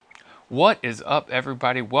What is up,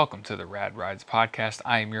 everybody? Welcome to the Rad Rides podcast.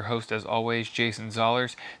 I am your host, as always, Jason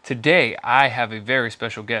Zollers. Today, I have a very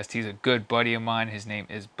special guest. He's a good buddy of mine. His name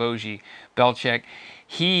is Boji Belchek.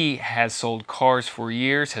 He has sold cars for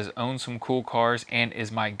years, has owned some cool cars, and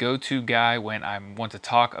is my go-to guy when I want to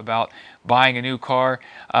talk about buying a new car.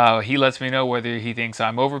 He lets me know whether he thinks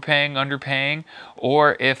I'm overpaying, underpaying,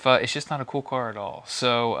 or if it's just not a cool car at all.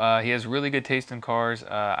 So he has really good taste in cars.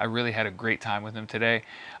 I really had a great time with him today.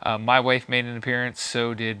 My wife made an appearance,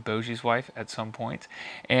 so did Boji's wife at some point.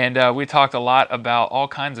 And we talked a lot about all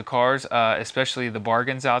kinds of cars, especially the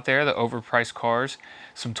bargains out there, the overpriced cars,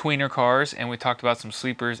 some tweener cars, and we talked about some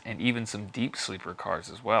sleepers and even some deep sleeper cars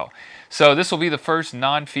as well. So this will be the first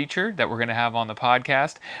non-feature that we're going to have on the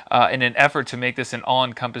podcast in an effort to make this an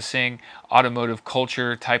all-encompassing automotive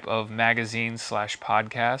culture type of magazine slash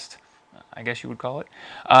podcast, I guess you would call it.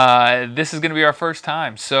 This is going to be our first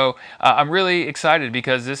time, so I'm really excited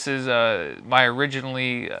because this is my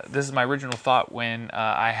original thought when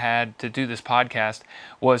I had to do this podcast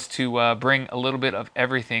was to bring a little bit of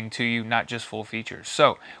everything to you, not just full features.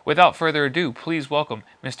 So, without further ado, please welcome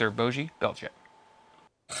Mr. Boji Belchek.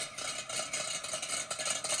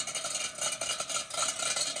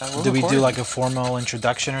 Do we do like a formal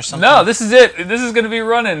introduction or something? No, this is it. This is going to be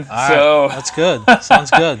running. All so right. That's good. Sounds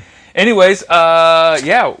good. Anyways,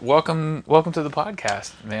 welcome to the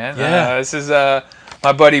podcast, man. Yeah. This is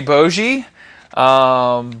my buddy Boji.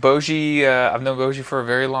 I've known Boji for a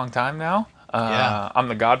very long time now. Yeah. I'm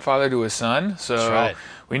the godfather to his son, so That's right.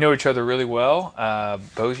 we know each other really well.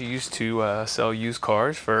 Boji used to sell used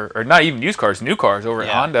cars or not even used cars, new cars over at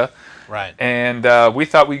Honda. Right. And we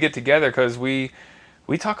thought we'd get together because we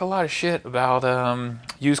talk a lot of shit about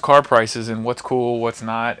used car prices and what's cool, what's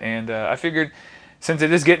not. And I figured, since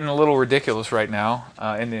it is getting a little ridiculous right now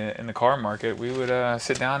in the car market, we would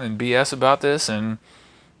sit down and BS about this, and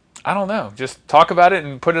I don't know, just talk about it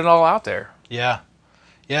and put it all out there. Yeah.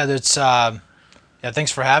 That's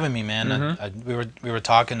thanks for having me, man. Mm-hmm. We were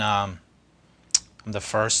talking. I'm the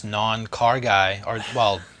first non-car guy, or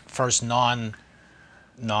first non-car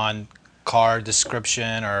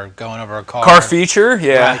description or going over a Car feature,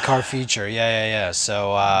 yeah. Right, car feature, yeah.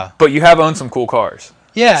 So. But you have owned some cool cars.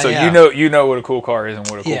 Yeah. So yeah. you know what a cool car is and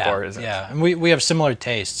what a cool car isn't. Yeah, and we have similar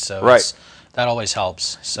tastes, so right. That always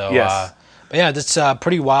helps. So yes. But yeah, that's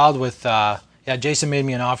pretty wild. With Jason made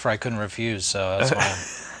me an offer I couldn't refuse, so that's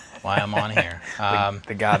why I'm on here.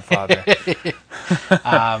 The Godfather.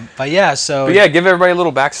 But yeah, give everybody a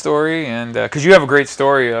little backstory, and because you have a great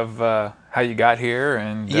story of how you got here,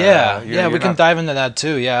 and we can dive into that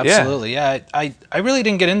too. Yeah, absolutely. Yeah, I really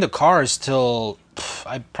didn't get into cars till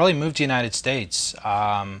I probably moved to the United States.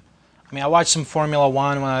 I watched some Formula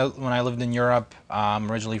One when I lived in Europe.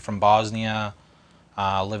 Originally from Bosnia,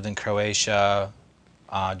 lived in Croatia,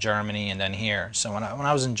 Germany, and then here. So when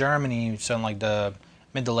I was in Germany, so in like the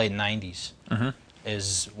mid to late '90s,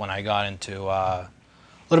 is when I got into a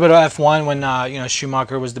little bit of F1 when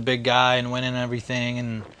Schumacher was the big guy and winning everything,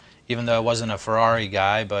 and even though I wasn't a Ferrari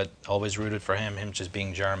guy, but always rooted for him just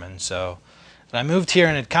being German. So and I moved here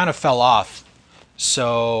and it kind of fell off.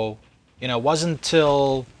 So it wasn't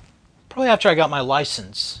until probably after I got my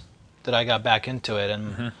license that I got back into it.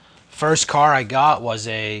 And first car I got was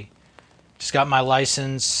just got my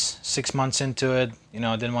license, 6 months into it.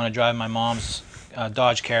 Didn't want to drive my mom's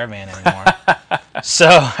Dodge Caravan anymore. So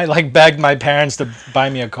I begged my parents to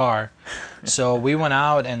buy me a car. So we went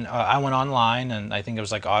out and I went online, and I think it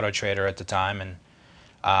was like Auto Trader at the time, and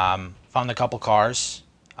found a couple cars.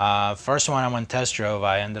 First one I went test drove,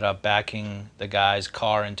 I ended up backing the guy's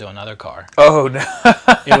car into another car. Oh no!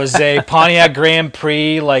 It was a Pontiac Grand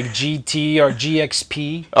Prix, like GT or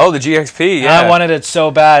GXP. Oh, the GXP, yeah. I wanted it so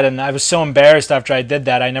bad, and I was so embarrassed after I did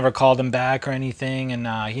that. I never called him back or anything, and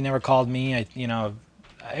he never called me.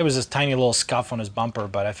 It was this tiny little scuff on his bumper,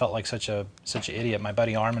 but I felt like such an idiot. My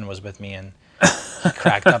buddy Armin was with me, and he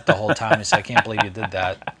cracked up the whole time. He said, "I can't believe you did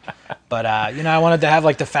that." But I wanted to have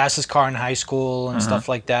like the fastest car in high school and stuff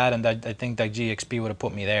like that, and I think that GXP would have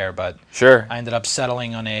put me there. But sure, I ended up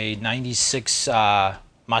settling on a '96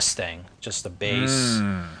 Mustang, just the base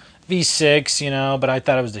V6, but I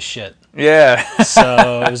thought it was the shit. Yeah.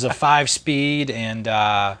 So it was a 5-speed, and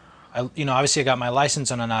obviously I got my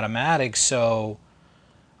license on an automatic, so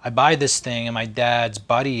I buy this thing, and my dad's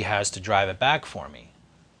buddy has to drive it back for me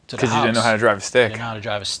to the house. Because you didn't know how to drive a stick. I didn't know how to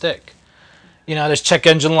drive a stick. There's check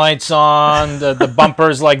engine lights on, the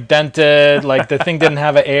bumper's like dented, like the thing didn't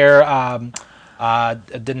have an air, air, oh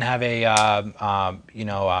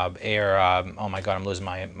my God, I'm losing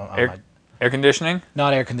my Air conditioning?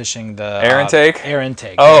 Not air conditioning. The air intake. Air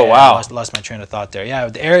intake. Oh wow! Lost my train of thought there. Yeah,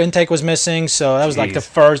 the air intake was missing, so that was like the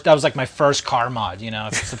first. That was like my first car mod. You know,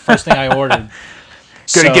 it's the first thing I ordered.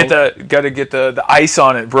 Gotta get the ice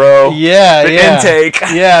on it, bro. Yeah, the intake.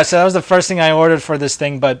 Yeah, so that was the first thing I ordered for this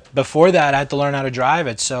thing. But before that, I had to learn how to drive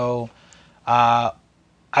it. So, I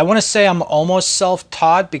want to say I'm almost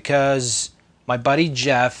self-taught because my buddy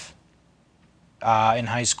Jeff, in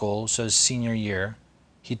high school, so his senior year,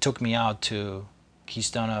 he took me out to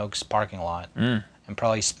Keystone Oaks parking lot and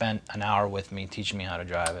probably spent an hour with me teaching me how to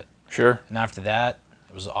drive it. Sure. And after that,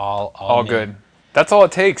 it was all good. That's all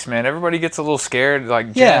it takes, man. Everybody gets a little scared. Like,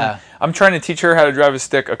 yeah, I'm trying to teach her how to drive a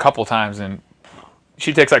stick a couple times, and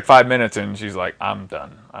she takes like 5 minutes, and she's like, "I'm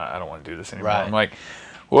done. I don't want to do this anymore." Right. I'm like,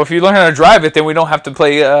 well, if you learn how to drive it, then we don't have to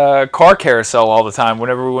play car carousel all the time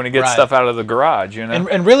whenever we want to get stuff out of the garage, you know?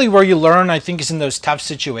 And really where you learn, I think, is in those tough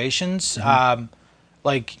situations.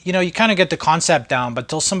 Like, you know, you kind of get the concept down, but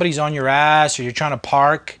till somebody's on your ass or you're trying to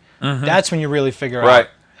park, that's when you really figure out.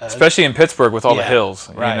 Especially in Pittsburgh with all the hills.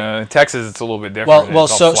 Right. You know, in Texas, it's a little bit different. Well,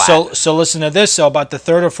 so listen to this. So about the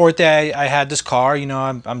third or fourth day I had this car, you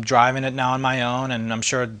know, I'm driving it now on my own, and I'm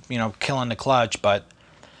sure, you know, killing the clutch, but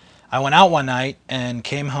I went out one night and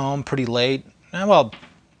came home pretty late. Well,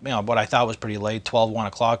 you know, what I thought was pretty late, 12, 1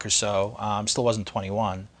 o'clock or so. Still wasn't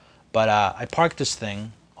 21. But I parked this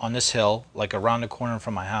thing on this hill, like around the corner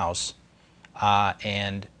from my house.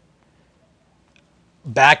 And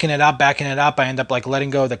backing it up, I end up like letting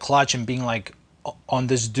go of the clutch and being like on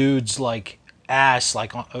this dude's like ass,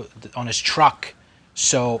 like on his truck.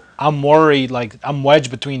 So I'm worried, like I'm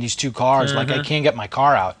wedged between these two cars. Like I can't get my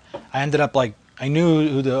car out. I ended up like, I knew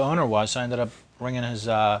who the owner was, so I ended up ringing his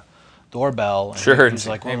doorbell. And sure. He was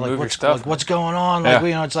like, what's going on? Like, you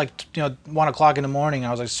know, it's like, you know, 1 o'clock in the morning. I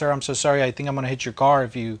was like, sir, I'm so sorry. I think I'm going to hit your car.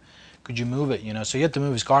 Could you move it? You know, so he had to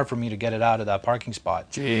move his car for me to get it out of that parking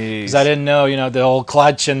spot. Jeez. Because I didn't know, you know, the whole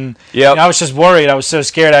clutch and you know, I was just worried. I was so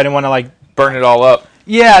scared. I didn't want to like burn it all up.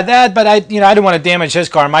 Yeah, that, but I didn't want to damage his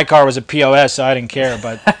car. My car was a POS, so I didn't care.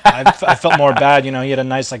 But I felt more bad. You know, he had a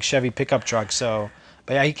nice like Chevy pickup truck, so.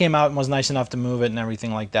 But yeah, he came out and was nice enough to move it and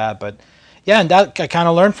everything like that. But yeah, and that I kind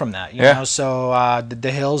of learned from that, you know. So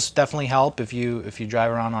the hills definitely help if you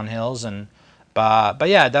drive around on hills, and but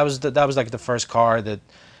yeah, that was like the first car that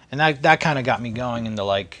kind of got me going into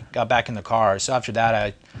like got back in the car. So after that,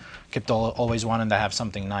 I kept always wanting to have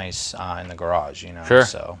something nice in the garage, you know. Sure.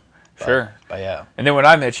 So. But yeah. And then when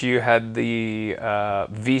I met you had the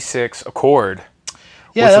V6 Accord,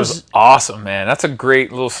 which was awesome, man. That's a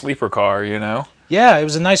great little sleeper car, you know. Yeah, it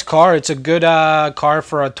was a nice car. It's a good car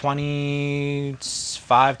for a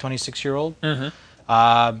 25, 26-year-old.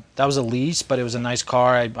 That was a lease, but it was a nice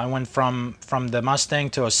car. I went from the Mustang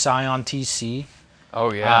to a Scion TC.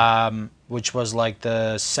 Oh, yeah. Which was like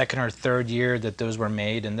the second or third year that those were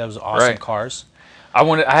made, and those awesome cars. I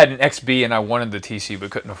had an XB and I wanted the TC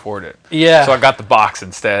but couldn't afford it. Yeah. So I got the box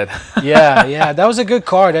instead. yeah, that was a good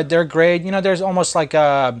car. They're great. You know, there's almost like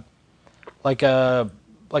a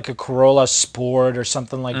Corolla Sport or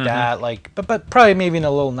something like that. Like, but probably maybe a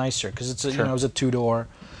little nicer because it's you know, it was a 2-door.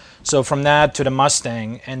 So from that to the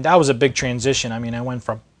Mustang, and that was a big transition. I mean, I went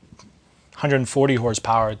from 140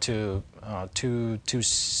 horsepower to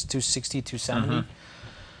 260, 270. So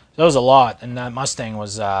that was a lot, and that Mustang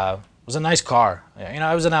was a nice car. You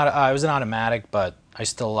know, it was an automatic, but I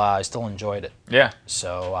still enjoyed it. Yeah.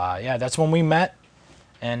 So yeah, that's when we met,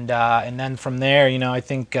 and then from there, you know, I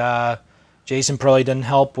think Jason probably didn't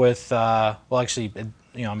help with. Well, actually,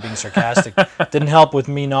 you know, I'm being sarcastic. Didn't help with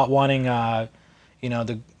me not wanting, you know,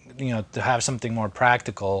 to have something more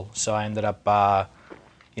practical. So I ended up,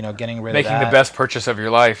 you know, getting rid of that. Making the best purchase of your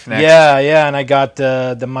life next. Yeah, and I got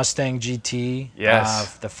the Mustang GT.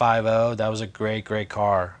 Yes. The 5.0. That was a great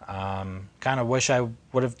car. Kind of wish I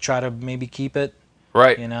would have tried to maybe keep it.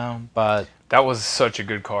 Right. You know, but that was such a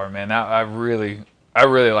good car, man. I really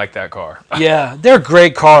like that car. Yeah, they're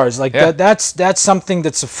great cars. Like that's something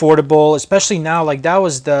that's affordable, especially now. Like that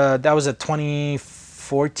was a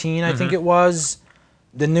 2014, I think it was.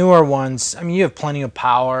 The newer ones, I mean, you have plenty of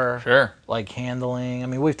power. Sure. Like handling. I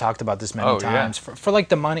mean, we've talked about this many times. Yeah. For like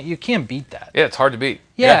the money, you can't beat that. Yeah, it's hard to beat.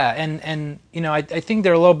 Yeah. And you know, I think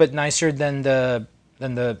they're a little bit nicer than the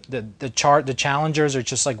Challengers are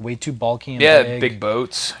just like way too bulky and big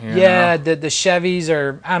boats. You know? The Chevys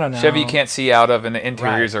are, I don't know. Chevy you can't see out of, and the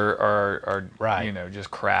interiors are you know,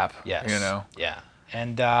 just crap. Yes. You know. Yeah.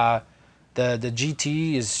 And the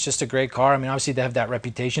GT is just a great car. I mean, obviously they have that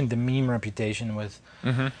reputation, the meme reputation with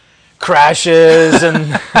crashes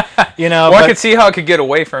and you know. Well, I could see how it could get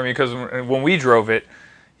away from you because when we drove it,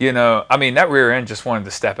 you know, I mean, that rear end just wanted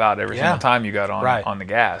to step out every single time you got on the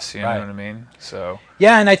gas. You know what I mean? So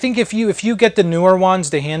yeah, and I think if you get the newer ones,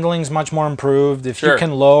 the handling's much more improved. If you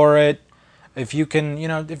can lower it, if you can, you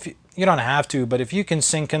know, if you don't have to, but if you can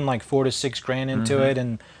sink in like $4 to $6 grand into it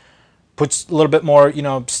and puts a little bit more, you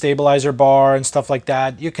know, stabilizer bar and stuff like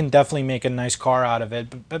that, you can definitely make a nice car out of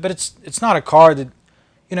it. But it's not a car that,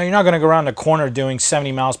 you know, you're not going to go around the corner doing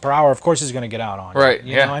 70 miles per hour. Of course it's going to get out on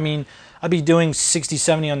you. You know, I mean, I'd be doing 60,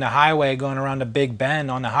 70 on the highway, going around a Big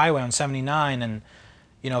Bend on the highway on 79 and,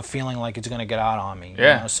 you know, feeling like it's going to get out on me. You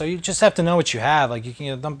know? So you just have to know what you have. Like, you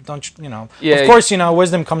can, don't you know. Of course, you know,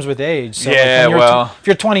 wisdom comes with age. So like if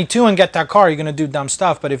you're 22 and get that car, you're going to do dumb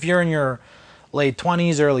stuff. But if you're in your late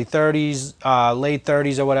 20s, early 30s, late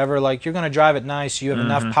 30s or whatever, like, you're going to drive it nice. You have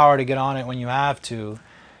enough power to get on it when you have to.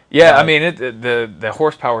 Yeah, I mean, the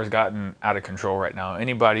horsepower has gotten out of control right now.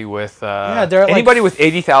 Anybody with anybody with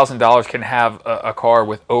 $80,000 can have a car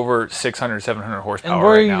with over 600, 700 horsepower. And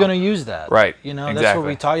where are you going to use that? Right. You know, that's what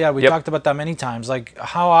we talked. Yeah, we talked about that many times. Like,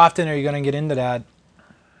 how often are you going to get into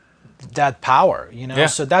that power? You know,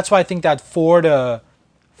 so that's why I think that 400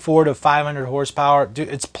 to 500 horsepower, dude,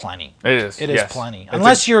 it's plenty. It is. It is plenty.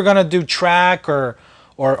 Unless you're going to do track or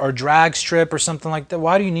drag strip or something like that.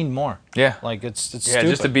 Why do you need more? Yeah. Like, it's stupid.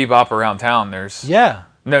 Just to bebop around town, there's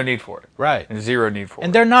no need for it. Right. There's zero need for it.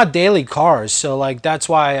 And they're not daily cars, so like that's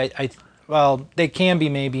why well, they can be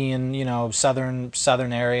maybe in, you know,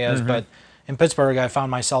 southern areas, but in Pittsburgh I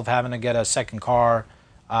found myself having to get a second car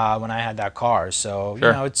when I had that car. So, you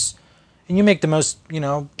know, and you make the most, you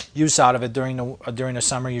know, use out of it during the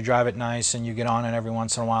summer. You drive it nice and you get on it every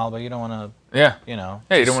once in a while, but you don't want to you know.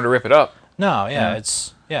 Yeah, you don't want to rip it up. No,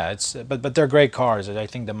 but they're great cars. I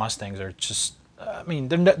think the Mustangs are just, I mean,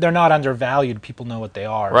 they're not undervalued. People know what they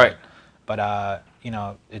are. Right. But you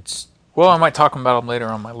know, it's. Well, I might talk about them later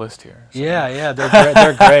on my list here. So. Yeah, they're great.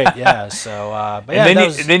 They're great. Yeah. So, but yeah.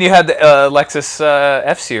 And then you had the Lexus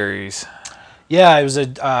F Series. Yeah, it was a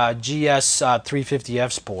GS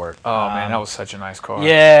 350F Sport. Oh man, that was such a nice car.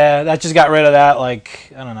 Yeah, that just got rid of that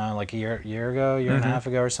like, I don't know, like a year ago, year and a half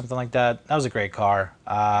ago or something like that. That was a great car.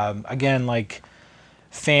 Again, like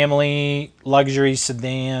family luxury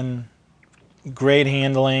sedan, great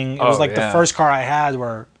handling. It was like the first car I had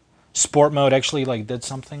where sport mode actually like did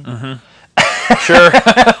something. Sure.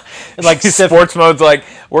 Like sports mode's like,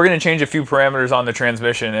 we're going to change a few parameters on the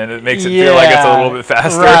transmission and it makes it feel like it's a little bit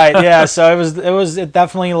faster. Right, yeah. So it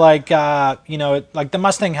definitely like, you know, like the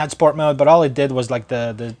Mustang had sport mode, but all it did was like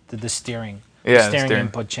the steering. Yeah, the steering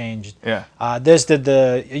input changed. Yeah. This did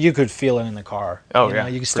you could feel it in the car. Oh, you know,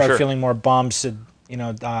 you could start feeling more bumps. It, you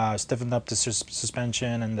know, stiffened up the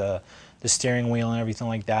suspension and the steering wheel and everything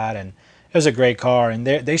like that. And it was a great car. And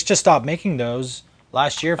they just stopped making those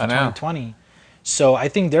last year for 2020. So I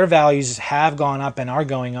think their values have gone up and are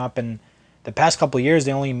going up. And the past couple of years,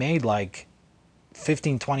 they only made like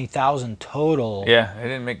 15,000, 20,000 total. Yeah, they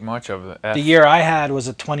didn't make much of it. The year I had was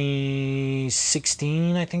a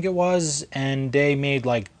 2016, I think it was, and they made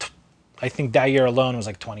like, I think that year alone was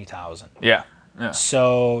like 20,000. Yeah.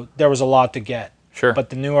 So there was a lot to get. Sure. But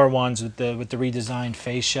the newer ones with the redesigned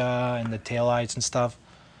fascia and the taillights and stuff,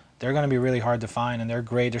 they're going to be really hard to find, and they're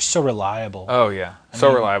great. They're so reliable. Oh yeah,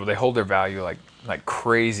 reliable. They hold their value like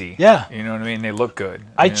crazy. Yeah. You know what I mean? They look good.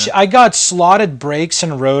 I got slotted brakes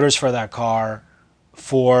and rotors for that car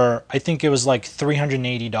for, I think it was like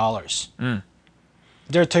 $380.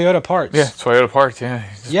 They're Toyota parts. Yeah, Toyota parts, yeah.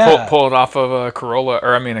 Just pull it off of a Corolla,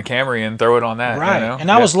 or I mean a Camry, and throw it on that. Right. You know?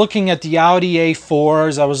 And I was looking at the Audi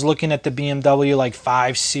A4s. I was looking at the BMW like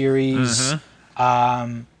 5 Series.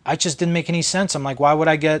 I just didn't make any sense. I'm like, why would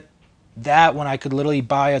I get that when I could literally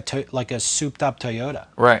buy a souped up Toyota?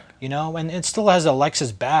 Right. You know, and it still has a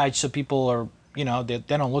Lexus badge, so people are, you know, they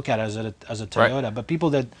don't look at it as a Toyota, but people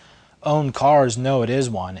that own cars know it is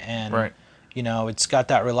one, and you know, it's got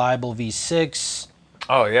that reliable V6.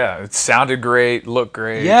 Oh yeah, it sounded great, looked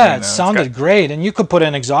great. Yeah, it sounded great, and you could put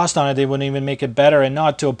an exhaust on it; they wouldn't even make it better, and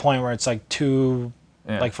not to a point where it's like too,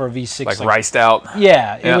 like for a V6, like riced out.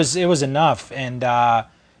 Yeah, it was enough, and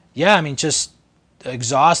yeah, I mean, just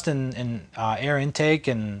exhaust and air intake,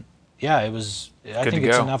 and yeah, it was. I think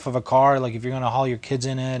it's enough of a car. Like if you're gonna haul your kids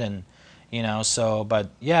in it, and you know, so. But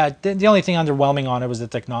yeah, the only thing underwhelming on it was the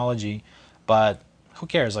technology, but who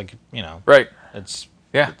cares? Like, you know, it's.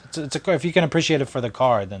 Yeah, it's a, if you can appreciate it for the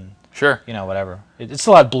car, then sure, you know, whatever. It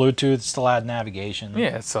still had Bluetooth, it still had navigation.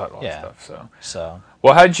 Yeah, it still had all that stuff. So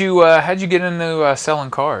well, how'd you get into selling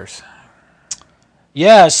cars?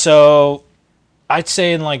 Yeah, so I'd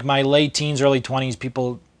say in like my late teens, early 20s,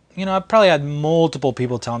 people, you know, I probably had multiple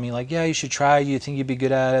people tell me like, yeah, you should try it. You think you'd be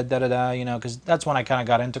good at it, you know, because that's when I kind of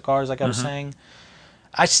got into cars, like I was saying.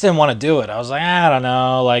 I just didn't want to do it. I was like, I don't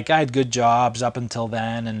know. Like I had good jobs up until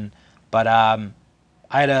then, but I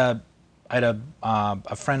had a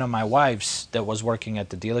friend of my wife's that was working at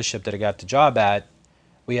the dealership that I got the job at.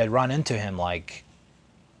 We had run into him like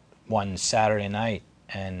one Saturday night,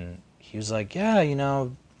 and he was like, yeah,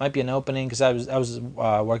 might be an opening, because I was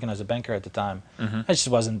working as a banker at the time. Mm-hmm. I just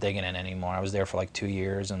wasn't digging in anymore. I was there for like 2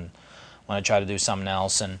 years and wanted to try to do something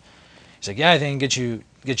else. And he's like, yeah, I think get you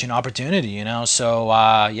an opportunity, So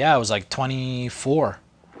yeah, I was like 24.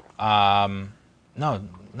 No,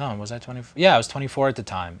 was I 24? Yeah, I was 24 at the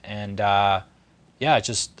time, and yeah, I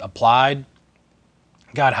just applied,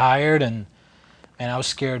 got hired, and I was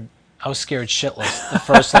scared. I was scared shitless the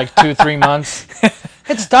first like 2-3 months.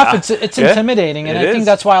 It's tough. It's intimidating, and I think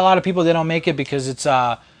that's why a lot of people, they don't make it, because it's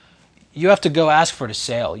you have to go ask for the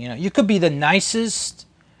sale. You could be the nicest,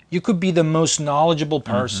 you could be the most knowledgeable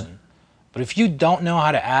person, mm-hmm. but if you don't know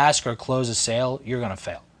how to ask or close a sale, you're gonna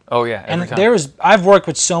fail. Oh yeah, every time. I've worked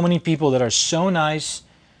with so many people that are so nice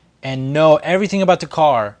and know everything about the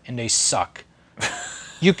car, and they suck.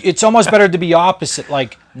 It's almost better to be opposite,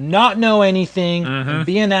 like not know anything, mm-hmm. and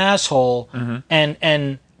be an asshole, mm-hmm.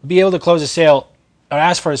 and be able to close a sale or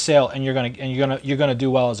ask for a sale, and you're gonna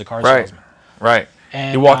do well as a car salesman. Right.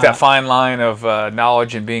 And, you walk that fine line of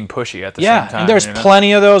knowledge and being pushy at the same time. Yeah, and there's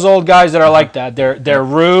plenty of those old guys that are like that. They're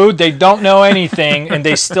rude, they don't know anything, and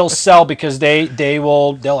they still sell because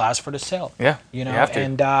they'll ask for the sale. Yeah, you have to.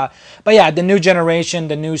 And but yeah, the new generation,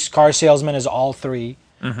 the new car salesman is all three.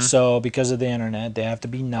 Mm-hmm. So because of the internet, they have to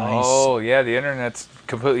be nice. Oh yeah, the internet's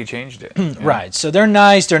completely changed it. Right. So they're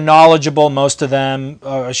nice, they're knowledgeable, most of them.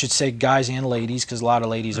 I should say guys and ladies, because a lot of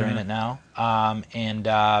ladies mm-hmm. are in it now.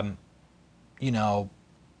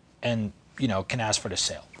 Can ask for the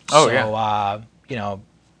sale. Oh, so, yeah.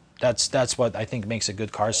 That's what I think makes a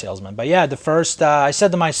good car salesman. But yeah, I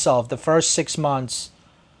said to myself, the first 6 months,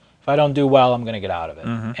 if I don't do well, I'm going to get out of it.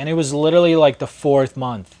 Mm-hmm. And it was literally like the 4th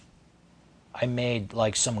month, I made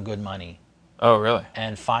like some good money. Oh, really?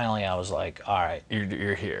 And finally I was like, all right.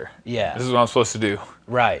 You're here. Yeah. This is what I'm supposed to do.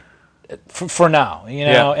 Right. For now,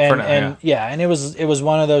 Yeah, and it was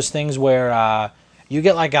one of those things where you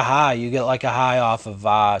get like a high off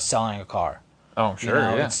of selling a car. Oh, sure,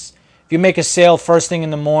 yeah. If you make a sale first thing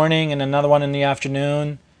in the morning and another one in the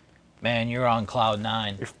afternoon, man, you're on cloud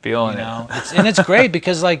 9. You're feeling it. And it's great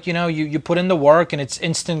because you put in the work and it's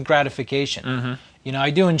instant gratification. Mm-hmm.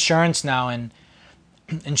 I do insurance now, and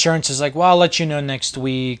insurance is like, well, I'll let you know next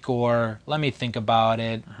week, or let me think about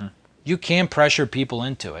it. Mm-hmm. You can't pressure people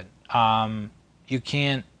into it. You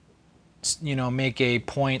can't, make a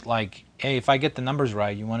point like, hey, if I get the numbers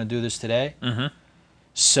right, you want to do this today? Mm-hmm.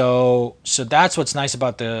 So that's what's nice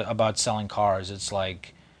about selling cars. It's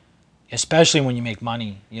like, especially when you make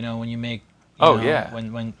money, when you make, yeah,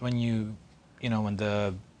 when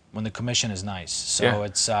the commission is nice. So yeah.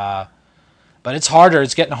 It's, but it's harder.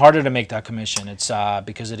 It's getting harder to make that commission. It's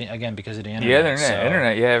because of the internet. Yeah, the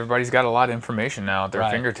internet. Yeah, everybody's got a lot of information now at their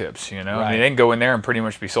fingertips. Right. I mean, they can go in there and pretty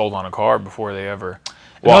much be sold on a car before they ever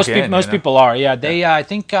walk in. Most people are. Yeah, they. I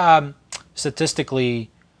think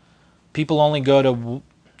statistically, people only go to,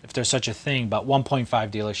 if there's such a thing, about 1.5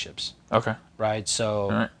 dealerships. Okay. Right.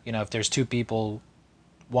 So right. If there's 2 people,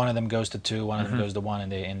 one of them goes to 2, one of them mm-hmm. goes to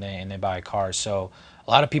 1, and they buy a car. So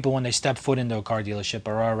a lot of people, when they step foot into a car dealership,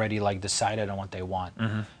 are already like decided on what they want.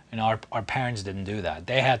 Mm-hmm. Our parents didn't do that.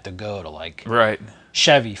 They had to go to like right.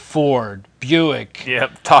 Chevy, Ford, Buick.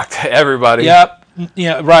 Yep. Talk to everybody. Yep.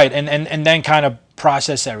 Yeah. Right. And then kind of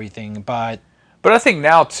process everything. But I think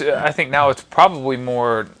now it's probably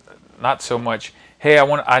more, not so much, hey,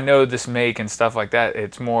 I know this make and stuff like that.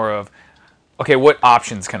 It's more of, okay, what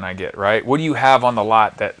options can I get, right? What do you have on the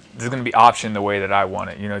lot that is going to be optioned the way that I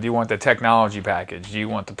want it? Do you want the technology package? Do you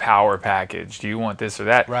want the power package? Do you want this or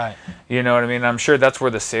that? Right. You know what I mean? I'm sure that's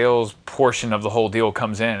where the sales portion of the whole deal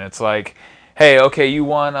comes in. It's like, hey, okay, you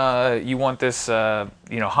want this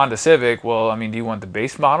Honda Civic? Well, I mean, do you want the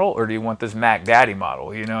base model or do you want this Mac Daddy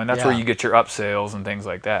model? And that's where you get your upsales and things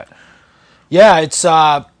like that. Yeah, it's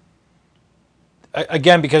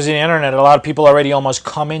again, because of the internet, a lot of people already almost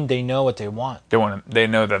come in. They know what they want. They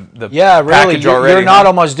know the package already. You're not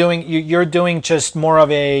almost doing. You're doing just more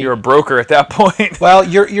of a. You're a broker at that point. Well,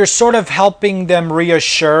 you're sort of helping them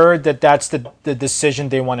reassure that that's the decision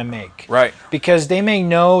they want to make. Right. Because they may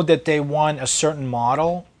know that they want a certain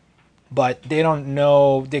model, but they don't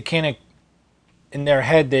know. They can't. In their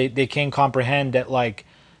head, they can't comprehend that like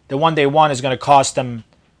the one they want is going to cost them,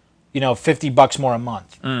 $50 more a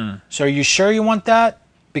month. So are you sure you want that?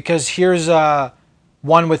 Because here's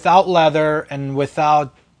one without leather and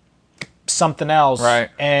without something else, right?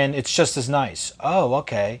 And it's just as nice. Oh,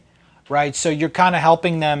 okay. right? So you're kind of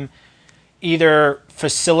helping them either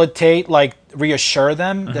facilitate, like reassure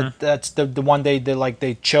them that that's the one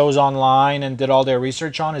they chose online and did all their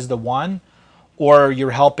research on is the one, or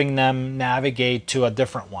you're helping them navigate to a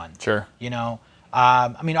different one. Sure. You know,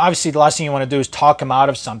 I mean, obviously the last thing you want to do is talk them out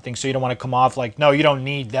of something, so you don't want to come off like, no, you don't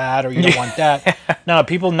need that, or you don't want that. No,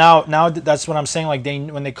 people now that's what I'm saying. Like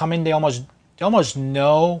when they come in, they almost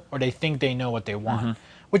know, or they think they know what they want,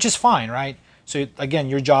 which is fine, right? So again,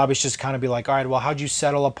 your job is just kind of be like, all right, well, how'd you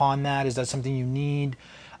settle upon that? Is that something you need?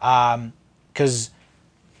 Because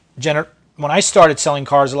when I started selling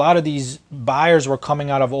cars, a lot of these buyers were coming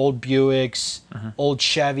out of old Buicks, old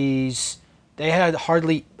Chevys. They had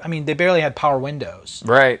they barely had power windows.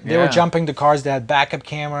 Right. They were jumping to cars that had backup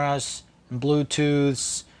cameras, and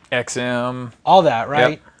Bluetooths, XM, all that,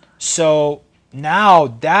 right? Yep. So now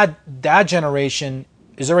that generation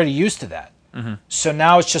is already used to that. So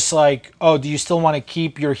now it's just like, oh, do you still want to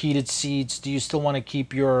keep your heated seats? Do you still want to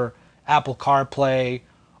keep your Apple CarPlay,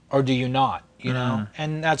 or do you not? You know,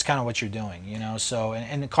 and that's kind of what you're doing. You know, so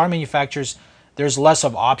and the car manufacturers, there's less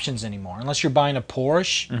of options anymore. Unless you're buying a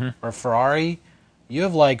Porsche or a Ferrari, you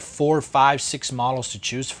have like 4, 5, 6 models to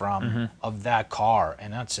choose from of that car,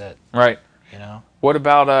 and that's it. Right. You know. What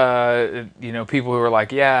about people who were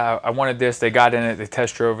like, yeah, I wanted this. They got in it, they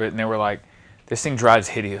test drove it, and they were like, this thing drives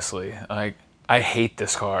hideously. Like, I hate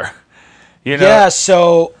this car. You know? Yeah,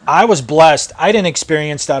 so I was blessed. I didn't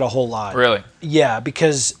experience that a whole lot. Really? Yeah,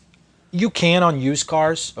 because you can on used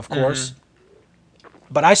cars, of course.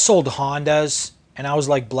 But I sold Hondas, and I was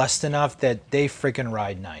like blessed enough that they freaking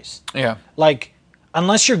ride nice. Yeah. Like,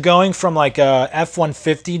 unless you're going from like a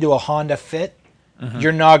F-150 to a Honda Fit,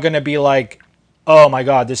 you're not going to be like, oh my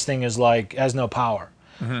God, this thing is like, has no power.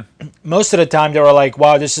 Most of the time they were like,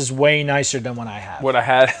 wow, this is way nicer than what I have. What I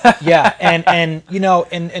had. Yeah, and you know,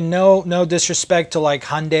 and no disrespect to like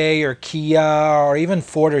Hyundai or Kia or even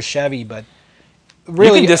Ford or Chevy, but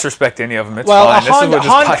really, you can disrespect any of them. It's well, fine. This is what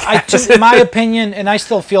this podcast is. in my opinion, and I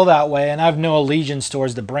still feel that way, and I have no allegiance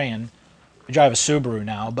towards the brand. I drive a Subaru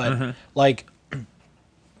now, but like,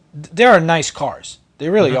 they are nice cars. They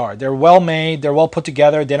really are. They're well made. They're well put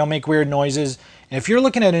together. They don't make weird noises. And if you're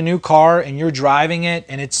looking at a new car and you're driving it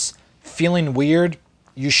and it's feeling weird,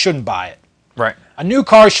 you shouldn't buy it. Right. A new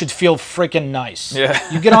car should feel freaking nice. Yeah.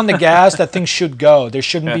 You get on the gas, that thing should go. There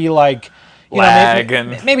shouldn't be like, lag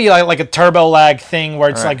maybe like a turbo lag thing where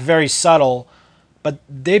it's like very subtle, but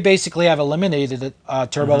they basically have eliminated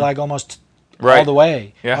turbo lag almost all the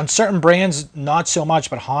way. Yeah. On certain brands, not so much,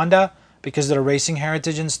 but Honda, because of the racing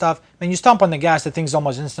heritage and stuff, I mean, you stomp on the gas, the thing's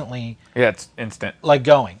almost instantly it's instant. Like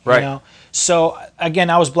going. Right. You know? So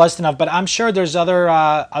again, I was blessed enough, but I'm sure there's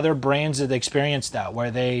other brands that experience that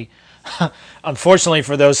where they, unfortunately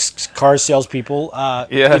for those car salespeople,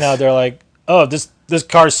 you know, they're like, oh, this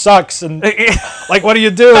car sucks, and like, what do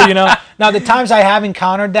you do? You know. Now the times I have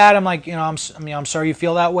encountered that, I'm like, you know, I'm sorry you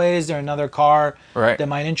feel that way. Is there another car that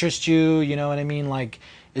might interest you? You know what I mean? Like,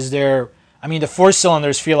 is there? I mean, the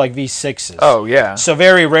 4-cylinders feel like V6s. Oh yeah. So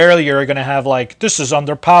very rarely you're gonna have like, this is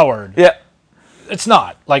underpowered. Yeah. It's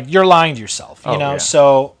not. Like, you're lying to yourself. You know. Yeah.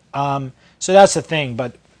 So so that's the thing.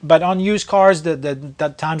 But on used cars,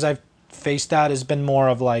 the times I've faced that has been more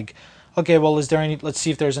of like, okay, well, is there any? Let's see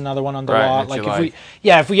if there's another one on the lot. Like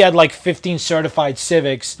if we had like 15 certified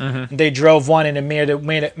Civics, and they drove one and it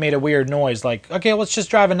made a weird noise. Like, okay, let's just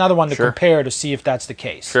drive another one to compare to see if that's the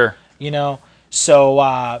case. Sure. You know. So,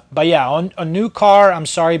 but yeah, on a new car, I'm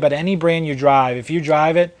sorry, but any brand you drive, if you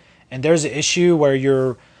drive it and there's an issue where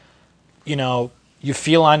you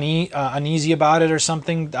feel uneasy about it or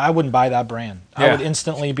something, I wouldn't buy that brand. Yeah. I would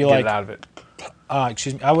instantly be like, get out of it.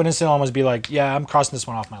 Excuse me. I would instantly almost be like, yeah, I'm crossing this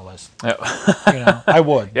one off my list. Yep. You know, I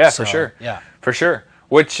would. Yeah, so, for sure. Yeah, for sure.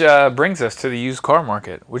 Which brings us to the used car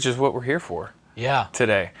market, which is what we're here for. Yeah.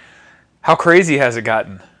 Today, how crazy has it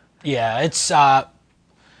gotten? Yeah, it's.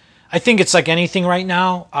 I think it's like anything right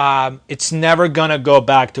now. It's never gonna go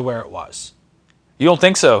back to where it was. You don't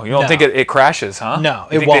think so? You don't think it crashes, huh? No,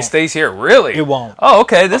 it won't. It stays here, really? It won't. Oh,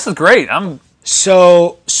 okay. This is great.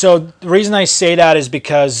 So the reason I say that is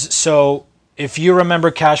because if you remember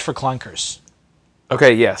Cash for Clunkers.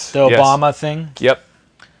 Okay. Yes. The Obama thing. Yep.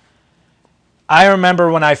 I remember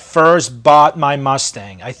when I first bought my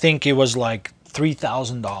Mustang. I think it was like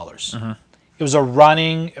 $3,000. It was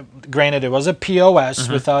granted, it was a POS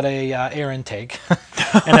without a air intake,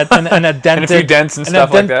 and a dented, and a few dents and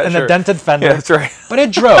stuff like that, and a dented fender. Yeah, that's right. But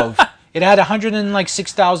it drove. It had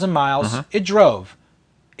 106,000 miles. It drove.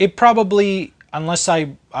 It probably, unless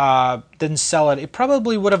I didn't sell it, it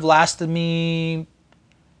probably would have lasted me.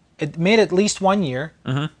 It made at least 1 year,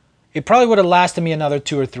 it probably would have lasted me another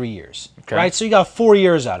 2 or 3 years. Okay. Right? So you got 4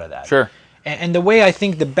 years out of that. Sure. And the way I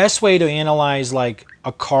think the best way to analyze like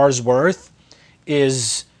a car's worth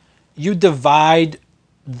is you divide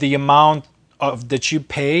the amount of that you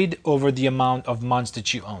paid over the amount of months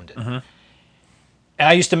that you owned it. Mm-hmm. And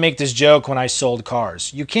I used to make this joke when I sold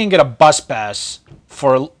cars. You can't get a bus pass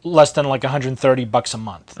for less than like $130 a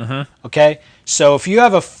month. Mm-hmm. Okay? So if you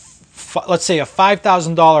have let's say a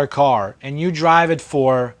 $5,000 car and you drive it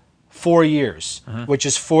for 4 years, mm-hmm. which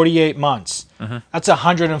is 48 months, mm-hmm. that's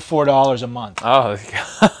 $104 a month. Oh,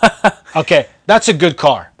 okay, that's a good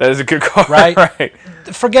car. That is a good car, right? Right.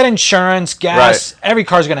 Forget insurance, gas. Right. Every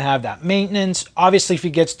car's going to have that. Maintenance, obviously, if it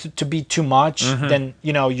gets to be too much, mm-hmm. then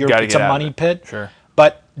it's a money pit. Sure.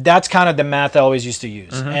 But that's kind of the math I always used to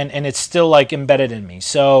use, mm-hmm. and it's still like embedded in me.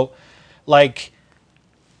 So, like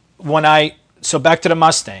so back to the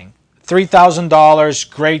Mustang. $3,000,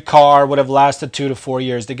 great car, would have lasted 2 to 4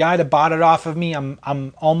 years. The guy that bought it off of me,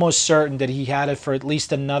 I'm almost certain that he had it for at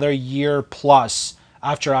least another year plus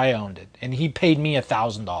after I owned it, and he paid me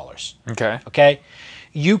 $1,000. Okay. Okay,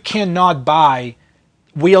 you cannot buy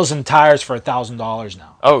wheels and tires for $1,000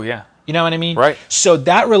 now. Oh yeah. You know what I mean? Right. So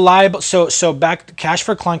that reliable. So back to cash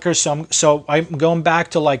for clunkers. So I'm going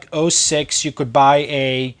back to like 06. You could buy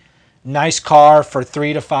a nice car for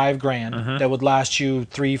 $3,000 to $5,000 mm-hmm. that would last you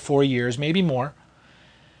 3-4 years, maybe more.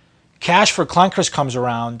 Cash for clunkers comes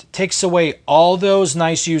around, takes away all those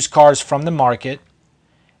nice used cars from the market,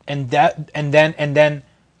 and then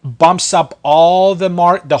bumps up all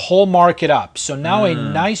the whole market up. So now a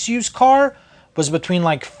nice used car was between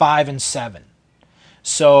like 5 and 7.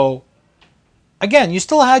 So again, you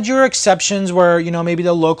still had your exceptions where maybe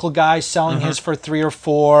the local guy selling mm-hmm. his for 3 or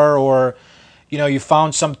 4, or you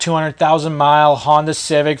found some 200,000-mile Honda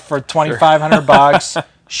Civic for $2,500.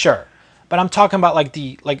 Sure. But I'm talking about like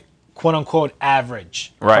the quote-unquote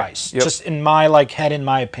average price. Yep. Just in my head, in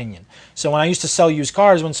my opinion. So when I used to sell used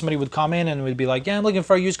cars, when somebody would come in and would be like, yeah, I'm looking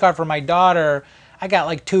for a used car for my daughter, I got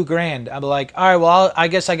like $2,000. I'd be like, all right, well, I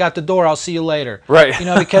guess I got the door. I'll see you later. Right.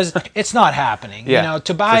 Because it's not happening. Yeah,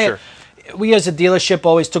 to buy it, we as a dealership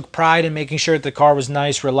always took pride in making sure that the car was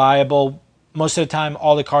nice, reliable. Most of the time,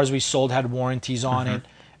 all the cars we sold had warranties on mm-hmm. it,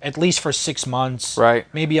 at least for 6 months, right?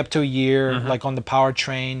 Maybe up to a year, mm-hmm. like on the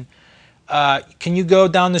powertrain. Can you go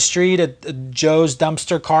down the street at Joe's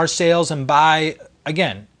Dumpster Car Sales and buy?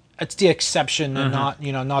 Again, it's the exception mm-hmm. and not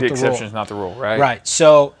the rule. The exception is not the rule, right? Right.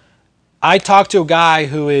 So I talked to a guy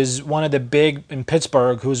who is one of the big in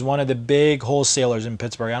Pittsburgh, who's one of the big wholesalers in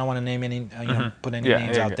Pittsburgh. I don't want to name any, mm-hmm. Put any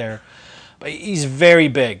names out there, but he's very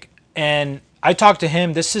big. And I talked to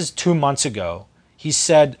him, this is 2 months ago. He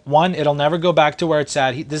said, one, it'll never go back to where it's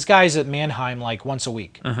at. This guy's at Manheim like once a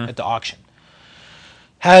week mm-hmm. at the auction.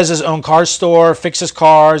 Has his own car store, fixes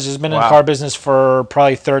cars, has been in the car business for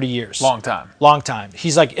probably 30 years. Long time. Long time.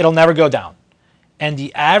 He's like, it'll never go down. And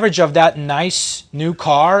the average of that nice new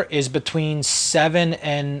car is between $7,000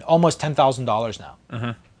 and almost $10,000 now.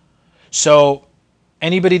 Mm-hmm. So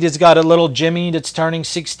anybody that's got a little Jimmy that's turning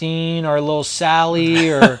 16 or a little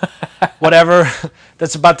Sally or whatever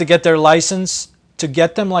that's about to get their license, to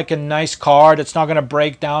get them like a nice car that's not going to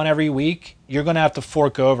break down every week, you're going to have to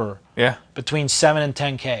fork over between $7,000 and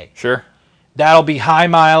 $10,000. Sure. That'll be high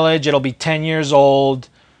mileage. It'll be 10 years old.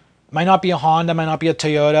 Might not be a Honda, might not be a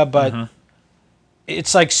Toyota, but mm-hmm.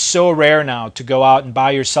 it's like so rare now to go out and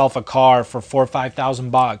buy yourself a car for $4,000 or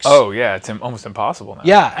 $5,000. Oh yeah, it's almost impossible now.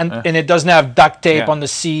 Yeah, and it doesn't have duct tape on the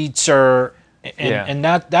seats and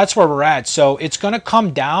that's where we're at. So it's gonna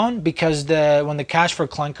come down because when the cash for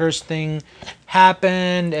clunkers thing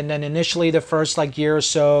happened, and then initially the first year or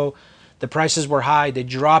so, the prices were high. They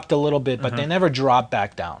dropped a little bit, but mm-hmm. they never dropped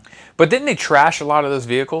back down. But didn't they trash a lot of those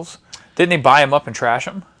vehicles? Didn't they buy them up and trash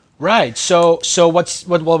them? Right. So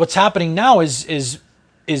what's happening now is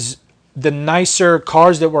the nicer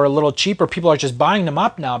cars that were a little cheaper, people are just buying them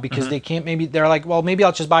up now because mm-hmm. they can't. Maybe they're like, well, maybe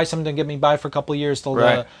I'll just buy something to get me by for a couple of years till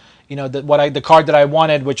the car that I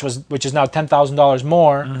wanted, which is now $10,000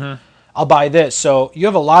 more. Mm-hmm. I'll buy this. So you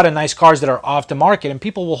have a lot of nice cars that are off the market, and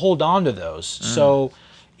people will hold on to those. Mm-hmm. So,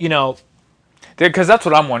 because that's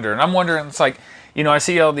what I'm wondering. I'm wondering, it's like, I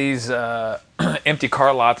see all these empty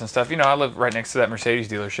car lots and stuff. I live right next to that Mercedes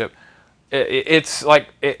dealership. It's like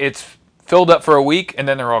it's filled up for a week and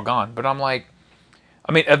then they're all gone. But I'm like,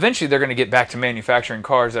 eventually they're going to get back to manufacturing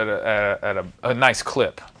cars at a nice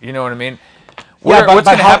clip. You know what I mean? What's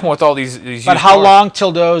going to happen with all these used But how cars? long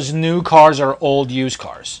till those new cars are old used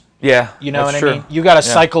cars? Yeah, You know what true. I mean? You got a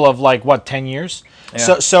cycle of like what, 10 years?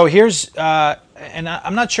 Yeah. So here's and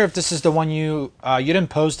I'm not sure if this is the one you didn't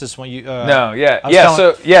post this one. You No, yeah. I was Yeah, telling-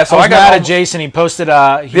 so I was I got mad at Jason. He posted he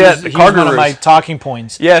Car was one of my Gurus. talking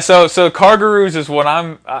points. Yeah, so Car Gurus is what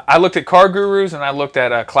I looked at Car Gurus and I looked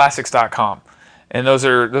at classics.com. And those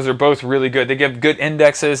are both really good. They give good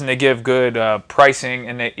indexes and they give good pricing,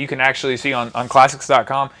 and you can actually see on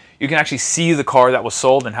classics.com, you can actually see the car that was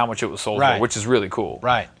sold and how much it was sold for, which is really cool.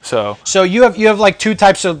 Right. So you have like two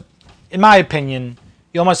types of, in my opinion,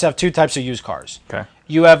 you almost have two types of used cars. Okay.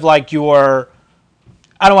 You have like your,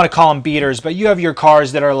 I don't want to call them beaters, but you have your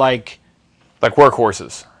cars that are like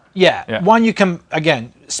workhorses. Yeah. One you can,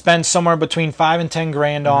 again, spend somewhere between $5,000 and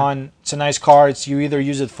 $10,000 on. It's a nice car. You either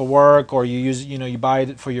use it for work or you buy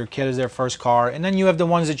it for your kid as their first car. And then you have the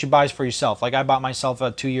ones that you buy for yourself. Like I bought myself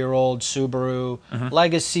a 2-year-old Subaru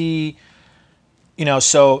Legacy.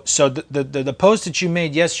 So the post that you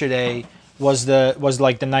made yesterday was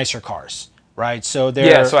like the nicer cars. Right, so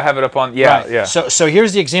so I have it up on yeah. So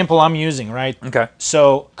here's the example I'm using, right? Okay.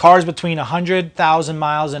 So cars between 100,000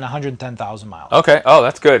 miles and 110,000 miles. Okay. Oh,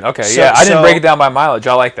 that's good. Okay. So, I didn't break it down by mileage.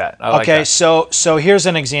 I like that. So here's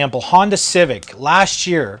an example. Honda Civic last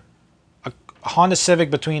year, a Honda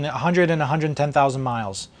Civic between 100 and 110,000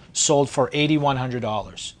 miles sold for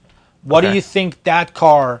 $8,100. What do you think that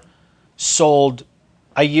car sold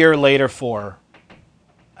a year later for?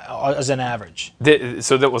 As an average.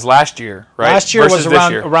 So that was last year, right? Last year was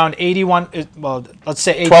around 81. Well, let's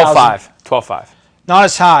say 8,000. 12.5. Not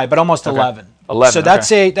as high, but almost 11. 11. So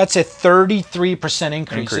that's a 33%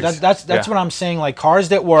 increase. So that's what I'm saying. Like cars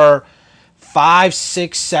that were $5,000,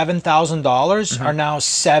 $6,000, $7,000 are now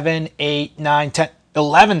 $7,000, $8,000, $9,000,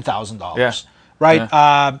 $10,000, $11,000. Yeah. Right.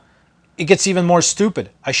 Yeah. It gets even more stupid.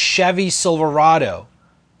 A Chevy Silverado.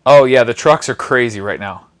 Oh yeah, the trucks are crazy right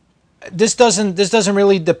now. This doesn't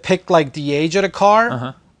really depict like the age of the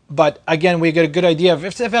car, but again, we get a good idea of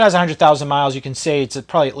if it has 100,000 miles, you can say it's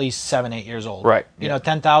probably at least 7-8 years old. Right.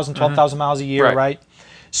 10,000, 12,000 miles a year, right?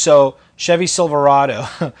 So Chevy Silverado,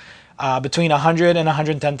 between 100 and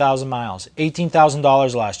 110,000 miles,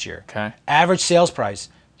 $18,000 last year. Okay. Average sales price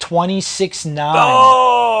 $26,900.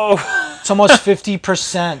 Oh. It's almost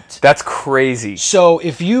 50%. That's crazy. So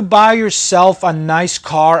if you buy yourself a nice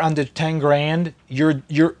car under $10,000,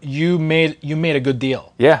 you made a good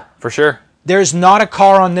deal. Yeah, for sure. There's not a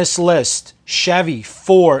car on this list. Chevy,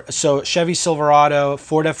 Ford, so Chevy Silverado,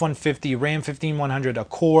 Ford F-150, Ram 1500,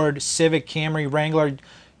 Accord, Civic, Camry, Wrangler,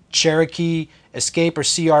 Cherokee, Escape, or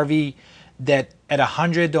CRV that at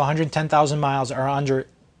 100 to 110,000 miles are under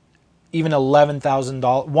even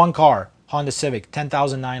 $11,000. One car. Honda Civic,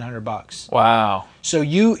 $10,900. Wow. So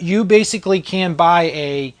you basically can buy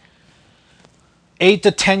a 8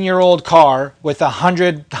 to 10-year-old car with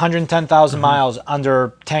 110,000 miles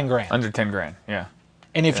under $10,000. Under $10,000, yeah.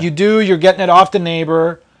 And if you do, you're getting it off the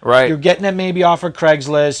neighbor. Right. You're getting it maybe off of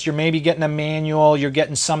Craigslist. You're maybe getting a manual. You're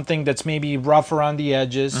getting something that's maybe rough around the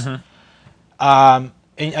edges. And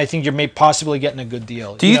I think you're possibly getting a good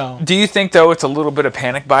deal. Do you think though it's a little bit of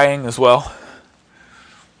panic buying as well?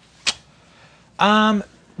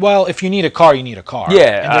 Well, if you need a car, you need a car.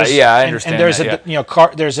 Yeah, I understand. And there's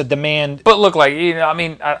that, there's a demand. But look, like I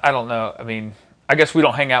mean, I don't know. I mean, I guess we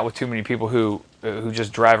don't hang out with too many people who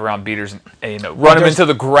just drive around beaters and run them into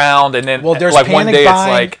the ground, and then like one day it's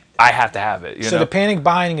like I have to have it. So the panic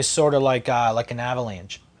buying is sort of like an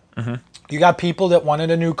avalanche. You got people that wanted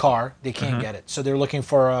a new car, they can't get it, so they're looking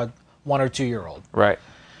for a 1 or 2 year old. Right.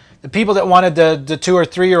 The people that wanted the 2 or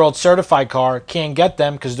 3 year old certified car can't get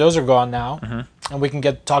them because those are gone now. And we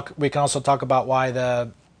can also talk about why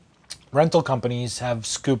the rental companies have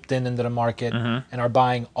scooped into the market and are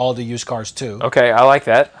buying all the used cars too. Okay, I like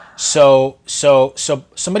that. So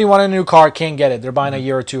somebody wanted a new car, can't get it. They're buying a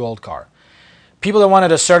year or 2 old car. People that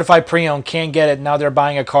wanted a certified pre-owned can't get it. Now they're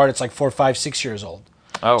buying a car that's like 4, 5, 6 years old.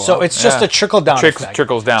 Oh, so it's just a trickle-down effect.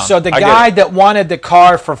 Trickles down. So the guy that wanted the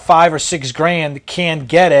car for $5 or $6,000 can't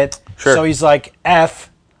get it. Sure. So he's like, I'm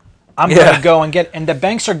going to go and get it. And the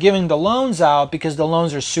banks are giving the loans out because the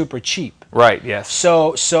loans are super cheap. Right, yes.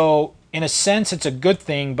 So in a sense, it's a good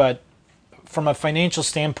thing, but from a financial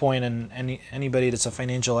standpoint, and anybody that's a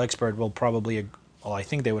financial expert will probably, I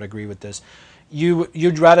think they would agree with this,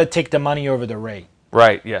 you'd rather take the money over the rate.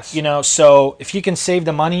 Right, yes. So if you can save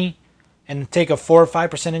the money and take a 4 or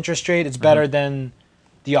 5% interest rate, it's better than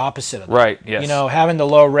the opposite of that. Right, yes. Having the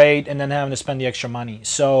low rate and then having to spend the extra money.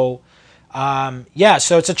 So, so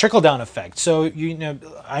it's a trickle-down effect. So,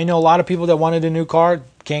 I know a lot of people that wanted a new car,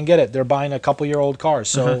 can't get it. They're buying a couple-year-old cars.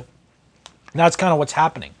 So that's kind of what's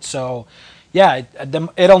happening. So, yeah,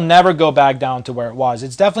 it'll never go back down to where it was.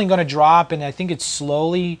 It's definitely going to drop, and I think it's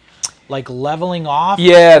slowly like leveling off.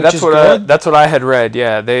 Yeah, that's what I had read.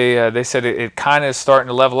 Yeah, they said it kind of starting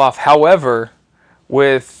to level off. However,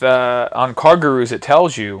 with on Car Gurus, it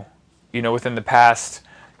tells you, within the past,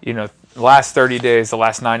 last 30 days, the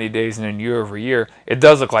last 90 days, and then year over year, it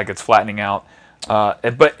does look like it's flattening out.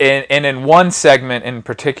 But in one segment in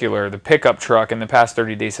particular, the pickup truck in the past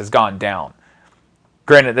 30 days has gone down.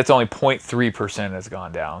 Granted, that's only 0.3% has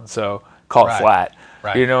gone down, so call it flat.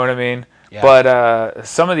 Right. You know what I mean? Yeah. But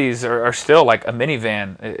some of these are still like a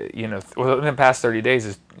minivan. In the past 30 days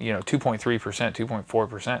is 2.3%,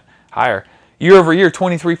 2.4% higher. Year over year,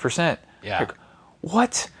 23%. Yeah. Like,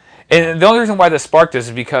 what? And the only reason why this sparked this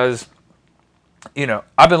is because,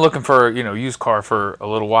 I've been looking for used car for a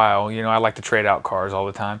little while. I like to trade out cars all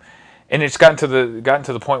the time, and it's gotten to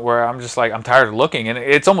the point where I'm just like I'm tired of looking, and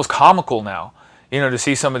it's almost comical now, to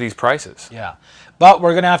see some of these prices. Yeah, but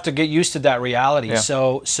we're gonna have to get used to that reality. Yeah.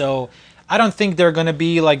 So I don't think they're gonna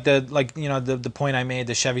be like the point I made.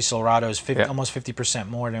 The Chevy Silverado is almost 50%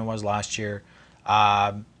 more than it was last year.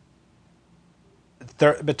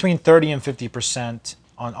 Between 30 and 50%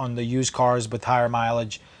 on the used cars with higher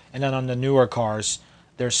mileage, and then on the newer cars,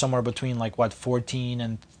 they're somewhere between 14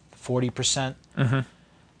 and 40%. Mm-hmm.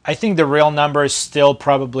 I think the real number is still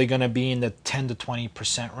probably going to be in the 10 to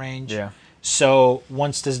 20% range. Yeah. So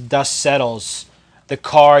once this dust settles, the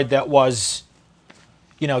car that was,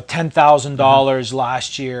 $10,000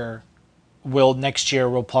 last year next year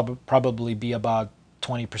will probably be about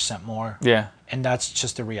 20% more. Yeah. And that's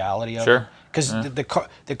just the reality of it. Sure. Because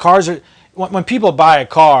the cars are, when people buy a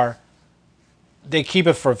car, they keep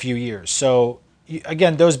it for a few years. So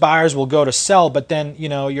again, those buyers will go to sell, but then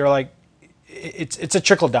you're like, it's a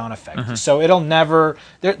trickle down effect. Mm-hmm. So it'll never.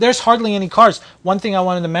 There's hardly any cars. One thing I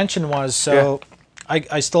wanted to mention was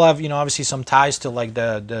I still have obviously some ties to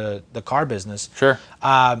the car business. Sure.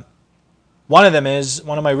 One of them is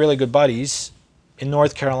one of my really good buddies in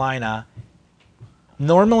North Carolina.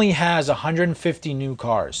 Normally has 150 new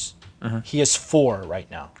cars. Mm-hmm. He has 4 right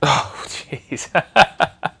now. Oh, jeez.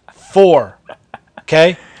 4.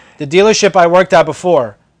 Okay? The dealership I worked at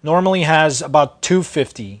before normally has about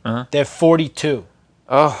 250. Uh-huh. They have 42.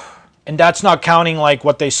 Oh. And that's not counting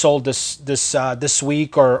what they sold this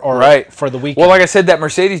week or right. for the weekend. Well, like I said, that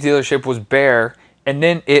Mercedes dealership was bare, and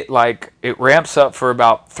then it ramps up for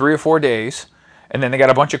about 3 or 4 days, and then they got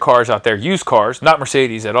a bunch of cars out there, used cars, not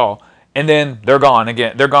Mercedes at all. And then they're gone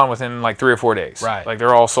again. They're gone within 3 or 4 days. Right.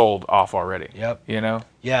 They're all sold off already. Yep.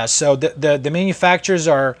 Yeah. So the manufacturers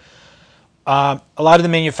are a lot of the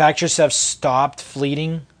manufacturers have stopped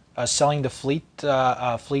selling the fleet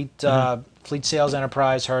sales,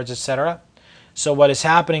 Enterprise, Hertz, etc. So what is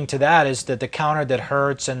happening to that is that the counter that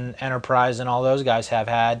Hertz and Enterprise and all those guys have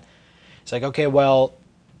had, it's like, okay, well,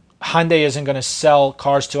 Hyundai isn't going to sell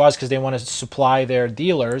cars to us because they want to supply their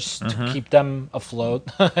dealers to keep them afloat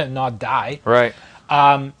and not die. Right.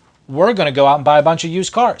 We're going to go out and buy a bunch of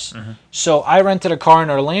used cars. Mm-hmm. So I rented a car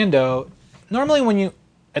in Orlando. Normally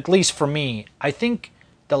at least for me, I think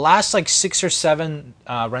the last 6 or 7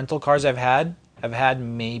 rental cars I've had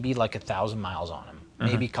maybe 1,000 miles on them,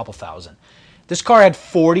 maybe a couple thousand. This car had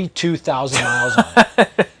 42,000 miles on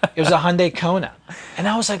it. It was a Hyundai Kona. And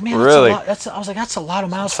I was like, man, really? That's a lot of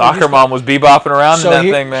miles. Soccer mom was bebopping around in that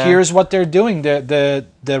thing, man. Here's what they're doing. The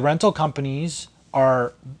rental companies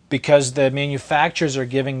are, because the manufacturers are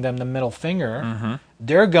giving them the middle finger,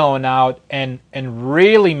 they're going out and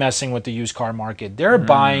really messing with the used car market. They're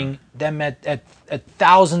buying them at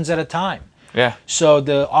thousands at a time. Yeah. So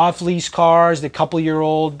the off-lease cars, the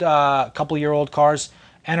couple-year-old cars,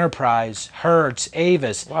 Enterprise, Hertz,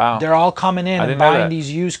 Avis, wow. They're all coming in and buying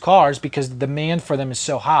these used cars because the demand for them is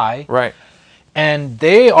so high. Right. And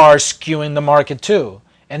they are skewing the market too.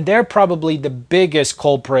 And they're probably the biggest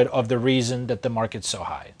culprit of the reason that the market's so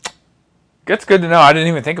high. That's good to know. I didn't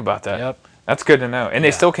even think about that. Yep. That's good to know. And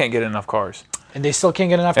they still can't get enough cars. And they still can't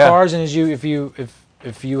get enough cars. And if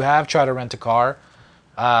you have tried to rent a car,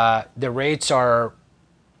 the rates are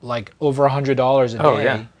over $100 a day. Oh,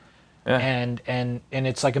 yeah. Yeah. And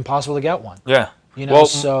it's impossible to get one. Yeah. Well,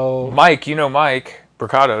 so Mike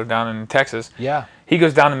Bricado down in Texas. Yeah. He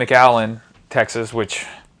goes down to McAllen, Texas, which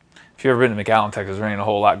if you've ever been to McAllen, Texas, there ain't a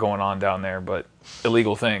whole lot going on down there, but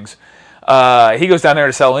illegal things. He goes down there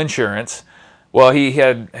to sell insurance. Well, he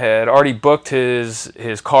had already booked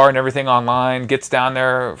his car and everything online, gets down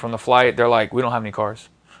there from the flight. They're like, we don't have any cars.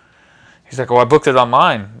 He's like, I booked it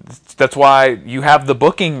online. That's why you have the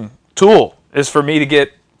booking tool, is for me to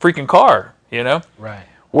get freaking car, Right.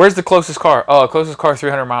 Where's the closest car? Oh, closest car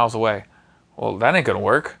 300 miles away. Well, that ain't gonna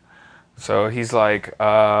work. So he's like,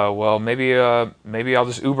 well, maybe I'll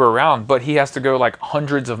just Uber around. But he has to go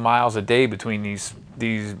hundreds of miles a day between these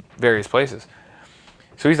these various places.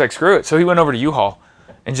 So he's like, screw it. So he went over to U-Haul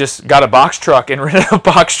and just got a box truck and rented a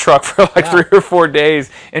box truck for like 3 or 4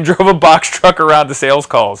 days and drove a box truck around to sales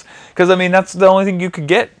calls. Because, I mean, that's the only thing you could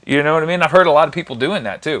get. You know what I mean? I've heard a lot of people doing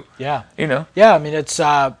that, too. Yeah. You know? Yeah, I mean, it's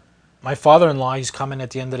my father-in-law, he's coming at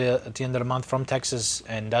the end of the month from Texas,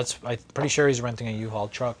 and I'm pretty sure he's renting a U-Haul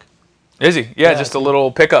truck. Is he? Yeah, just a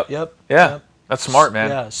little pickup. Yep. Yeah. Yep. That's smart, man.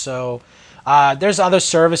 Yeah, so there's other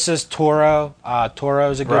services. Turo.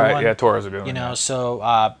 Turo is a good one. Right, yeah, Toro's a good one. You know, so,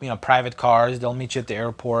 private cars, they'll meet you at the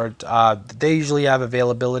airport. They usually have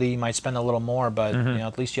availability. You might spend a little more, but,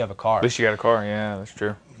 at least you have a car. At least you got a car, yeah, that's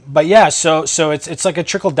true. But, yeah, so it's like a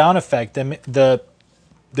trickle-down effect. The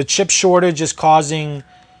chip shortage is causing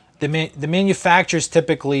the manufacturers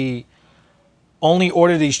typically only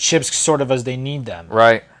order these chips sort of as they need them.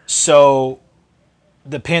 Right. So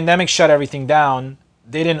the pandemic shut everything down.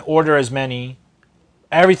 They didn't order as many.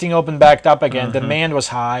 Everything opened back up again. Demand was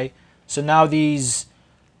high. So now they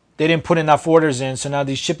didn't put enough orders in. So now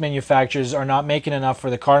these chip manufacturers are not making enough for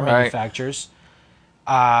the car manufacturers,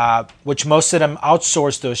 which most of them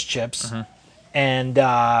outsource those chips. And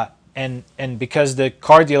because the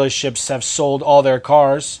car dealerships have sold all their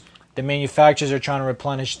cars, the manufacturers are trying to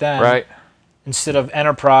replenish them. Right. Instead of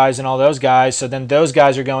Enterprise and all those guys. So then those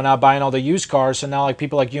guys are going out buying all the used cars. So now like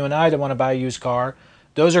people like you and I that want to buy a used car,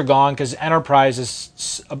 those are gone because Enterprise is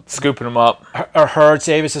scooping them up. Or Hertz,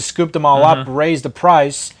 Avis has scooped them all up, raised the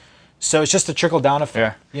price. So it's just a trickle-down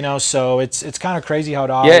effect. Yeah. You know, so it's kind of crazy how it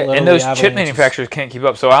all and those chip manufacturers can't keep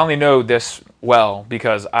up. So I only know this well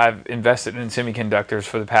because I've invested in semiconductors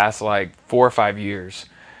for the past like 4 or 5 years.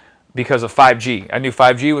 Because of 5G. I knew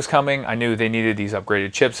 5G was coming. I knew they needed these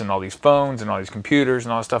upgraded chips and all these phones and all these computers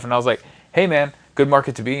and all this stuff. And I was like, hey, man, good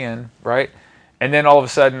market to be in, right? And then all of a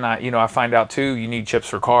sudden, I find out, too, you need chips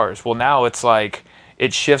for cars. Well, now it's like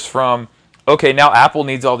it shifts from, okay, now Apple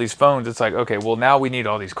needs all these phones. It's like, okay, well, now we need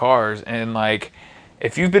all these cars. And, like,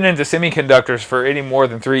 if you've been into semiconductors for any more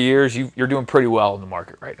than 3 years, you're doing pretty well in the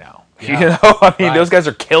market right now. Yeah. You know, I mean, those guys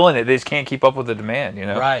are killing it. They just can't keep up with the demand, you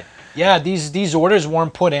know? Right. Yeah, these orders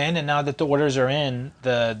weren't put in, and now that the orders are in,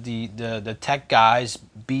 the tech guys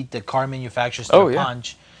beat the car manufacturers to the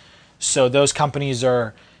punch. So those companies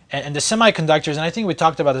are, and the semiconductors, and I think we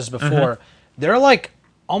talked about this before, they're like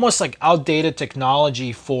almost like outdated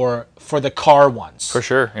technology for the car ones. For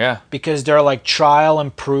sure, yeah. Because they're like trial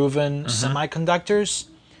and proven semiconductors.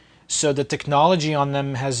 So the technology on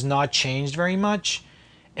them has not changed very much,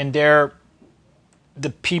 and the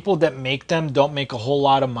people that make them don't make a whole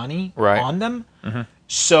lot of money on them.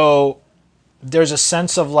 So there's a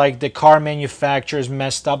sense of like the car manufacturers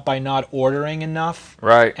messed up by not ordering enough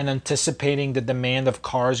and anticipating the demand of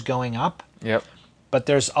cars going up. Yep. But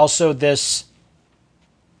there's also this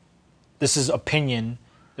is opinion.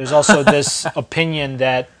 There's also this opinion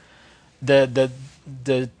that the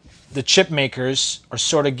chip makers are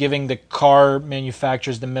sort of giving the car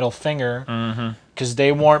manufacturers the middle finger because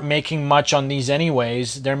they weren't making much on these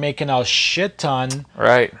anyways. They're making a shit ton.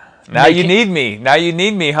 Right. Now you need me. Now you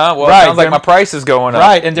need me, huh? Well, it sounds like my price is going up.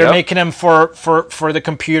 Right, and they're making them for the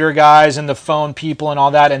computer guys and the phone people and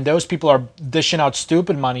all that, and those people are dishing out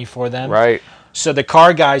stupid money for them. Right. So the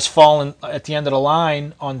car guys fall at the end of the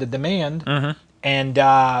line on the demand, and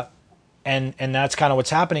that's kind of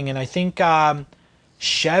what's happening. And I think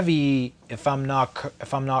Chevy, if I'm not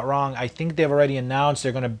wrong, I think they've already announced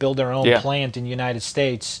they're going to build their own plant in the United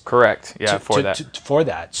States. Correct. Yeah, for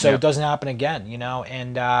that. So it doesn't happen again, you know,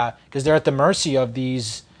 and because they're at the mercy of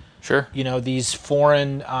these, these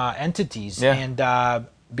foreign entities, and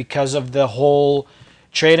because of the whole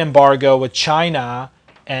trade embargo with China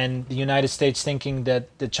and the United States thinking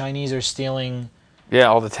that the Chinese are stealing. Yeah,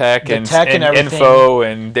 all the tech and everything, info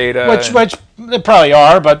and data. Which they probably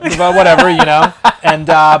are, but whatever, you know. And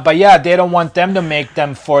but yeah, they don't want them to make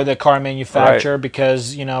them for the car manufacturer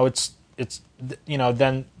because, you know, it's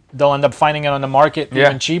then they'll end up finding it on the market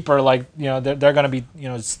even cheaper. Like, you know, they're going to be, you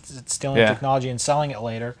know, stealing technology and selling it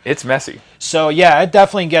later. It's messy. So yeah, it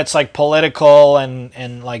definitely gets like political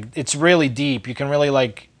and like it's really deep. You can really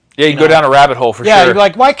like. Yeah, you go down a rabbit hole for sure. Yeah, you're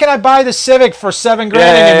like, why can't I buy the Civic for $7,000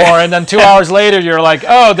 anymore? And then 2 hours later, you're like,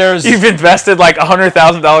 oh, you've invested like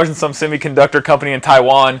 $100,000 in some semiconductor company in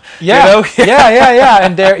Taiwan. Yeah, you know?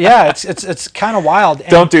 and it's kind of wild.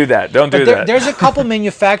 Don't do that. Don't do that. There's a couple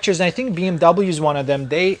manufacturers, and I think BMW is one of them.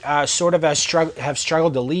 They sort of have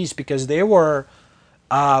struggled the least because they were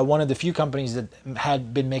one of the few companies that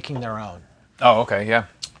had been making their own. Oh, okay, yeah.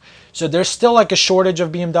 So there's still like a shortage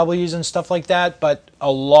of BMWs and stuff like that, but a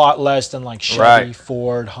lot less than like Chevy,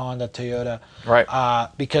 Ford, Honda, Toyota. Right.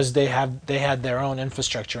 Because they had their own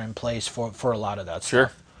infrastructure in place for a lot of that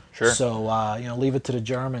stuff. Sure. So leave it to the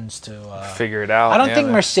Germans to figure it out. I don't think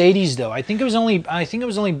Mercedes though. I think it was only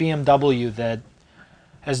BMW that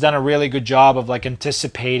has done a really good job of like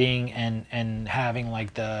anticipating and having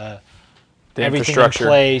like the everything in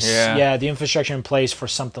place. Yeah, the infrastructure in place for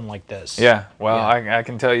something like this. Yeah. Well, I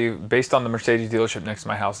can tell you, based on the Mercedes dealership next to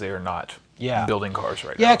my house, they are not building cars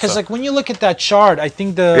right now. Yeah, because like when you look at that chart, I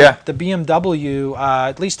think the BMW,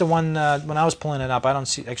 at least the one when I was pulling it up, I don't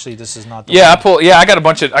see. Actually, this is not. I got a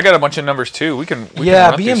bunch of numbers too. We can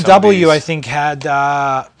run BMW I think had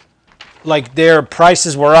like their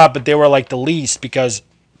prices were up, but they were like the least because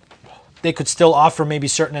they could still offer maybe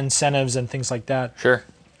certain incentives and things like that. Sure.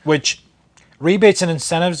 Which rebates and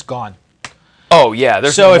incentives gone. Oh yeah,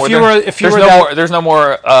 there's no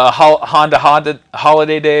more Honda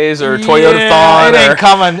holiday days or Toyota Thon. It ain't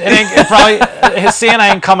coming. It probably Santa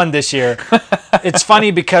ain't coming this year. It's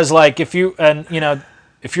funny because like if you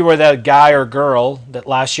were that guy or girl that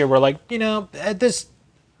last year were like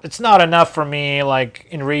it's not enough for me like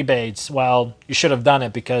in rebates. Well, you should have done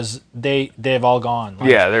it because they've all gone. Like,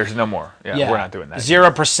 there's no more. Yeah, we're not doing that.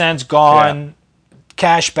 0%'s gone.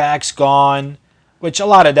 Cashback's gone. Which a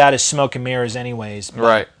lot of that is smoke and mirrors anyways.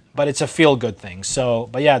 But it's a feel-good thing. So,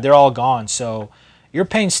 but yeah, they're all gone. So you're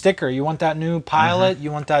paying sticker. You want that new Pilot?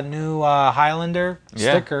 You want that new Highlander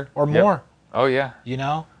sticker or more? Oh, yeah.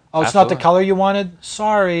 It's not the color you wanted?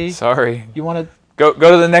 Sorry. You want to... Go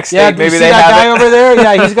to the next state. Maybe they have guy over there?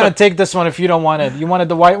 Yeah, he's going to take this one if you don't want it. You wanted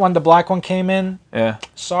the white one, the black one came in? Yeah.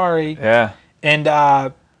 Sorry. Yeah. And,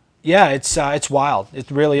 it's wild.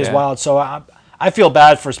 It really is wild. So I feel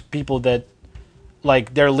bad for people that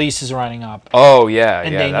like their lease is running up. Oh yeah,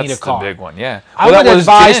 and they need a car. The big one. Yeah, I would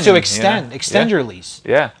advise to extend your lease.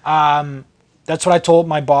 Yeah. That's what I told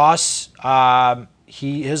my boss.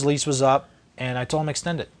 His lease was up, and I told him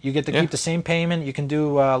extend it. You get to keep the same payment. You can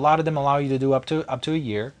do a lot of them allow you to do up to a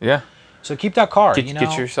year. Yeah. So keep that car.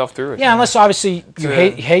 Get yourself through it. Yeah, unless obviously you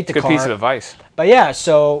hate the car. Good piece of advice. But yeah,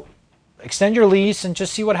 so extend your lease and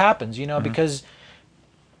just see what happens. Because.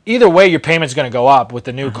 Either way, your payment's going to go up with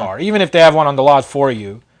the new car, even if they have one on the lot for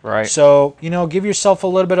you. Right. So, give yourself a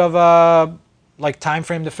little bit of a time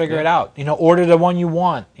frame to figure it out. Order the one you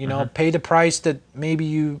want. Pay the price that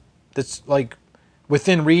that's like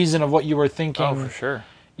within reason of what you were thinking. Oh, for sure.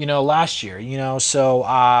 Last year. So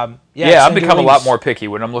I've become a lot more picky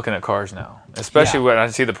when I'm looking at cars now, especially when I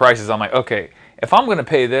see the prices. I'm like, okay, if I'm going to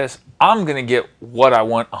pay this, I'm going to get what I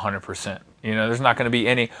want 100%. There's not going to be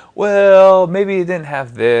any, well, maybe it didn't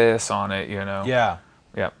have this on it, Yeah.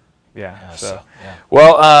 So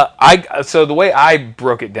the way I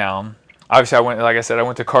broke it down, obviously I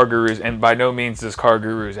went to Car Gurus, and by no means does Car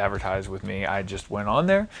Gurus advertise with me. I just went on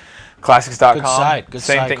there. Classics.com. Good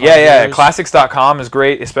same site, thing. Yeah. Classics.com is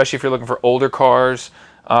great, especially if you're looking for older cars,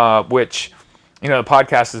 which, the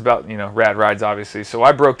podcast is about, rad rides, obviously. So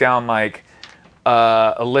I broke down like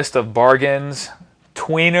a list of bargains,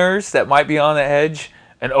 tweeners that might be on the edge,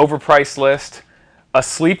 an overpriced list, a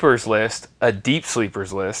sleepers list, a deep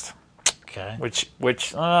sleepers list. Okay.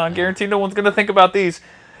 Which I guarantee no one's going to think about these.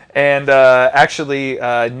 And actually,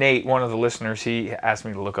 Nate, one of the listeners, he asked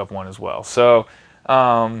me to look up one as well. So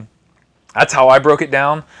that's how I broke it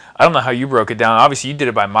down. I don't know how you broke it down. Obviously, you did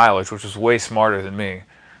it by mileage, which was way smarter than me.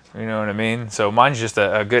 You know what I mean? So mine's just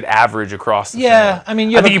a good average across the thing. I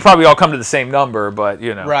mean, I think you probably all come to the same number, but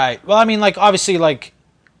Right. Well, I mean, like obviously, like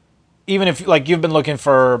even if like you've been looking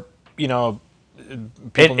for,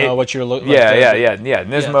 people know what you're looking.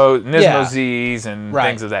 Nismo Z's and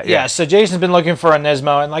things of that. Yeah. So Jason's been looking for a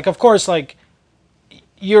Nismo, and like of course, like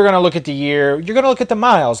you're gonna look at the year, you're gonna look at the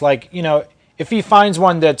miles. Like if he finds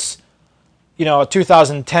one that's a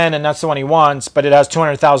 2010 and that's the one he wants, but it has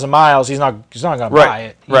 200,000 miles, he's not going to buy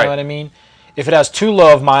it. You know what I mean? If it has too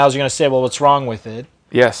low of miles, you're going to say, well, what's wrong with it?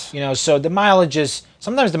 Yes. So the mileage is,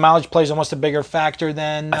 sometimes the mileage plays almost a bigger factor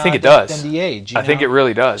than I think it does. Than the age. I think it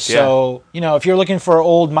really does. So, if you're looking for an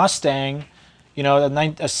old Mustang, a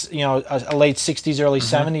late 60s, early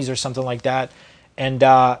 70s or something like that, and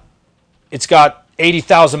it's got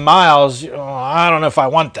 80,000 miles, I don't know if I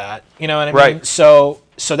want that. You know what I mean? Right.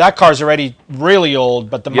 So that car's already really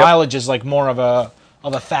old, but the mileage is like more of a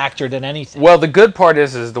factor than anything. Well, the good part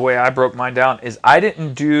is the way I broke mine down is I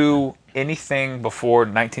didn't do anything before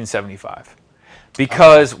 1975.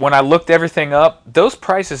 Because when I looked everything up, those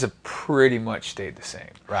prices have pretty much stayed the same.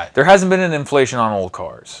 Right. There hasn't been an inflation on old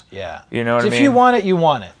cars. Yeah. You know what I mean? If you want it, you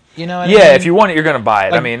want it. You know what I mean? If you want it, you're going to buy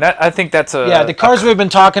it. Like, I mean, I think that's the cars we've been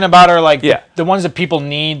talking about are like the ones that people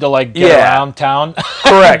need to like get around town.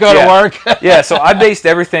 Correct. Go to work. So I based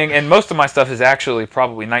everything, and most of my stuff is actually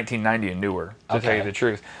probably 1990 and newer, to tell you the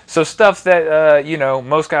truth. So stuff that,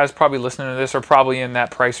 most guys probably listening to this are probably in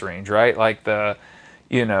that price range, right? Like the,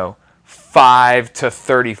 $5,000 to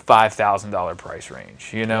 $35,000 price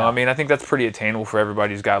range. I mean, I think that's pretty attainable for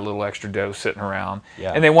everybody who's got a little extra dough sitting around,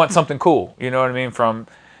 and they want something cool. You know what I mean? From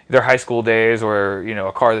their high school days, or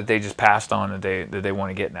a car that they just passed on that they want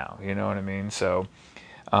to get now. You know what I mean? So,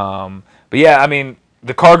 but yeah, I mean,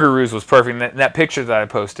 the Car Gurus was perfect. That picture that I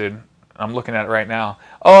posted, I'm looking at it right now.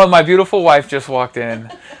 Oh, my beautiful wife just walked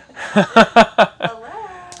in. Hello.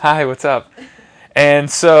 Hi, what's up?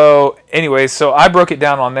 And so, anyways, so I broke it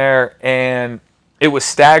down on there, and it was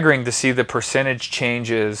staggering to see the percentage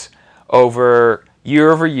changes over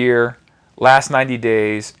year, last 90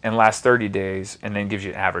 days, and last 30 days, and then gives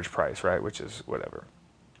you an average price, right, which is whatever.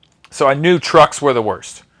 So I knew trucks were the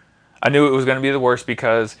worst. I knew it was going to be the worst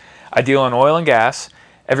because I deal in oil and gas.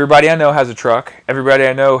 Everybody I know has a truck. Everybody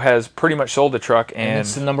I know has pretty much sold a truck, and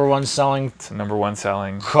it's the number one selling. It's the number one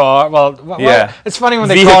selling car. Well, it's funny when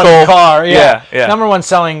they vehicle. call it a car. Yeah. Number one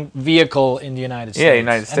selling vehicle in the United States. Yeah,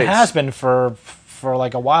 United States. And it has been for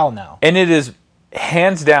like a while now. And it is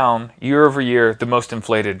hands down year the most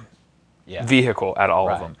inflated vehicle out of all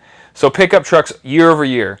of them. So pickup trucks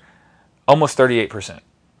year, almost 38%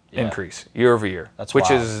 increase year. That's which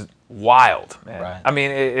wild. is wild, man. Right. I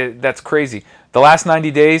mean, that's crazy. The last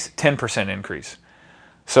 90 days, 10% increase.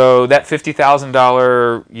 So that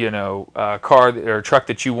 $50,000, car or truck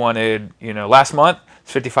that you wanted, last month,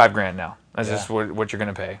 it's $55,000 now. That's just what you're going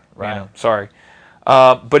to pay. Right. Sorry.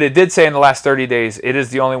 But it did say in the last 30 days, it is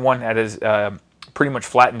the only one that is pretty much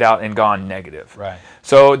flattened out and gone negative. Right.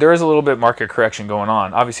 So there is a little bit of market correction going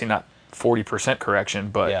on. Obviously not 40% correction,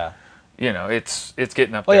 but it's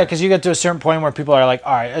getting up there. Well, yeah, because you get to a certain point where people are like,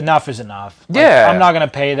 all right, enough is enough. Like, Yeah. I'm not going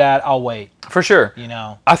to pay that. I'll wait. For sure.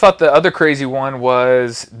 I thought the other crazy one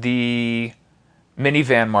was the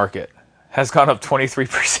minivan market has gone up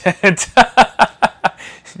 23%.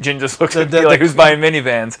 Jen just looks at me like, who's buying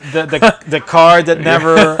minivans? The car that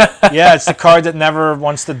never, it's the car that never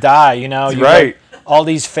wants to die. You right. get all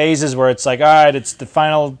these phases where it's like, all right, it's the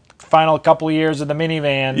final couple years of the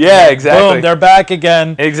minivan. Yeah, exactly. Boom, they're back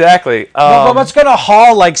again. Exactly. But what's going to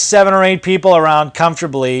haul like 7 or 8 people around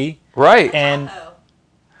comfortably? Right. And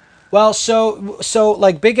well, so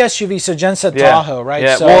like big SUV. So Jen said Tahoe, right?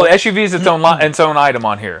 Yeah. So, well, SUV is its own item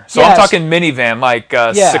on here. So I'm talking minivan, like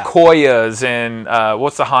Sequoias and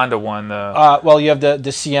what's the Honda one? Well, you have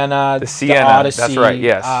the Sienna, the Odyssey. That's right.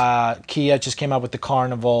 Yes. Kia just came out with the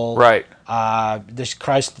Carnival. Right. The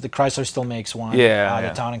Chrysler still makes one. Yeah.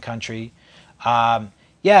 The Town and Country.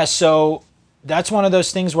 So that's one of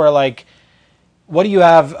those things where like, what do you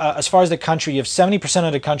have as far as the country? You have 70%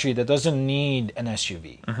 of the country that doesn't need an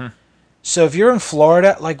SUV. Mm-hmm. So if you're in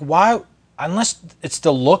Florida, like why? Unless it's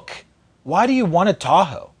the look, why do you want a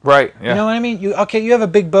Tahoe? Right. Yeah. You know what I mean? You have a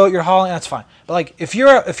big boat, you're hauling, that's fine. But like if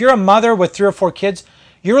you're a mother with 3 or 4 kids,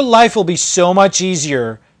 your life will be so much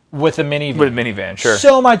easier with a minivan. With a minivan, sure.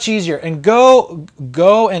 So much easier. And go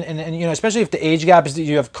and especially if the age gap is that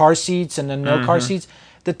you have car seats and then no car seats,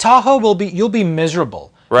 the Tahoe you'll be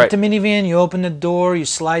miserable. Right. With the minivan, you open the door, you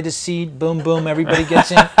slide the seat, boom, boom, everybody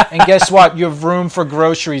gets in. And guess what? You have room for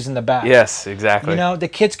groceries in the back. Yes, exactly. The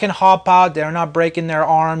kids can hop out. They're not breaking their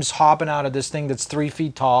arms hopping out of this thing that's 3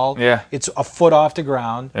 feet tall. Yeah. It's a foot off the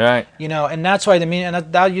ground. Right. And that's why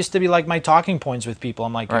that used to be like my talking points with people.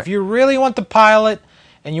 I'm like, if you really want the Pilot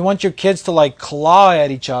and you want your kids to like claw at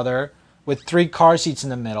each other with 3 car seats in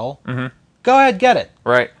the middle, go ahead, get it.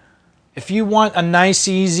 Right. If you want a nice,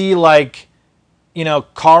 easy, like,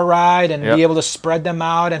 car ride and be able to spread them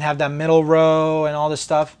out and have that middle row and all this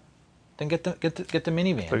stuff, then get the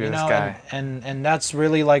minivan. Look at this guy. And that's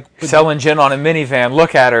really like selling Jen on a minivan.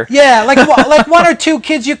 Look at her. Yeah, like 1 or 2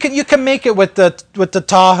 kids, you can make it with the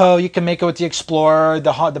Tahoe, you can make it with the Explorer,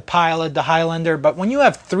 the Pilot, the Highlander. But when you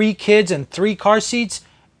have 3 kids and 3 car seats,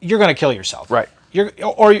 you're gonna kill yourself. Right. Trying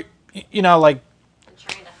to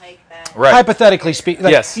hike that. Right. Hypothetically speaking.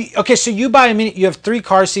 Yes. Okay, so you buy you have 3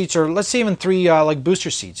 car seats, or let's say even 3 like booster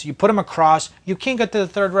seats. You put them across. You can't get to the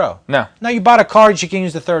 3rd row. No. Now you bought a car, you can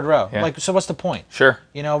use the 3rd row. Yeah. Like, so what's the point? Sure.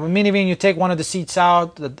 With minivan, you take one of the seats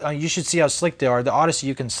out. You should see how slick they are. The Odyssey,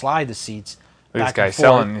 you can slide the seats. Look at this back guy and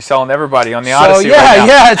forth. selling everybody on the So Odyssey right now.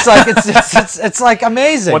 yeah, it's like it's like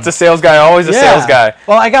amazing. Once a sales guy, always a sales guy.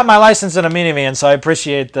 Well, I got my license in a minivan, so I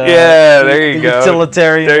appreciate the there you go.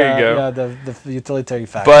 utilitarian. There you go. The utilitarian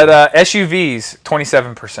factor. But SUVs,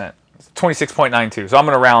 27%. 26.92. So I'm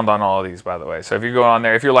going to round on all of these, by the way. So if you're going on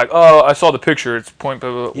there, if you're like, oh, I saw the picture, it's point,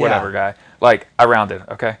 whatever, guy. Like, I rounded,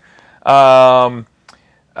 okay?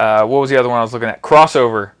 What was the other one I was looking at?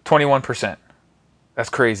 Crossover, 21%. That's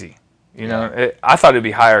crazy. You know, I thought it'd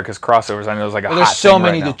be higher because crossovers, I know, is like a hot thing. There's so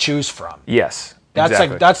many right now to choose from. Yes. That's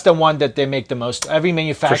exactly. that's the one that they make the most. Every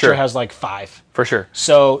manufacturer has like 5. For sure.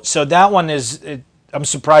 So that one is. I'm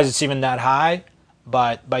surprised it's even that high,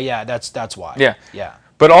 but yeah, that's why. Yeah. Yeah.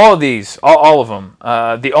 But all of these, all of them,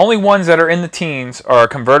 the only ones that are in the teens are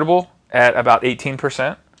convertible at about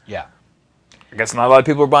 18%. Yeah. I guess not a lot of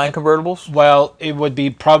people are buying convertibles. Well, it would be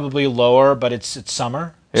probably lower, but it's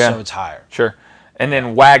summer, so it's higher. Sure. And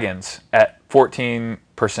then wagons at 14%,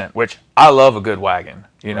 which I love a good wagon.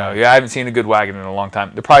 You know, I haven't seen a good wagon in a long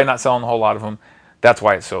time. They're probably not selling a whole lot of them. That's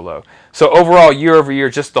why it's so low. So overall, year over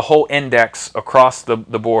year, just the whole index across the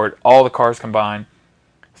board, all the cars combined,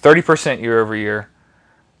 30% year over year,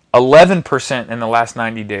 11% in the last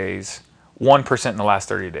 90 days, 1% in the last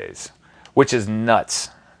 30 days, which is nuts.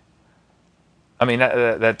 I mean,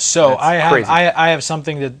 that's crazy. I have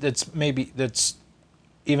something that's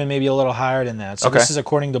even maybe a little higher than that. So this is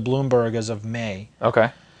according to Bloomberg as of May.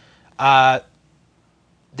 Okay.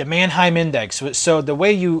 The Manheim Index. So the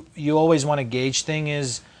way you always want to gauge thing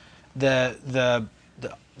is the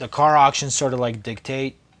car auctions sort of like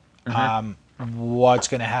dictate what's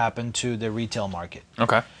going to happen to the retail market.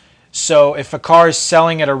 Okay. So if a car is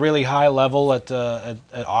selling at a really high level at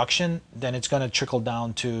auction, then it's going to trickle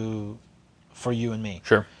down for you and me.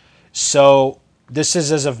 Sure. So this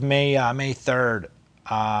is as of May 3rd.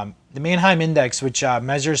 The Manheim Index, which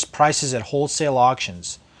measures prices at wholesale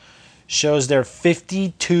auctions, shows they're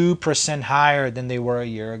 52% higher than they were a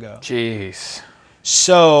year ago. Jeez.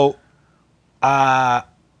 So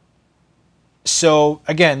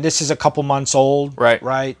again, this is a couple months old. Right.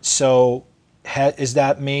 Right. So is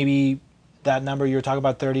that maybe that number you're talking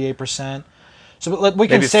about, 38%? So we can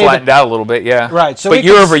maybe say it's flattened out a little bit, yeah. Right. So but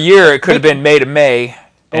year over year, it could have been May to May.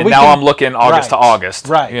 And now I'm looking August to August.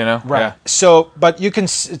 Right. You know? Right. Yeah. So, but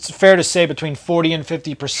it's fair to say between 40 and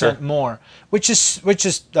 50% more, which is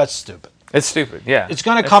that's stupid. It's stupid. Yeah. It's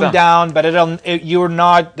going to come down, but you're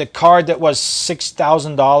not, the car that was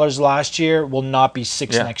 $6,000 last year will not be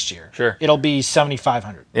 $6,000 next year. Sure. It'll be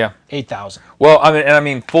 $7,500. Yeah. $8,000. Well, I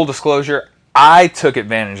mean, full disclosure, I took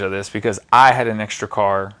advantage of this because I had an extra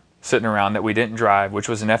car sitting around that we didn't drive, which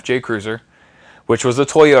was an FJ Cruiser, which was a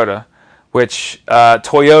Toyota. Which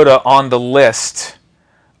Toyota on the list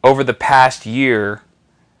over the past year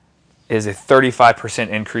is a 35%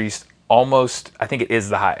 increase. Almost, I think it is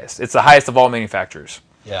the highest. It's the highest of all manufacturers.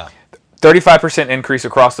 Yeah. 35% increase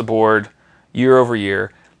across the board, year over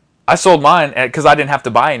year. I sold mine because I didn't have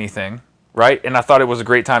to buy anything, right? And I thought it was a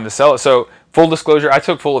great time to sell it. So, full disclosure, I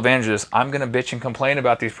took full advantage of this. I'm going to bitch and complain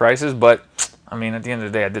about these prices, but, I mean, at the end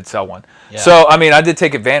of the day, I did sell one. Yeah. So, I mean, I did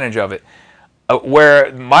take advantage of it.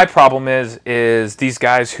 Where my problem is these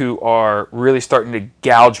guys who are really starting to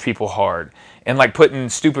gouge people hard and like putting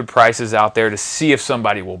stupid prices out there to see if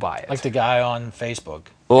somebody will buy it. Like the guy on Facebook.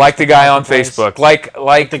 Like the guy on Facebook. Like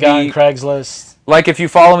the guy on Craigslist. Like if you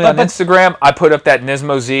follow me on Instagram, I put up that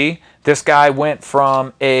Nismo Z. This guy went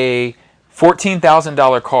from a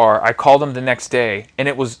 $14,000 car. I called him the next day, and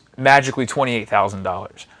it was magically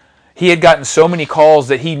 $28,000. He had gotten so many calls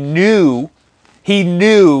that he knew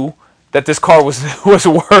that this car was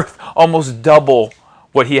worth almost double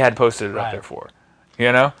what he had posted it up there for,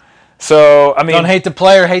 you know? So, I mean... Don't hate the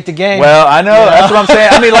player, hate the game. Well, I know, that's what I'm saying.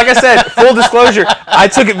 I mean, like I said, full disclosure, I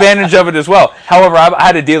took advantage of it as well. However, I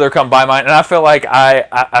had a dealer come buy mine, and I feel like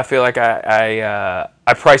I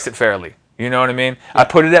priced it fairly. You know what I mean? Yeah. I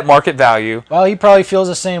put it at market value. Well, he probably feels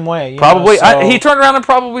the same way. Probably. He turned around and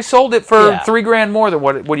probably sold it for $3,000 more than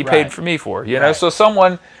what he paid for me for, you know? So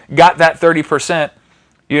someone got that 30%.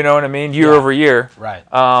 You know what I mean? Year over year, right?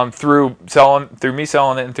 Through me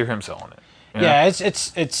selling it and through him selling it. Yeah,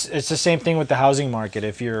 it's the same thing with the housing market.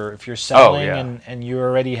 If you're selling and you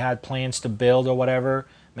already had plans to build or whatever,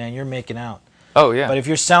 man, you're making out. Oh yeah. But if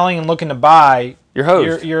you're selling and looking to buy, you're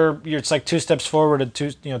hosed. You're it's like 2 steps forward and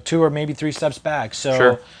two or maybe 3 steps back.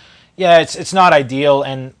 So yeah, it's not ideal,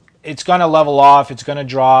 and it's gonna level off. It's gonna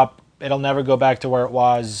drop. It'll never go back to where it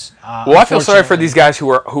was. Well, I feel sorry for these guys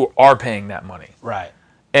who are paying that money. Right.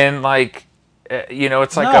 And like,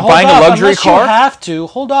 it's like buying a luxury car. You have to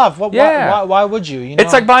hold off. Why would you?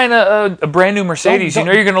 It's like buying a brand new Mercedes. You're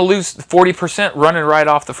going to lose 40% running right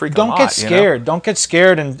off the freaking lot. Don't get scared. Don't get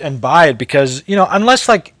scared and buy it because unless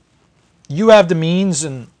like you have the means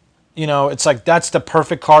and it's like that's the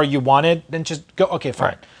perfect car you wanted, then just go. Okay,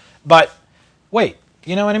 fine. Right. But wait,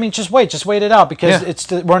 You know what I mean? Just wait it out because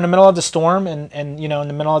Yeah. we're in the middle of the storm and in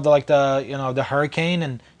the middle of the hurricane,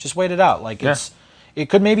 and just wait it out. Like it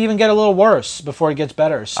could maybe even get a little worse before it gets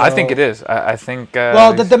better. So I think it is. I think.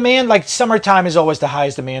 well, the demand, like summertime is always the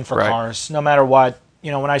highest demand for Right. cars, no matter what.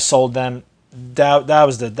 When I sold them, that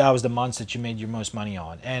was the months that you made your most money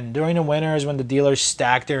on. And during the winters when the dealers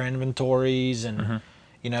stack their inventories and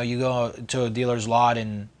you go to a dealer's lot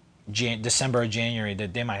in December or January,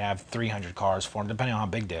 that they might have 300 cars for them, depending on how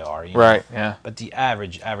big they are. Right. Yeah. But the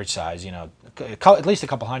average size, at least a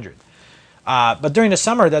couple hundred. But during the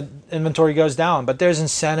summer, that inventory goes down. But there's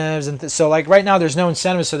incentives, and so like right now, there's no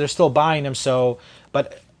incentives, so they're still buying them. So,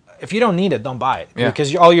 but if you don't need it, don't buy it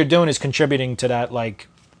because all you're doing is contributing to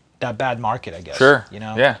that bad market, I guess. Sure.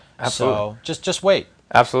 Yeah. Absolutely. So just wait.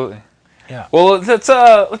 Absolutely. Yeah. Well, let's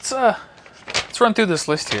run through this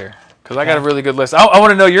list here because I got a really good list. I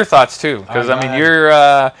want to know your thoughts too because All right, I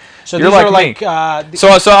mean So you're these like are me. like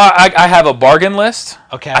So I have a bargain list.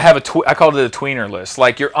 Okay. I have I call it a tweener list.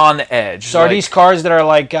 Like you're on the edge. So are these cars that are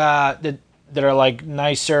like that are like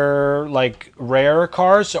nicer, like rarer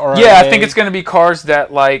cars, or Yeah, I think it's going to be cars that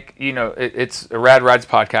it's a Rad Rides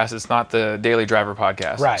podcast. It's not the Daily Driver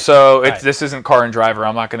podcast. Right. So Right. this isn't Car and Driver.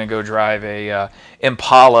 I'm not going to go drive a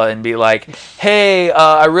Impala and be like, hey,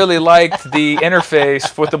 I really liked the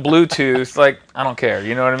interface with the Bluetooth. Like, I don't care.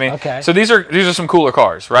 You know what I mean? Okay. So these are some cooler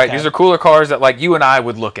cars, right? Okay. These are cooler cars that like you and I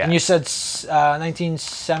would look at. And you said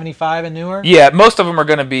 1975 and newer, Yeah, most of them are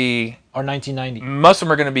going to be. or 1990? Most of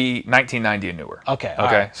them are going to be 1990 and newer. Okay. all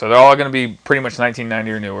Okay, right. so they're all going to be pretty much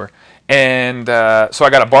 1990 or newer. And so I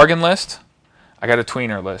got a bargain list. I got a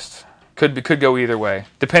tweener list. Could go either way,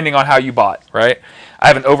 depending on how you bought, right? I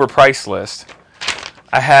have an overpriced list.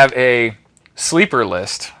 I have a sleeper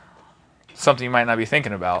list, something you might not be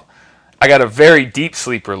thinking about. I got a very deep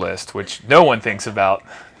sleeper list, which no one thinks about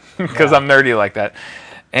because I'm nerdy like that.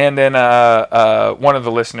 And then one of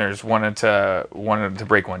the listeners wanted to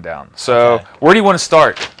break one down. So Okay. where do you want to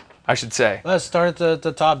start? I should say. Let's start at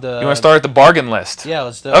the top. You want to start at the bargain list? Yeah,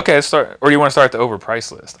 let's do it. Okay, let's start. Or do you want to start at the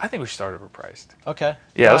overpriced list? I think we should start overpriced. Okay.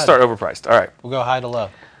 Yeah, Go let's ahead. start overpriced. All right. We'll go high to low.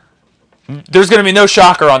 There's going to be no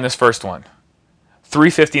shocker on this first one.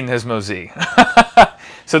 350 Nismo Z.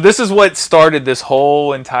 So this is what started this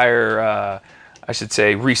whole entire, I should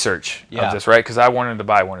say, research Yeah. of this, right? Because I wanted to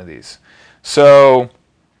buy one of these. So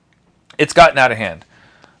it's gotten out of hand.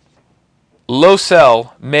 Low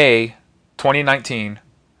sell May 2019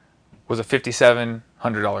 was a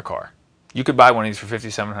 $5,700 car. You could buy one of these for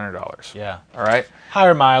 $5,700. Yeah. All right.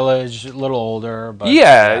 Higher mileage, a little older, but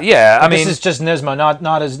Yeah. I But mean, this is just Nismo,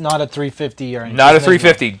 not a 350 or anything. not a Just Nismo.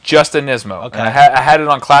 350, just a Nismo. Okay. And I had it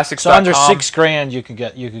on Classics.com. So under $6,000, you could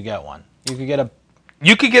get one. You could get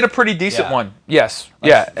You could get a pretty decent Yeah. one. Yes.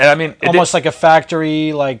 Yeah. And I mean, almost like a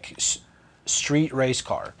factory street race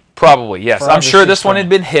car. probably yes. for I'm under sure this one $6,000. had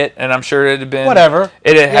been hit, and I'm sure it had been Whatever.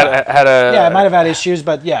 It had Yeah. had a Yeah, it might have had issues,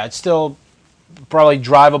 but yeah, it's still probably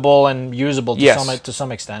drivable and usable to Yes.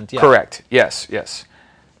 some extent. Yeah. Correct. Yes.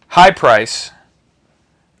 High price.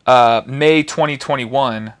 May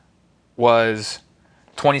 2021 was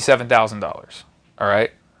 $27,000. All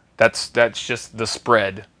right, that's just the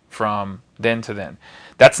spread from then to then.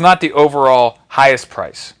 That's not the overall highest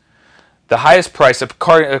price. The highest price,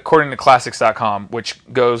 according to Classics.com, which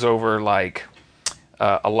goes over like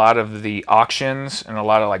a lot of the auctions and a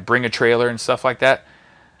lot of like bring a trailer and stuff like that.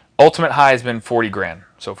 Ultimate high has been 40 grand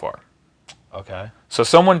so far. Okay. So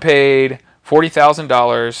someone paid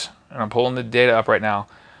 $40,000, and I'm pulling the data up right now,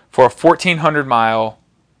 for a 1,400 mile,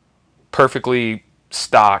 perfectly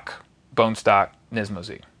bone stock Nismo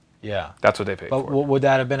Z. Yeah. That's what they paid But for. would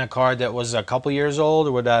that have been a car that was a couple years old,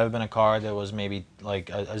 or would that have been a car that was maybe like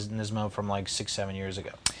a Nismo from like 6-7 years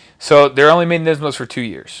ago? So they're only made Nismos for 2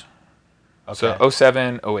 years. Okay. So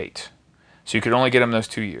 07, 08. So you could only get them those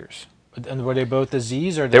 2 years. And were they both the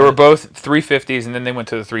Zs or They were both 350s, and then they went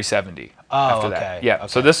to the 370 after okay. that. Yeah. Okay.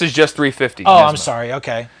 So this is just 350. Oh, I'm Nismo. sorry.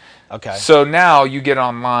 Okay. So now you get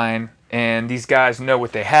online, and these guys know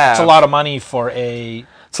what they have. It's a lot of money for a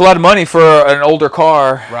It's a lot of money for an older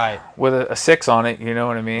car right. with a 6 on it, you know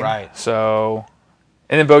what I mean? Right. So,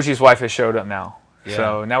 and then Boji's wife has showed up now. Yeah.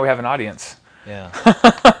 So now we have an audience. Yeah.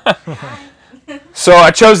 So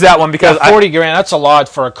I chose that one because 40 grand. That's a lot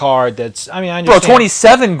for a car. That's. I mean, I bro, understand.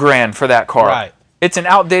 27 grand for that car. Right. It's an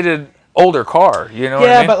outdated older car, you know what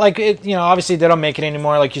I Yeah, mean? but like obviously they don't make it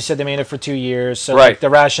anymore. Like you said, they made it for 2 years. So Right. like the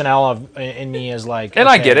rationale in me is like. and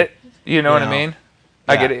I okay, get it. You know what I know. mean?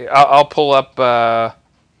 I Yeah. get it. I'll pull up.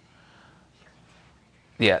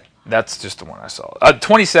 Yeah, that's just the one I saw.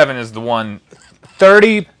 27 is the one.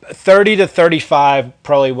 30 to 35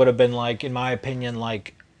 probably would have been like, in my opinion,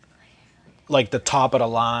 like like the top of the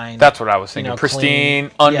line. That's what I was thinking. Pristine,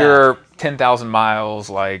 clean. under 10,000 miles,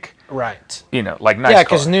 like right. Like nice. Yeah,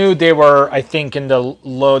 because new they were, I think, in the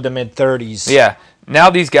low to mid 30s. Yeah. Now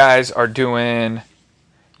these guys are doing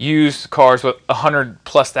used cars with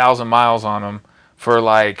 100,000+ miles on them for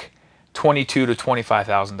like $22,000 to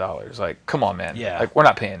 $25,000. Like, come on, man. Yeah. Like, we're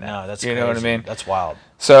not paying that. No, that's you crazy. know what I mean? That's wild.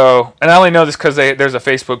 So, and I only know this because there's a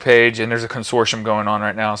Facebook page and there's a consortium going on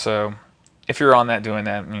right now. So, if you're on that doing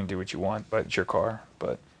that, you can do what you want, but it's your car.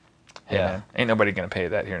 But hey, Yeah. man, ain't nobody gonna pay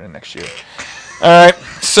that here in the next year. All right.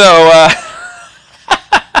 So,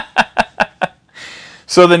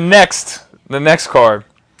 so the next car,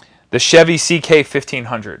 the Chevy CK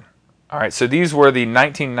 1500. All right. So these were the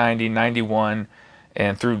 1990, 91,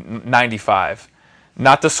 and through 95.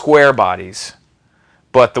 Not the square bodies,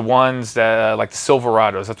 but the ones that like the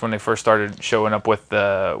Silverados. That's when they first started showing up with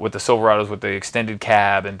the Silverados with the extended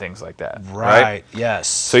cab and things like that. Right. Yes.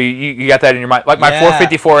 So you got that in your mind, like my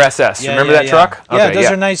 454 SS. Yeah, Remember that truck? Yeah, Okay,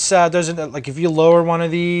 those are nice. Those are like if you lower one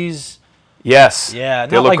of these. Yes. Yeah,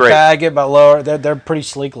 they not look like great. bag it, but lower. They're pretty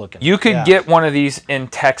sleek looking. You could get one of these in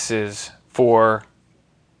Texas for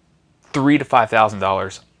 $3,000 to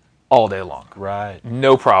 $5,000 all day long. Right.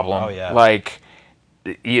 No problem. Oh yeah. Like,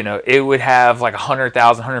 it would have like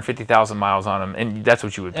 100,000, 150,000 miles on them, and that's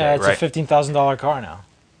what you would pay, Yeah, it's right? a $15,000 car now.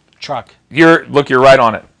 Truck. You're right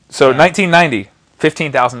on it. So 1990,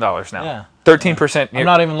 $15,000 now. Yeah. 13%. I'm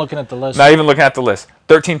not even looking at the list. Not even looking at the list.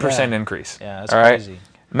 13% increase. Yeah, that's all right? crazy.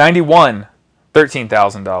 91,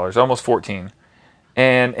 $13,000, almost 14.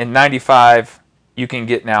 And in 95, you can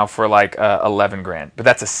get now for like 11 grand, but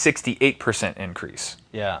that's a 68% increase.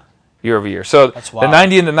 Yeah. Year over year. So That's the wild.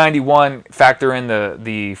 90 and the 91 factor in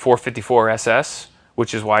the 454 SS,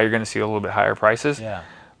 which is why you're going to see a little bit higher prices. Yeah.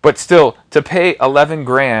 But still, to pay 11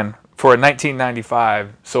 grand for a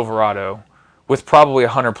 1995 Silverado with probably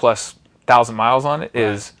 100,000+ miles on it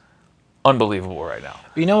is unbelievable right now.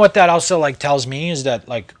 You know what that also like tells me is that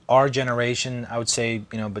like our generation, I would say,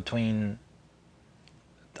 between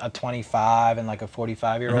a 25 and like a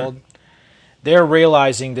 45-year-old, they're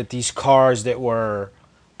realizing that these cars that were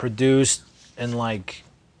produced in like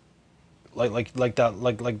the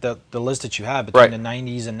list that you have between the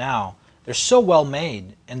 90s and now, they're so well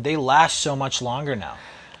made and they last so much longer now.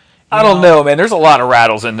 I don't know, man. There's a lot of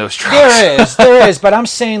rattles in those trucks. There is, but I'm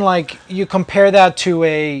saying like you compare that to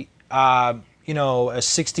a 60s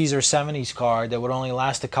or 70s car that would only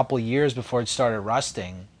last a couple of years before it started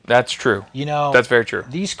rusting. That's true. That's very true.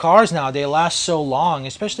 These cars now, they last so long,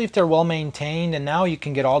 especially if they're well maintained, and now you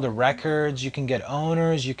can get all the records, you can get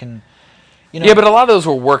owners, you can Yeah, but a lot of those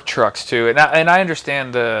were work trucks too. And I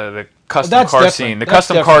understand the custom car scene. The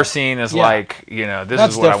custom car scene is like,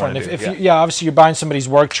 this is what I want to do. If obviously you're buying somebody's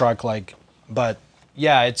work truck, but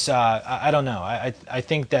yeah, it's I don't know. I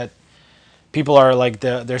think that people are like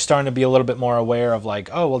they're starting to be a little bit more aware of like,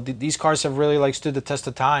 oh well, these cars have really like stood the test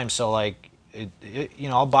of time, so like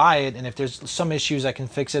I'll buy it, and if there's some issues I can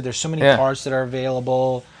fix it. There's so many parts that are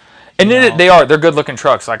available. And they're good looking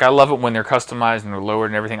trucks. Like I love it when they're customized and they're lowered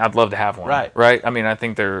and everything. I'd love to have one. Right. I mean, I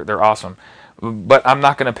think they're awesome. But I'm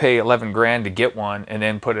not going to pay 11 grand to get one and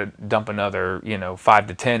then dump another 5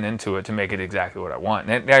 to 10 into it to make it exactly what I want.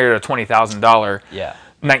 And now you're at a $20,000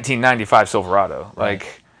 1995 Silverado.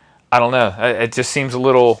 Like I don't know. It just seems a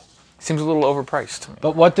little overpriced to me.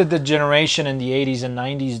 But what did the generation in the 80s and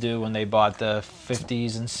 90s do when they bought the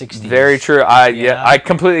 50s and 60s? Very true. I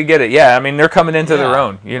completely get it. Yeah, I mean, they're coming into their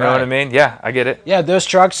own. You know what I mean? Yeah, I get it. Yeah, those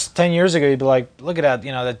trucks 10 years ago, you'd be like, look at that,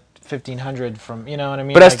 that 1500 from, you know what I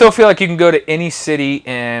mean? But I still feel like you can go to any city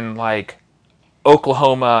in like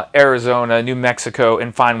Oklahoma, Arizona, New Mexico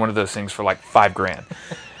and find one of those things for like $5 grand.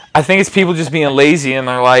 I think it's people just being lazy and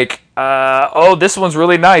they're like, this one's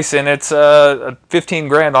really nice and it's 15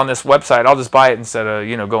 grand on this website. I'll just buy it instead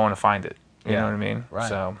of going to find it. You know what I mean? Right.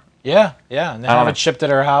 So yeah, and they have it shipped to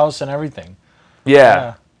their house and everything.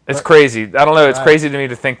 Yeah. It's crazy. I don't know. It's crazy to me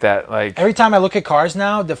to think that. Like every time I look at cars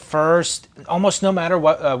now, the first, almost no matter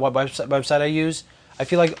what website I use, I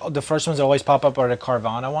feel like the first ones that always pop up are the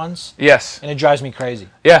Carvana ones. Yes. And it drives me crazy.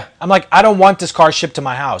 Yeah. I'm like, I don't want this car shipped to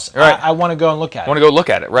my house. Right. I want to go and look at it. I want to go look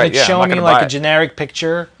at it. Right. And it's showing me like a generic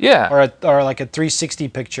picture. Yeah. Or like a 360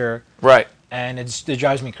 picture. Right. And it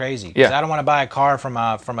drives me crazy. Yeah. I don't want to buy a car from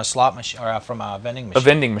a slot machine or from a vending machine. A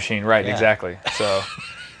vending machine. Right. Yeah. Exactly. So.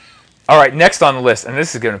 All right. Next on the list, and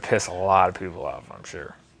this is going to piss a lot of people off, I'm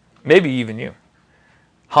sure. Maybe even you.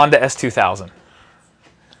 Honda S2000.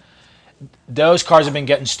 Those cars have been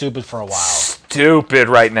getting stupid for a while. Stupid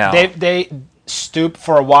right now. They stooped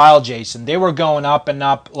for a while, Jason. They were going up and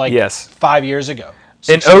up like 5 years ago.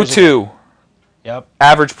 In 2002, yep.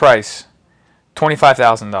 Average price,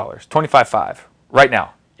 $25,000, 25.5 right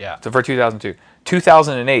now. Yeah. So for 2002,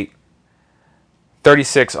 2008,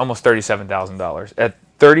 36, almost $37,000 at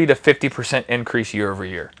 30 to 50% increase year over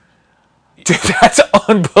year. Dude, that's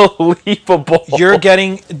unbelievable. You're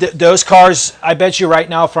getting those cars. I bet you right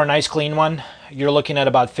now for a nice clean one, you're looking at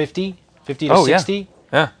about 50 to 60.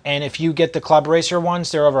 Yeah. And if you get the Club Racer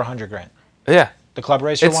ones, they're over 100 grand. Yeah. The Club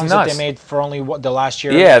Racer It's ones nuts. that they made for only the last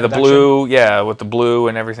year. Yeah, the blue, with the blue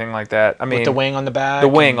and everything like that. I mean, with the wing on the back. The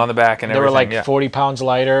wing on the back and they everything. They were like 40 pounds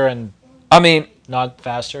lighter and I mean, not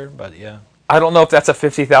faster, but yeah. I don't know if that's a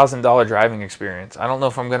 $50,000 driving experience. I don't know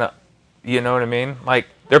if I'm going to, you know what I mean? Like,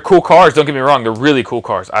 they're cool cars. Don't get me wrong. They're really cool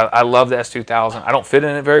cars. I love the S2000. I don't fit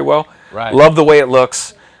in it very well. Right. Love the way it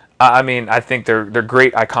looks. I mean, I think they're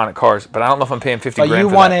great, iconic cars. But I don't know if I'm paying $50,000 for that. But you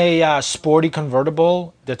want a sporty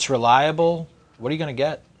convertible that's reliable. What are you going to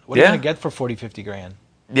get? What are you going to get for 40, 50 grand?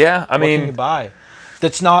 Yeah, I mean, what can you buy?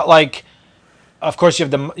 That's not like. Of course, you have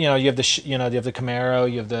the you have the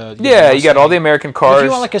Camaro, you have the you got all the American cars. If you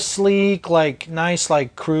want like a sleek, like nice,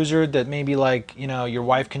 like cruiser that maybe like your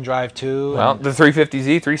wife can drive too. Well, the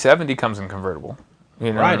 350Z 370 comes in convertible.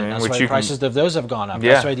 You know right, what I mean? and that's why prices of those have gone up.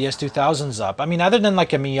 Yeah. That's why the S2000's up. I mean, other than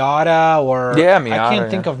like a Miata or Miata, I can't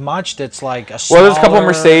think of much that's like a smaller. Well, there's a couple of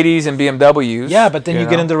Mercedes and BMWs. Yeah, but then you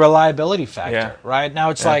get into the reliability factor, right? Now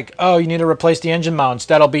it's like, oh, you need to replace the engine mounts.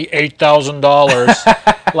 That'll be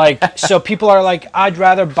 $8,000. Like, so people are like, I'd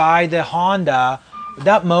rather buy the Honda.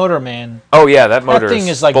 That motor, man. Oh yeah, that motor. That thing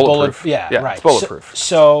is like bulletproof. Yeah, right. It's bulletproof.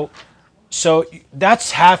 So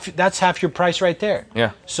that's half your price right there.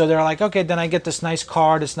 Yeah. So they're like, okay, then I get this nice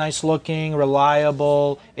car, this nice looking,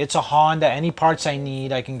 reliable. It's a Honda. Any parts I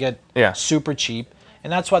need, I can get super cheap.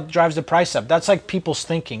 And that's what drives the price up. That's like people's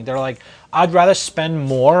thinking. They're like, I'd rather spend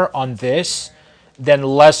more on this than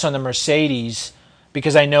less on the Mercedes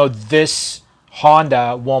because I know this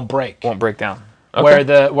Honda won't break. Won't break down. Okay. Where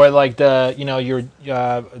the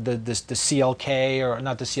CLK or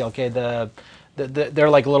not the CLK they're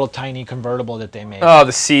like a little tiny convertible that they made. Oh,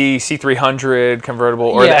 the C300 convertible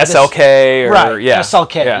or the SLK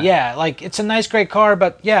SLK. Yeah, like it's a nice, great car,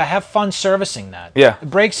 but have fun servicing that. Yeah, the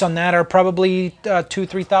brakes on that are probably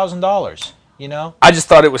 $2,000-$3,000. You know, I just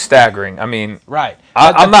thought it was staggering. I mean, right?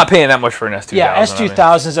 I'm not paying that much for an S2000. Yeah,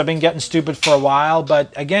 S2000s have been getting stupid for a while,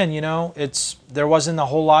 but again, there wasn't a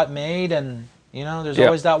whole lot made, and there's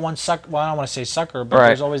always that one sucker. Well, I don't want to say sucker, but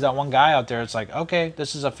there's always that one guy out there. It's like, okay,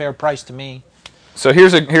 this is a fair price to me. So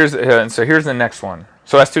here's the next one.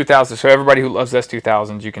 So S2000. So everybody who loves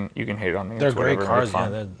S2000s, you can hate on these. They're great cars. It's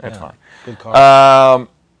fine. It's fine. Good cars.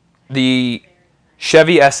 The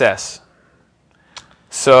Chevy SS.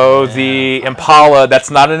 So the Impala.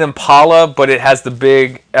 That's not an Impala, but it has the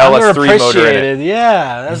big LS3 motor in it.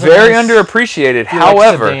 Yeah, that's very underappreciated.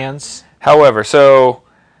 However, so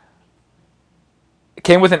it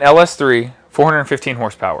came with an LS3, 415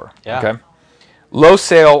 horsepower. Yeah. Okay. Low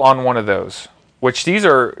sale on one of those. Which these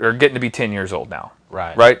are getting to be 10 years old now.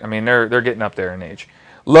 Right. Right? I mean, they're getting up there in age.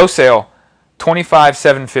 Low sale,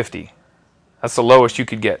 $25,750. That's the lowest you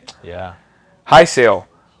could get. Yeah. High sale,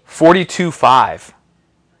 $42,500.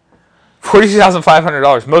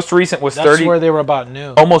 $42,500. Most recent was 30. That's where they were about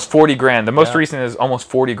new. Almost 40 grand. The most recent is almost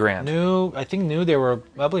 40 grand. I think they were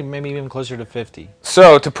probably maybe even closer to 50.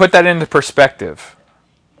 So to put that into perspective,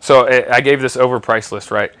 I gave this overpriced list,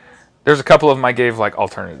 right? There's a couple of them I gave like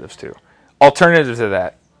alternatives to. Alternative to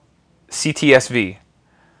that, CTSV,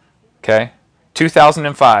 okay,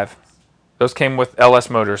 2005. Those came with LS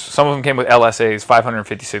motors. Some of them came with LSAs,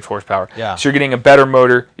 556 horsepower. Yeah. So you're getting a better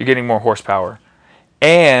motor. You're getting more horsepower.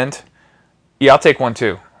 And, I'll take one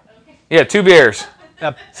too. Yeah, 2 beers.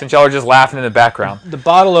 Yep. Since y'all are just laughing in the background. The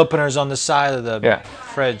bottle opener's on the side of the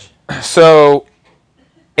fridge. So,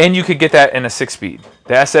 and you could get that in a 6-speed.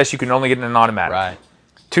 The SS you can only get in an automatic. Right.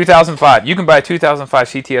 2005. You can buy a 2005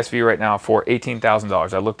 CTSV right now for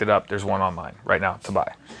 $18,000. I looked it up. There's one online right now to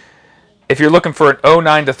buy. If you're looking for an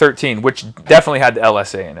 09 to 13, which definitely had the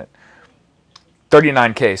LSA in it,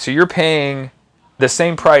 $39K. So you're paying the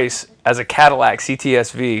same price as a Cadillac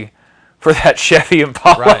CTSV for that Chevy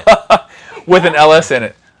Impala with an LS in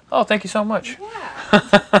it. Oh, thank you so much.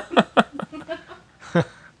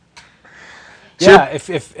 Yeah.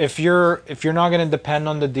 If you're not going to depend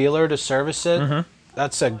on the dealer to service it.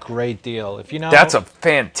 That's a great deal. If that's a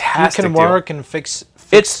fantastic deal. You can work and fix.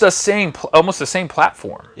 It's the same, almost the same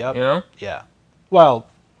platform. Yep. Yeah. Well,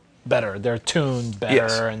 better. They're tuned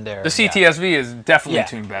better, and they're the CTSV is definitely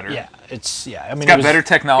tuned better. Yeah. It's I mean, it's got better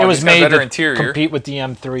technology. It was made better to interior. compete with the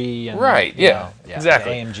M3 and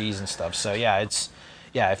exactly. the AMGs and stuff. So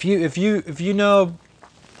if you know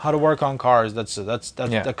how to work on cars,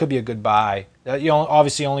 that could be a good buy.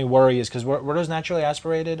 Obviously only worry is because were those naturally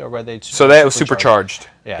aspirated or were they? So that was supercharged.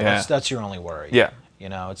 Yeah. That's your only worry. Yeah.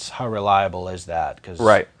 It's how reliable is that? Because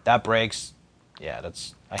that breaks. Yeah,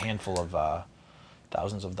 that's a handful of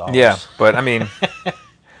thousands of dollars. Yeah, but I mean,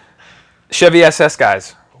 Chevy SS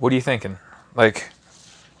guys, what are you thinking? Like,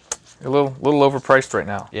 a little overpriced right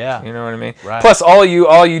now. Yeah, you know what I mean. Right. Plus, all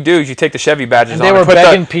you do is you take the Chevy badges and on. They were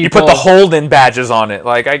begging people. You put the Holden badges on it.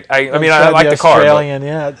 Like I mean, I like the car. Australian,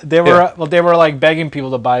 yeah. They were they were like begging people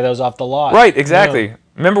to buy those off the lot. Right, exactly. Yeah.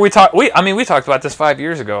 Remember we talked about this 5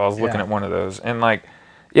 years ago. I was looking at one of those, and like,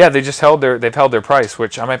 yeah, they've held their price,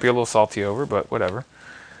 which I might be a little salty over, but whatever.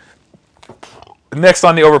 Next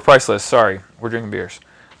on the overpriced list. Sorry, we're drinking beers.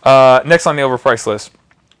 Next on the overpriced list,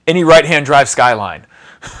 any right-hand drive Skyline.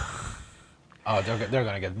 Oh, they're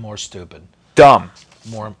gonna get more stupid. Dumb.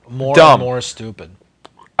 More Dumb. And more stupid.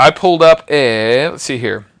 I pulled up let's see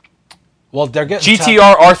here. Well, they're getting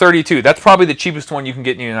GTR R32. That's probably the cheapest one you can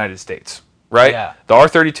get in the United States, right? Yeah. The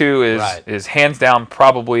R32 is hands down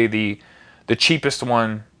probably the cheapest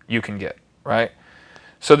one you can get, right?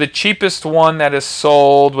 So the cheapest one that is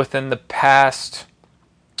sold within the past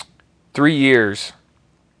 3 years.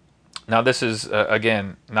 Now this is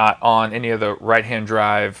again not on any of the right-hand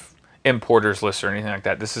drive importers list or anything like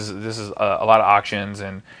that. This is a lot of auctions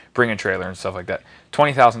and bring a trailer and stuff like that.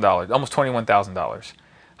 $20,000, almost $21,000.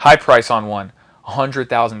 High price on one,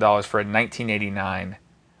 $100,000 for a 1989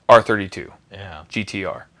 R32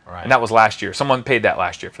 GTR. Right. And that was last year. Someone paid that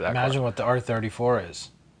last year for that. Imagine what the R34 is.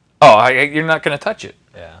 Oh, you're not going to touch it.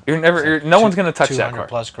 Yeah. No one's going to touch that car.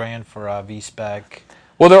 $200,000+ for a V-Spec.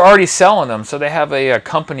 Well, they're already selling them. So they have a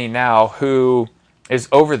company now who is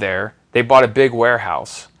over there. They bought a big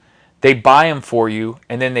warehouse. They buy them for you,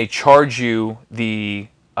 and then they charge you the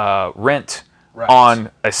rent on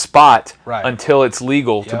a spot until it's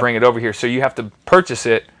legal to bring it over here. So you have to purchase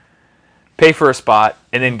it, pay for a spot,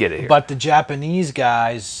 and then get it here. But the Japanese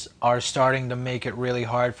guys are starting to make it really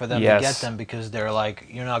hard for them to get them because they're like,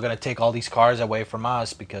 you're not going to take all these cars away from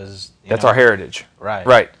us because... That's our heritage. Right.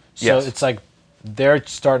 Right. So it's like they're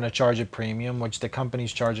starting to charge a premium, which the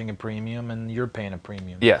company's charging a premium, and you're paying a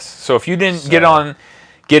premium. Yes. So if you didn't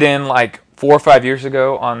get in like 4 or 5 years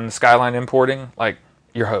ago on Skyline importing, like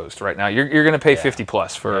you're hosed right now. You're going to pay 50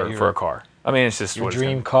 plus for a car. I mean, it's just your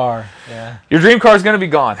dream car. Yeah. Your dream car is going to be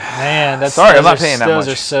gone. Man, I'm not paying that much. Those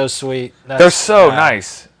are so sweet. They're so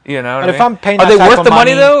nice. You know, if I'm paying, are they worth the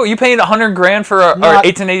money though? Are you paying $100,000 for a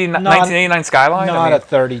 1989 Skyline? Not a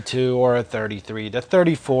 32 or a 33. The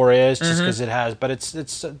 34 is just because it has, but it's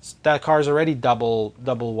that car's already double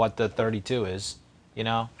what the 32 is. You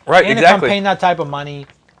know, right? And exactly. if I'm paying that type of money,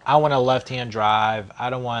 I want a left-hand drive. I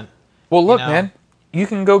don't want. Well, look, man, you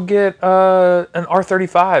can go get an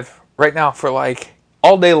R35 right now for like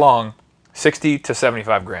all day long, $60,000 to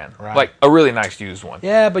 $75,000, like a really nice used one.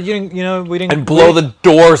 Yeah, but we didn't. And blow the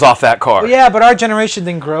doors off that car. Well, yeah, but our generation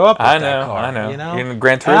didn't grow up with that car. I know. You know, in the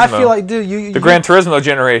Gran Turismo. And I feel like, dude, the Gran Turismo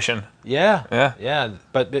generation. Yeah.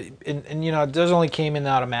 But those only came in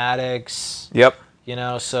automatics. Yep. You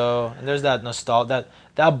know, so and there's that nostalgia,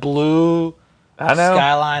 that blue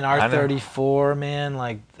Skyline R34, man.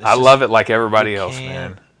 Like I love it like everybody else,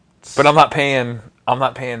 man. But I'm not paying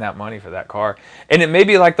that money for that car. And it may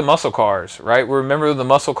be like the muscle cars, right? Remember the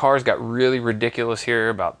muscle cars got really ridiculous here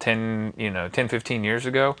about 10, 15 years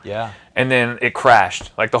ago. Yeah. And then it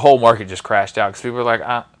crashed. Like the whole market just crashed out because people were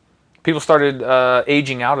like, people started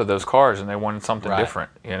aging out of those cars and they wanted something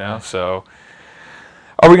different, you know? Right. So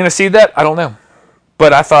are we going to see that? I don't know.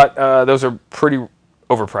 But I thought those are pretty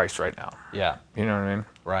overpriced right now. Yeah. You know what I mean?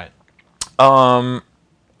 Right.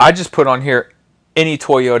 I just put on here any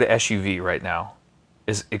Toyota SUV right now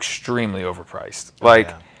is extremely overpriced.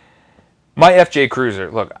 My FJ Cruiser.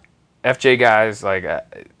 Look, FJ guys, like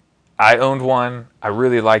I owned one. I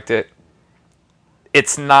really liked it.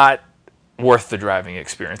 It's not worth the driving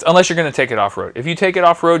experience unless you're going to take it off-road. If you take it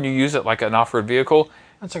off-road and you use it like an off-road vehicle,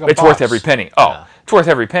 it's worth every penny. It's worth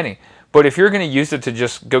every penny. But if you're going to use it to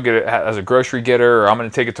just go get it as a grocery getter, or I'm going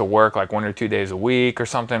to take it to work like 1 or 2 days a week or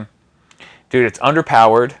something, dude, it's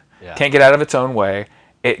underpowered. Yeah. Can't get out of its own way.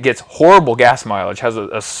 It gets horrible gas mileage. Has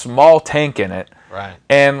a small tank in it. Right.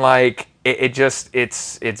 And like it's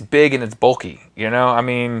big and it's bulky. You know, I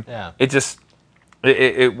mean, it's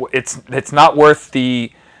not worth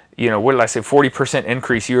the, what did I say, 40%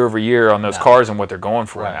 increase year over year on those cars and what they're going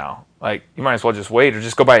for now. Like you might as well just wait or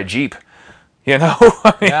just go buy a Jeep. You know,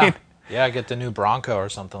 I mean. Yeah, get the new Bronco or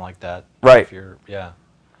something like that. Right. If you're, I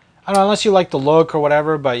don't know, unless you like the look or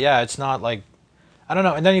whatever, but yeah, it's not like, I don't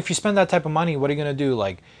know. And then if you spend that type of money, what are you going to do?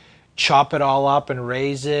 Like, chop it all up and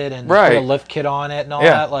raise it and Right. put a lift kit on it and all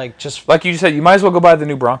Yeah. that. Like just Like you said, you might as well go buy the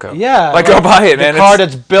new Bronco. yeah, Like go buy it, man. The car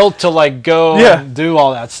that's built to like go Yeah. and do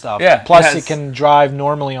all that stuff. Yeah, Plus, it has- it can drive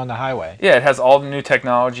normally on the highway. Yeah, it has all the new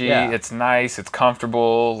technology. Yeah. It's nice. It's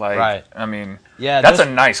comfortable. Like, Right. I mean, Yeah, that's those- a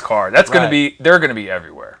nice car. That's gonna Right. be. They're gonna be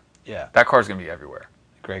everywhere. Yeah, That car's gonna be everywhere.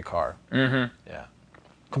 great car. Mm-hmm. Yeah,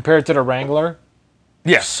 compared to the Wrangler,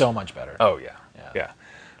 Yes. so much better. Oh yeah. Yeah. Yeah.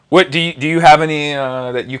 What do you have any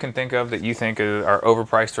that you can think of that you think are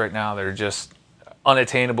overpriced right now that are just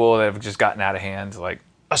unattainable that have just gotten out of hand? Like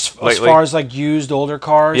As lately? far as like used older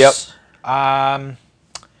cars, Yep.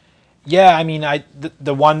 Yeah, I mean,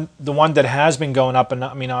 the one that has been going up, and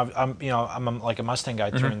I mean, I'm like a Mustang guy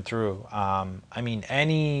through and through. I mean,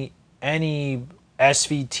 any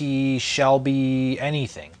SVT, Shelby,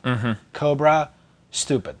 anything, Cobra,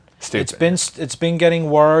 stupid. Stupid. It's been getting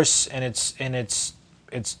worse, and it's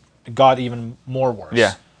got even more worse.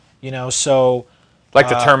 Yeah. You know, so like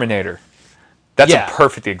the Terminator. That's yeah. a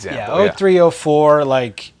perfect example. yeah, 03, 04,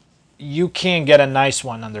 like you can't get a nice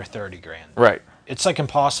one under 30 grand. Right. It's like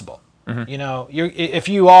impossible. You know, if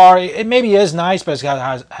you are, it maybe is nice, but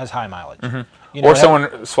has high mileage. You know, Or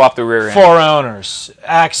someone swapped the rear end. 4 owners,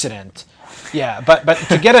 accident. Yeah, but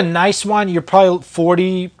to get a nice one, you're probably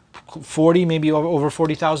 40, maybe over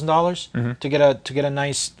 $40,000 to get a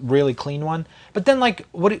nice, really clean one. But then like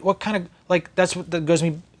what kind of like that's what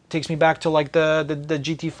that takes me back to like the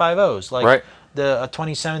GT5Os, like Right. the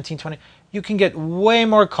 2017 you can get way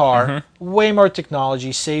more car, way more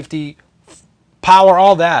technology, safety, power,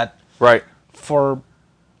 all that Right. for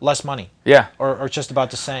less money, Yeah. or just about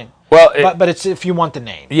the same. Well, But it's if you want the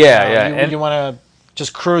name. Yeah, you know, yeah, You, and- you want to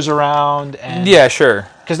just cruise around and yeah, sure.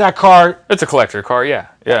 because that car, It's a collector car. Yeah.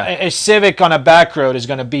 Yeah. a Civic on a back road is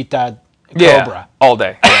going to beat that Yeah. Cobra. All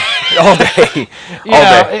day. Yeah. all day. You All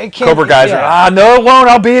know, day. it can't- Cobra guys yeah. are no, it won't.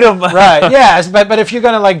 I'll beat him. Right. Yes, but if you're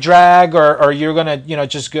gonna like drag or you're gonna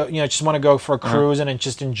just go just want to go for a cruise and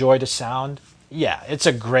just enjoy the sound, yeah, it's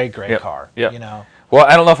a great Yep. car. Yep. You know. Well,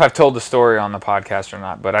 I don't know if I've told the story on the podcast or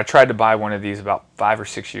not, but I tried to buy one of these about 5 or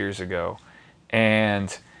 6 years ago,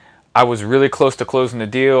 and I was really close to closing the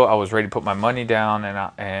deal. I was ready to put my money down,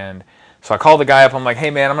 and so I called the guy up. I'm like, "Hey,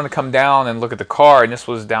 man, I'm going to come down and look at the car." And this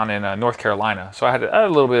was down in North Carolina, so I had a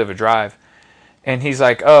little bit of a drive. And he's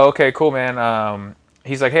like, "Oh, okay, cool, man."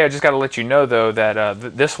 He's like, "Hey, I just got to let you know though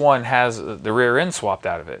that this one has the rear end swapped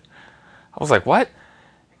out of it." I was like, "What?"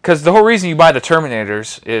 Because the whole reason you buy the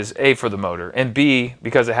Terminators is A, for the motor, and B,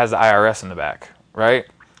 because it has the IRS in the back, right?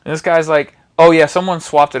 And this guy's like, "Oh yeah, someone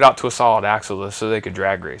swapped it out to a solid axle so they could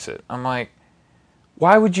drag race it." I'm like,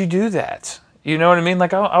 why would you do that? You know what I mean?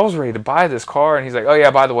 Like, I was ready to buy this car, and he's like, "Oh yeah,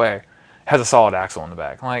 by the way, it has a solid axle in the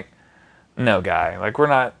back." I'm like, no, guy. Like,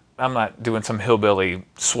 I'm not doing some hillbilly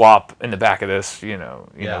swap in the back of this, you know,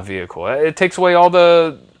 vehicle. It takes away all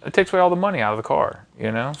the money out of the car,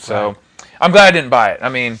 you know. So Right. I'm glad I didn't buy it. I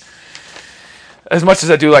mean, as much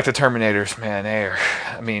as I do like the Terminators,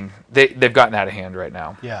 man, they've gotten out of hand right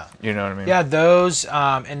now. Yeah. You know what I mean? Yeah, those,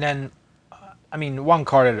 and then, I mean, one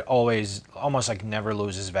car that almost like never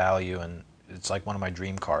loses value, and it's like one of my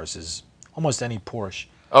dream cars is almost any Porsche.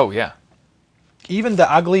 Oh yeah. Even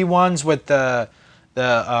the ugly ones with the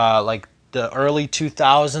like the early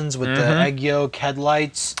 2000s with the egg yolk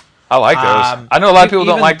headlights. I like those. I know a lot of people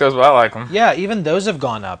don't like those, but I like them. Yeah, even those have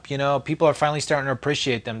gone up. You know, people are finally starting to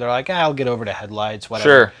appreciate them. They're like, I'll get over the headlights, whatever.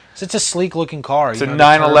 Sure. So it's a sleek looking car. It's you a know, the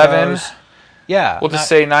 911. turbos. Yeah. We'll just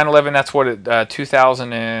say 911. That's what it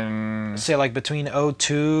 2000 and say like between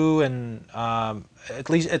 02 and at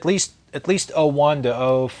least 01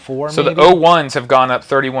 to 04. so maybe. the 01s have gone up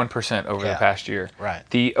 31% over the Yeah. past year. Right.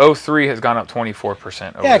 The 03 has gone up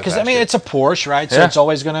 24% over Yeah, the because past I mean year. it's a Porsche, right? So Yeah. it's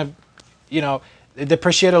always gonna, they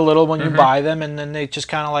depreciate a little when you buy them, and then they just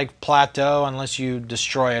kind of like plateau unless you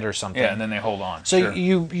destroy it or something. yeah, and then they hold on. So Sure.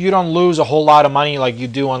 you don't lose a whole lot of money like you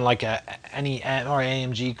do on like any or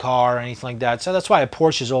AMG car or anything like that. So that's why a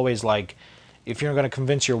Porsche is always like, if you're going to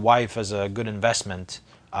convince your wife as a good investment,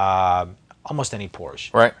 almost any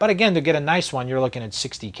Porsche. Right. But again, to get a nice one, you're looking at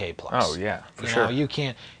 $60K plus. Oh yeah, for You sure. know,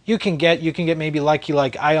 you can get maybe lucky.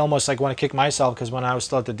 Like I almost like want to kick myself because when I was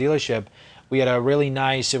still at the dealership, we had a really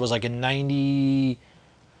nice. It was like a 90.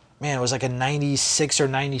 Man, it was like a 96 or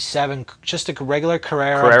 97, just a regular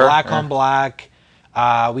Carrera, black yeah. on black.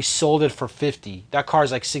 We sold it for 50. That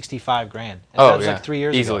car's like 65 grand. And Oh that was yeah, like 3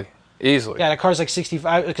 years easily, ago. easily. Yeah, that car's like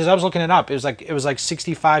 65 because I was looking it up. It was like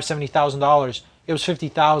 $65,000-$70,000. It was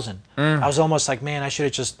 50,000. I was almost like, man, I should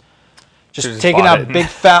have just Should've just taken bought a it. big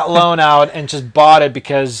fat loan out and just bought it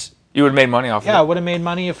because You would have made money off yeah, I of it. would have made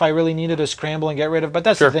money if I really needed to scramble and get rid of. But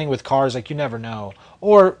that's Sure. the thing with cars, like you never know.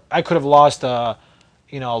 Or I could have lost a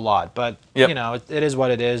a lot, but Yep. it is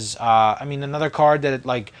what it is. I mean, another card that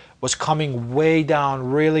like was coming way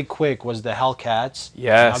down really quick was the Hellcats.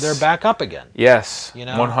 Yes. Now they're back up again. Yes.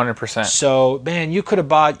 100%. So man, you could have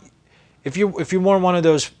bought if you weren't one of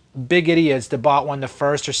those big idiots that bought one the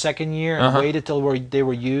first or second year and waited till they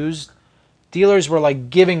were used. Dealers were like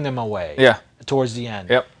giving them away. Yeah. Towards the end.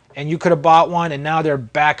 Yep. And you could have bought one, and now they're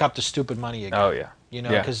back up to stupid money again. Oh yeah.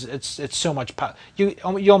 Because it's so much power. You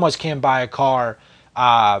almost can't buy a car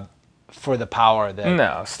for the power that.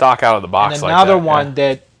 No, stock out of the box. And like another that, one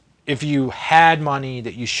that, if you had money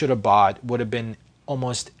that you should have bought, would have been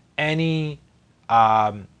almost any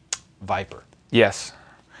Viper. Yes.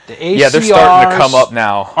 The ACRs they're starting to come up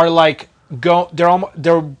now. Are like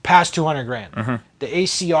they're past 200 grand. The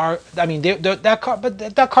ACR, I mean, that car, but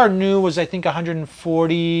that car new was I think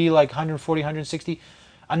 140, like 140, 160.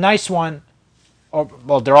 A nice one,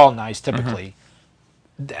 well, they're all nice typically.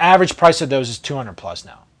 The average price of those is 200 plus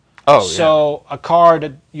now. Oh, so a car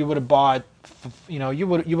that you would have bought, you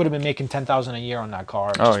would have been making 10,000 a year on that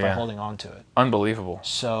car just by holding on to it. Unbelievable.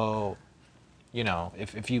 So,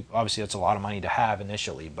 if you obviously that's a lot of money to have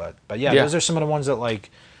initially, but those are some of the ones that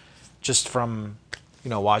like just from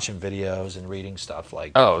watching videos and reading stuff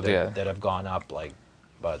like that have gone up like,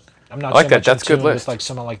 but I'm not like so that. much That's in good tune list. with like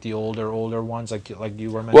some of like the older ones like you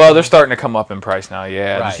were mentioning. Well, they're starting to come up in price now.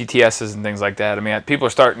 Yeah, Right. the GTSs and things like that. I mean, people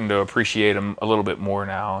are starting to appreciate them a little bit more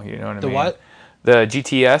now. You know what I mean? The what? The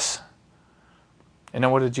GTS. And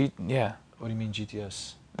then what did Yeah. What do you mean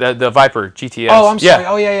GTS? The Viper GTS. Oh, I'm sorry.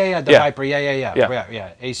 Oh, yeah. The Viper. Yeah.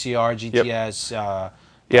 ACR, GTS.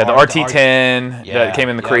 The RT10 that came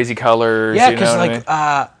in the crazy colors. Yeah, because like I mean?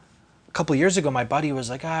 a couple of years ago, my buddy was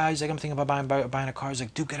like, he's like, I'm thinking about buying a car. He's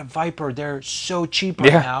like, dude, get a Viper. They're so cheap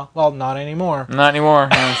right now. Well, not anymore. Not anymore.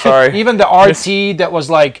 I'm sorry. Even the RT that was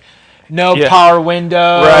like no power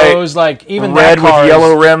windows, like even red that car with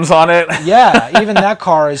yellow rims on it. Yeah, even that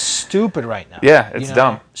car is stupid right now. Yeah, it's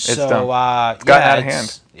dumb. It's dumb. It's gotten out of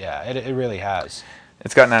hand. Yeah, it really has.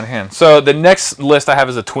 It's gotten out of hand. So the next list I have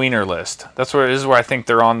is a tweener list. This is where I think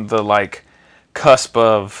they're on the like cusp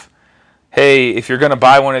of, hey, if you're going to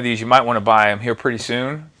buy one of these, you might want to buy them here pretty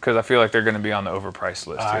soon because I feel like they're going to be on the overpriced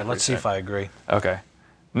list. All right, let's see if I agree. Okay.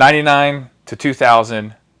 99 to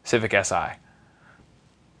 2000 Civic Si.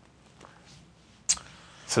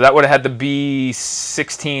 So that would have had the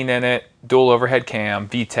B16 in it, dual overhead cam,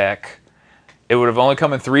 VTEC. It would have only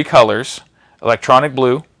come in 3 colors, electronic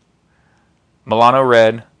blue, Milano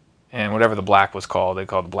red, and whatever the black was called. They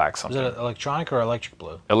called the black something. Was it electronic or electric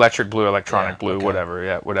blue? Electric blue, electronic blue, whatever.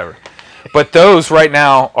 Yeah, whatever. But those right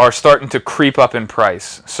now are starting to creep up in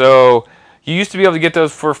price. So you used to be able to get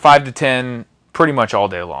those for 5 to 10 pretty much all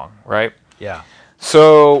day long, right? Yeah.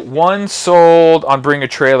 So one sold on Bring a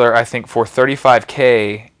Trailer, I think, for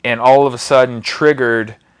 $35K, and all of a sudden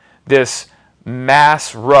triggered this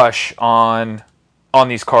mass rush on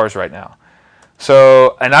these cars right now.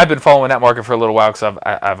 So, and I've been following that market for a little while because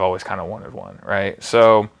I've always kind of wanted one, right?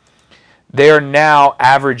 So they are now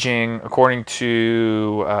averaging, according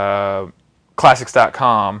to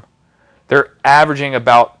Classics.com, they're averaging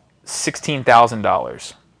about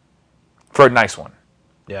 $16,000 for a nice one.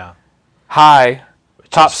 Yeah. High,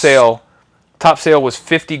 top sale was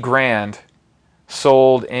 50 grand,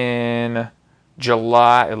 sold in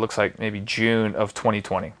July, it looks like maybe June of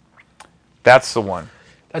 2020. That's the one.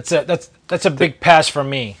 That's a big pass for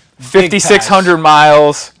me. 5,600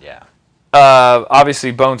 miles. Yeah.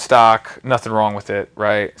 Obviously bone stock, nothing wrong with it,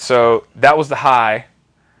 right? So that was the high.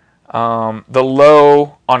 The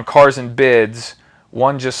low on Cars and Bids,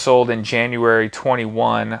 one just sold in January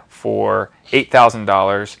 21 for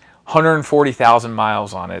 $8,000, 140,000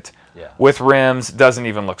 miles on it. Yeah. With rims, doesn't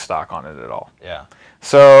even look stock on it at all. Yeah.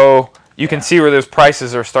 So you can see where those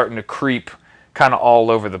prices are starting to creep kind of all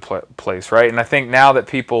over the place, right? And I think now that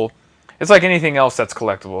people, it's like anything else that's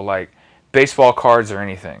collectible, like baseball cards or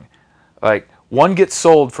anything. Like one gets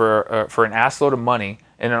sold for an assload of money,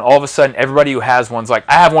 and then all of a sudden everybody who has one's like,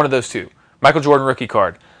 I have one of those too. Michael Jordan rookie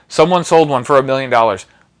card. Someone sold one for $1 million.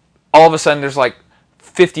 All of a sudden there's like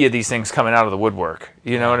 50 of these things coming out of the woodwork.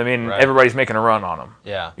 You know what I mean? Right. Everybody's making a run on them.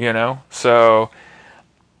 Yeah. You know? So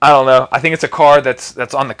I don't know. I think it's a car that's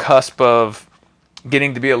on the cusp of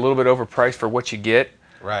getting to be a little bit overpriced for what you get.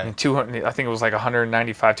 Right. I mean, 200. I think it was like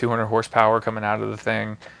 195, 200 horsepower coming out of the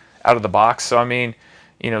thing, out of the box. So I mean,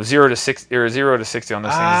 0 to 60 on this thing is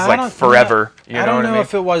like forever. You know I don't what know I mean?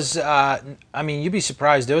 if it was. I mean, you'd be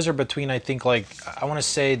surprised. Those are between, I think, like I want to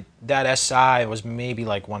say that SI was maybe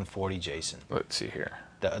like 140. Jason. Let's see here.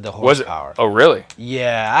 The horsepower. Was it? Oh, really?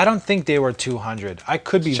 Yeah, I don't think they were 200. I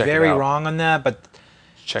could be very wrong on that, but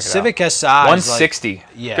Check it Civic out. SI. 160.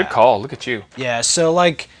 Yeah. Good call. Look at you. Yeah, so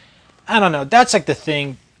like, I don't know. That's like the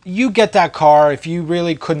thing. You get that car if you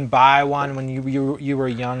really couldn't buy one when you were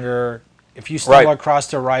younger. If you stumble across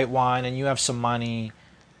the right one and you have some money,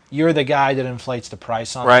 you're the guy that inflates the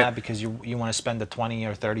price on that because you want to spend the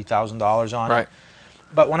 $20,000 or $30,000 on it.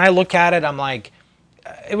 But when I look at it, I'm like,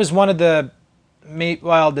 it was one of the,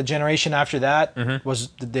 the generation after that was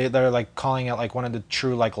they're like calling it like one of the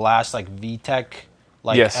true like last like VTEC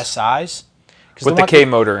like SIs with the K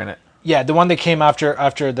motor in it. Yeah, the one that came after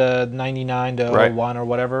the 99 to 01 or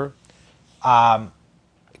whatever.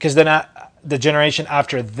 Because then the generation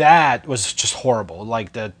after that was just horrible.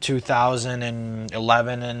 Like the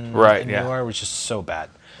 2011 and newer was just so bad.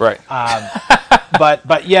 Right.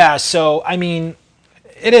 But yeah, so I mean,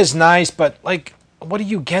 it is nice, but like, what are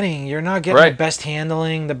you getting? You're not getting the best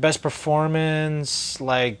handling, the best performance.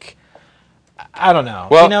 Like, I don't know.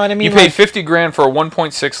 Well, you know what I mean? You paid $50,000 for a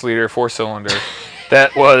 1.6 liter 4-cylinder.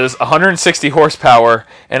 That was 160 horsepower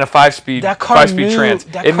and a 5-speed trans.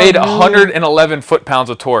 It made 111 foot-pounds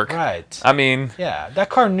of torque. Right. I mean... Yeah, that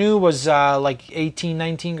car new was like 18,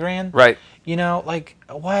 19 grand. Right. You know, like,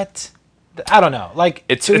 what? I don't know. Like,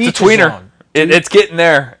 it's a tweener. It's getting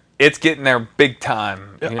there. It's getting there big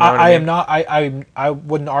time. You know what I mean? I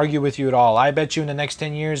wouldn't argue with you at all. I bet you in the next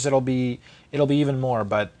 10 years it'll be even more.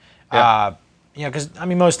 But, you know, because, I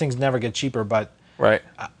mean, most things never get cheaper, but... Right.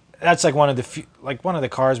 That's like one of the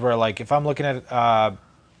cars where like if I'm looking at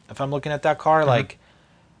that car, like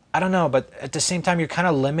I don't know, but at the same time you're kind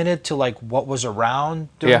of limited to like what was around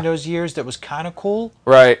during those years that was kind of cool.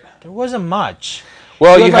 Right. There wasn't much.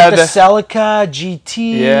 Well, you had the Celica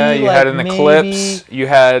GT. Yeah, you had an Eclipse. You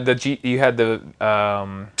had the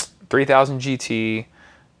 3000 GT,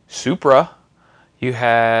 Supra. You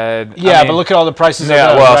had... Yeah, but look at all the prices of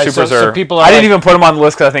those, well, right? Supras so people are I didn't even put them on the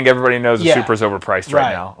list because I think everybody knows the Supra's overpriced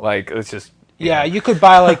right now. Like, it's just... Yeah, you could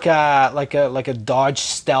buy like a Dodge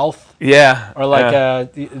Stealth. Yeah. Or like a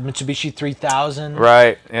Mitsubishi 3000.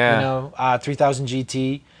 Right, yeah. You know, 3000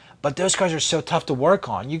 GT. But those cars are so tough to work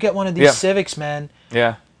on. You get one of these Civics, man.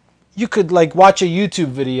 Yeah. You could like watch a YouTube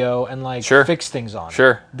video and like fix things on it.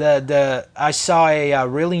 Sure. I saw a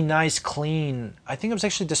really nice clean, I think it was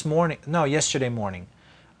actually yesterday morning.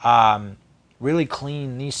 Really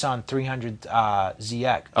clean Nissan 300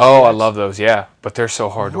 ZX. Oh, I love those, yeah. But they're so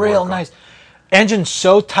hard to work on. Real nice. Engine's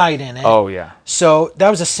so tight in it. Oh, yeah. So that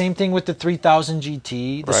was the same thing with the 3000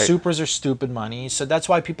 GT. The Supras are stupid money. So that's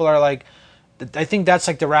why people are like, I think that's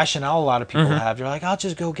like the rationale a lot of people have. They're like, I'll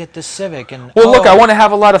just go get this Civic. And look, I want to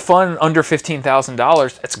have a lot of fun under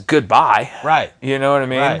 $15,000. It's a good buy. Right. You know what I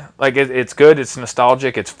mean? Right. Like, it's good. It's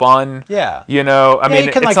nostalgic. It's fun. Yeah. You know, I mean,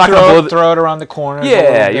 you can it's like not throw it around the corner.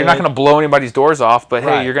 Yeah, you're not going to blow anybody's doors off, but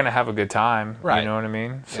hey, you're going to have a good time. Right. You know what I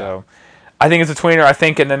mean? So I think it's a tweener. I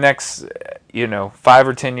think in the next, 5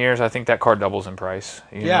 or 10 years, I think that car doubles in price.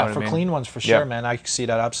 You know what for I mean? clean ones, for sure, man. I see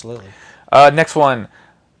that absolutely. Next one,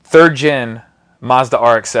 3rd gen Mazda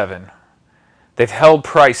RX-7. They've held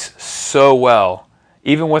price so well,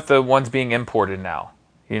 even with the ones being imported now.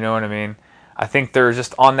 You know what I mean? I think they're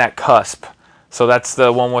just on that cusp. So that's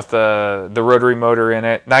the one with the rotary motor in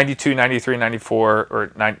it. 92, 93, 94,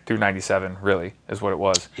 or through 97, really, is what it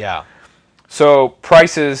was. Yeah. So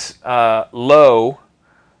prices low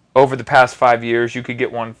over the past 5 years. You could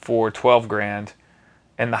get one for $12,000.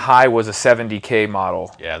 And the high was a 70K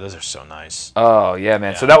model. Yeah, those are so nice. Oh, yeah,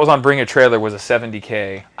 man. Yeah. So that was on Bring a Trailer, was a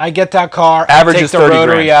 70K. I get that car, average I take is the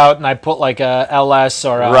rotary out, and I put like a LS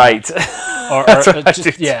or a... Right.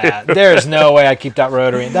 There's no way I keep that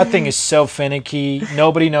rotary. That thing is so finicky.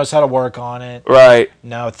 Nobody knows how to work on it. Right.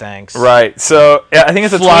 No, thanks. Right. So, yeah, I think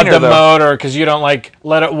it's a flood tweener, the motor because you don't like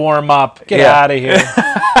let it warm up. Get out of here.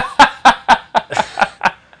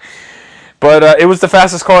 But it was the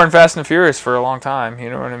fastest car in Fast and Furious for a long time. You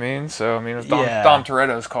know what I mean? So I mean, it was Dom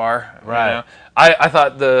Toretto's car. Right. You know? I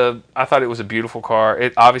thought it was a beautiful car.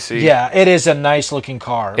 It obviously. Yeah, it is a nice looking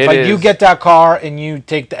car. It is. You get that car and you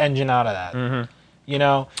take the engine out of that. Mm-hmm. You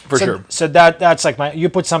know. For sure. So that's like you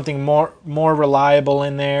put something more reliable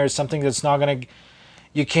in there. Something that's not gonna.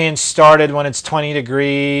 You can't start it when it's 20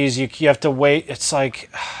 degrees. You have to wait. It's like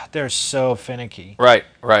they're so finicky. Right,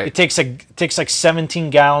 right. It takes like 17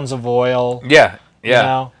 gallons of oil. Yeah, yeah. You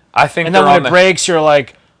know? I think. And then when it breaks, you're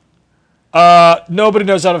like, nobody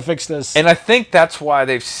knows how to fix this. And I think that's why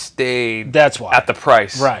they've stayed. That's why at the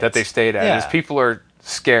price that they've stayed at. Is people are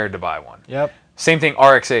scared to buy one. Yep. Same thing.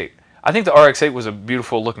 RX-8. I think the RX-8 was a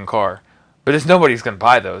beautiful looking car, but it's nobody's going to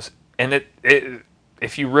buy those. And it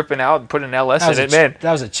if you rip it out and put an LS in it, man.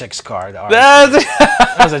 That was a chick's car.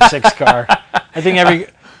 That was a chick's car. I think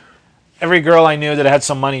every girl I knew that had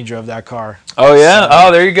some money drove that car. Oh yeah. So,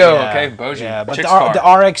 Oh, there you go. yeah, Okay, Boji. Yeah, but Chick's the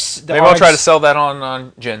RX. Maybe I'll try to sell that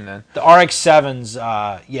on Jen then. The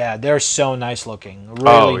RX-7s, yeah, they're so nice looking.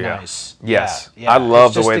 Really nice. Yes. Yeah. I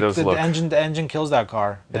love the just way those look. The engine kills that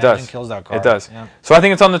car. It does. It does. Yeah. So I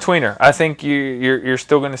think it's on the tweener. I think you're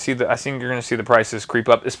still going to see I think you're going to see the prices creep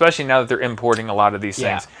up, especially now that they're importing a lot of these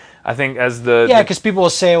things. I think as because people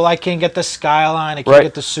will say, well, I can't get the Skyline, I can't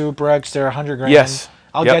get the Supra X, they're $100,000. Yes.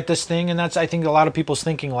 I'll get this thing, and that's I think a lot of people's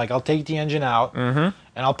thinking. Like, I'll take the engine out, and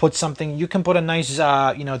I'll put something. You can put a nice,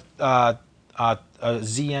 a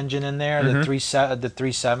Z engine in there, the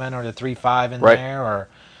 3.7 or the 3.5 in there, or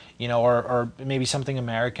or maybe something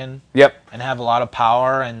American. Yep. And have a lot of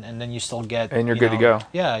power, and then you still get. And you're good to go.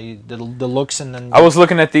 Yeah, the looks, and then. I was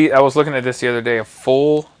looking at this the other day.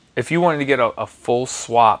 If you wanted to get a full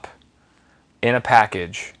swap in a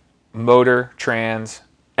package, motor, trans,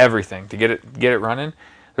 everything to get it running,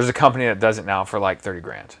 there's a company that does it now for like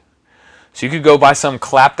 $30,000. So you could go buy some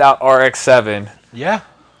clapped out RX-7,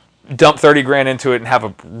 dump $30,000 into it, and have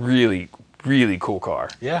a really, really cool car.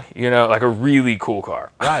 Yeah, like a really cool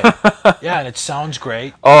car. Right. Yeah, and it sounds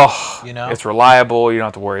great. Oh, it's reliable. You don't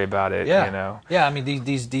have to worry about it. Yeah. Yeah, I mean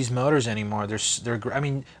these motors anymore. They're. I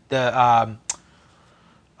mean the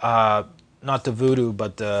not the Voodoo,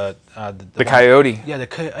 but the Coyote. Yeah,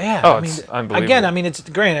 yeah. Oh, it's unbelievable. Again, I mean, it's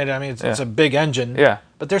granted. I mean, it's a big engine. Yeah.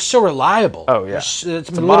 But they're so reliable. Oh yeah. It's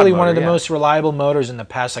literally one of the most reliable motors in the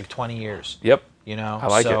past 20 years. Yep. I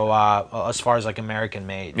like it. So as far as American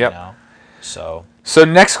made. Yep. So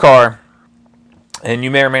next car, and you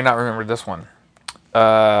may or may not remember this one,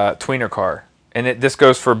 tweener car, and this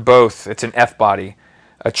goes for both. It's an F body,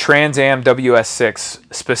 a Trans Am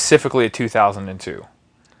WS6, specifically a 2002.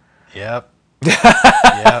 Yep.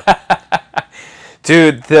 Yep.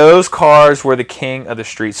 Dude, those cars were the king of the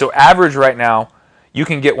street. So average right now, you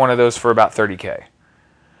can get one of those for about $30,000.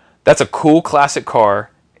 That's a cool classic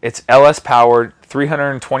car. It's LS powered,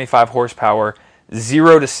 325 horsepower,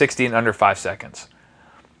 0 to 60 in under 5 seconds.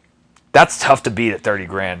 That's tough to beat at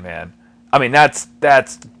 $30,000, man. I mean, that's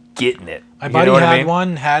getting it. My buddy had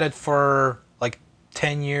one, had it for like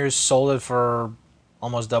 10 years, sold it for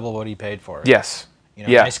almost double what he paid for it. Yes.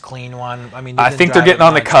 Nice clean one. I mean, I think they're getting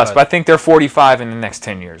on the cusp. I think they're 45 in the next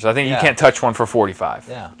 10 years. I think you can't touch one for 45.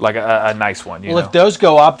 Yeah. Like a nice one. Well, if those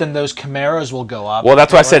go up, then those Camaros will go up. Well,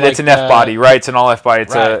 that's why I said it's an F body, right? It's an all F body.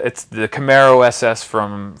 It's the Camaro SS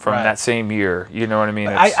from that same year. You know what I mean?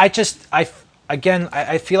 I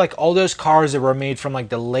feel like all those cars that were made from like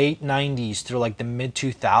the late 90s through like the mid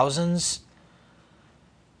 2000s,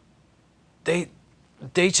 they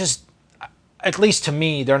just, at least to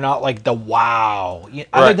me, they're not like the wow.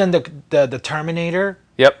 Other than the Terminator.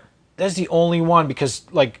 Yep. That's the only one, because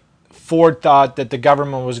like Ford thought that the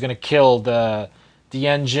government was going to kill the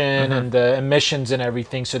engine and the emissions and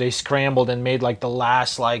everything, so they scrambled and made like the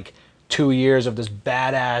last like 2 years of this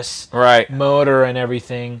badass motor and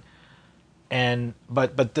everything. And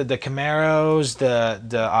but the Camaros,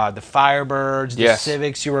 the Firebirds, the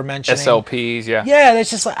Civics you were mentioning, SLPs, it's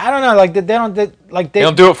just like, I don't know, like they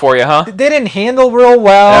don't do it for you, huh? They didn't handle real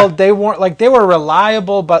well. Yeah. They were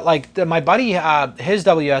reliable, but like my buddy, his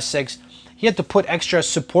WS6, he had to put extra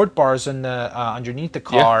support bars in the underneath the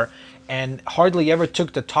car, and hardly ever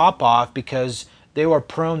took the top off because they were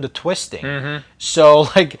prone to twisting. So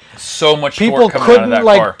like, so much people couldn't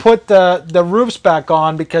like put the roofs back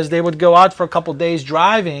on because they would go out for a couple days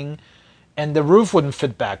driving, and the roof wouldn't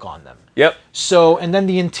fit back on them. Yep. So, and then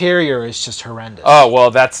the interior is just horrendous. Oh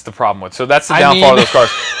well, that's the problem with. So that's the downfall of those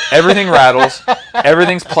cars. Everything rattles.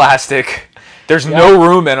 Everything's plastic. There's no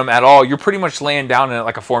room in them at all. You're pretty much laying down in it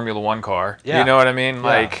like a Formula One car. Yeah. You know what I mean?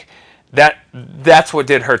 Like that's what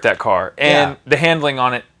did hurt that car, and the handling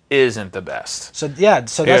on it isn't the best. So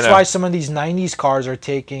that's why some of these 90s cars are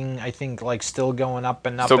taking, I think, like still going up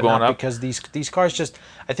and up and up, because these cars just,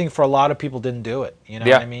 I think for a lot of people, didn't do it. You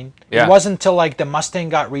know what I mean? It wasn't until like the Mustang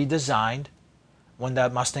got redesigned, when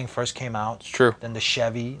that Mustang first came out. It's true. Then the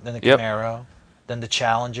Chevy, then the Camaro, then the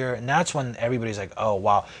Challenger, and that's when everybody's like, oh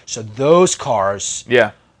wow. So those cars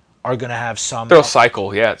are gonna have some. They'll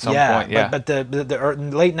cycle, at some point. But the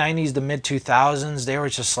late 90s, the mid 2000s, they were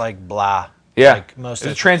just like blah. Yeah, like most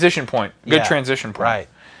it's a transition point. Good transition point.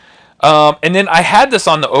 Right. And then I had this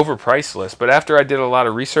on the overpriced list, but after I did a lot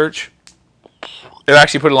of research, it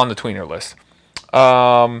actually put it on the tweener list.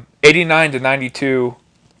 89 to 92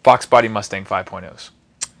 Fox Body Mustang 5.0s.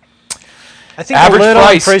 I think average a little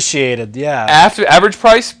price, appreciated, After average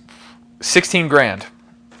price, $16,000.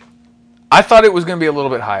 I thought it was going to be a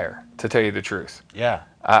little bit higher, to tell you the truth. Yeah.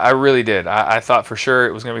 I really did. I thought for sure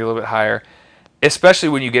it was going to be a little bit higher. Especially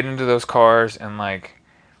when you get into those cars and like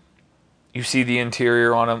You see the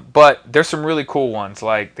interior on them, but there's some really cool ones,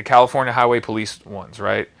 like the California Highway Police ones,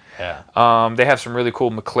 right? Yeah. They have some really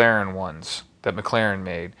cool McLaren ones that McLaren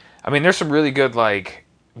made. I mean, there's some really good like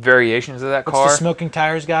variations of that car. What's the smoking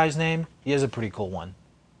tires guy's name? He has a pretty cool one.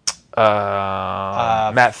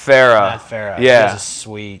 Matt Farah. Matt Farah. Yeah. He has a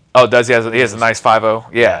sweet. Oh, does he? He has a nice 5.0?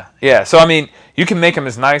 Yeah. Yeah. So, I mean, you can make them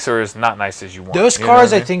as nice or as not nice as you want. Those You know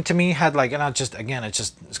cars, what I mean? think, to me, had like, and I just, again, it's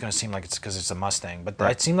going to seem like it's because it's a Mustang, but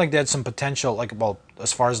Right. it seemed like they had some potential, like, well,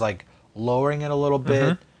 as far as like lowering it a little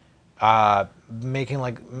bit, making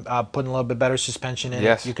like, putting a little bit better suspension in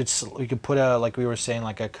Yes. it. You could put a, like we were saying,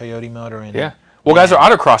 like a Coyote motor in it. Yeah. Well, guys are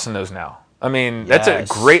autocrossing those now. I mean, that's a Yes.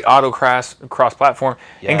 great autocross platform.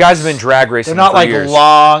 And guys have been drag racing They're not for like years.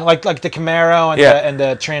 long, like the Camaro and, Yeah.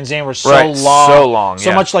 the Trans Am were so Right, long, so long, so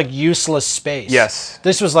yeah. much like useless space. Yes.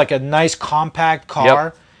 This was like a nice compact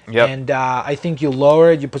car. Yep. And I think you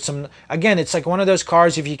lower it, you put some. Again, it's like one of those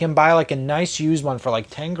cars. If you can buy like a nice used one for like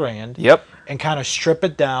 10 grand, Yep. and kind of strip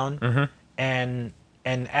it down,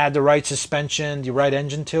 and add the right suspension, the right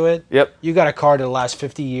engine to it. Yep. You got a car that'll last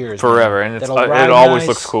 50 years. Forever. man. And it's, That'll it ride always nice.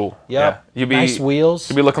 looks cool. Yep. Yeah. Nice wheels.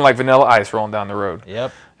 You'd be looking like Vanilla Ice rolling down the road.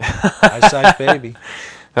 Yep. Nice size baby.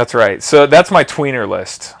 That's right. So that's my tweener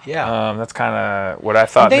list. Yeah. That's kind of what I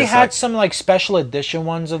thought. They this, had like- some like special edition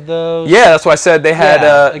ones of those. Yeah, that's why I said they had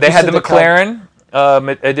Yeah, like they you had said, the they called-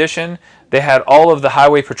 McLaren edition. They had all of the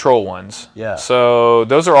Highway Patrol ones. Yeah. So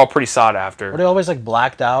those are all pretty sought after. Were they always like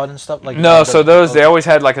blacked out and stuff? Like No, the- so those they always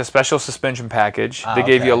had like a special suspension package. Ah, They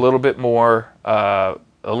gave you a okay. little bit more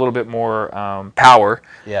power.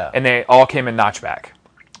 Yeah. And they all came in notchback,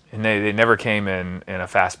 and they never came in a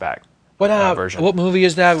fastback. What version. What movie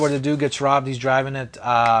is that? Where the dude gets robbed? He's driving it.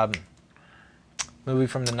 Movie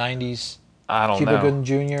from the '90s. I don't Cuba know. Gooding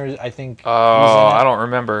Jr. I think. Oh, he's in it. I don't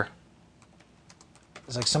remember.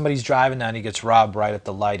 It's like somebody's driving that and he gets robbed right at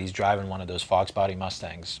the light. He's driving one of those Fox Body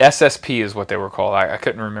Mustangs. SSP is what they were called. I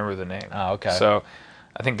couldn't remember the name. Oh, okay. So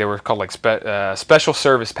I think they were called like special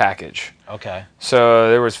service package. Okay. So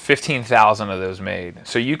there was 15,000 of those made.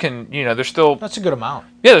 So you can, there's still, That's a good amount.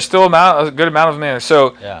 yeah, there's still a good amount of them in there.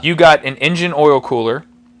 So Yeah. you got an engine oil cooler,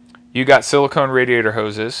 you got silicone radiator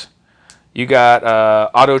hoses, you got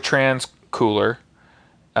auto trans cooler.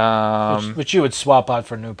 Which you would swap out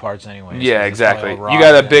for new parts anyway. Yeah, exactly. You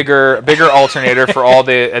got a bigger alternator for all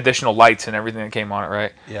the additional lights and everything that came on it,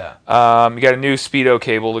 right? Yeah. You got a new speedo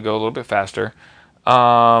cable to go a little bit faster.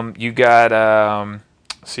 You got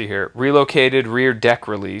let's see here, relocated rear deck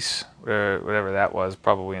release, whatever that was,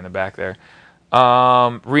 probably in the back there.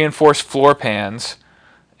 Reinforced floor pans,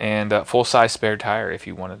 and full size spare tire if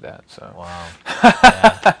you wanted that. So, Wow.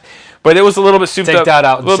 but it was a little bit souped Take up. that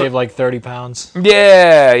out and little save like 30 pounds.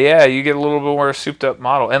 Yeah, you get a little bit more souped up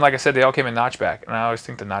model. And like I said, they all came in notchback, and I always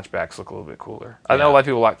think the notchbacks look a little bit cooler. I know a lot of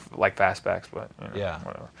people like fastbacks, but Yeah.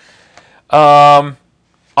 whatever.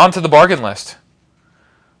 On to the bargain list.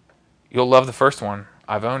 You'll love the first one.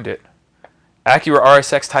 I've owned it. Acura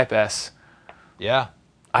RSX Type S. Yeah.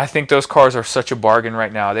 I think those cars are such a bargain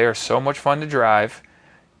right now. They are so much fun to drive.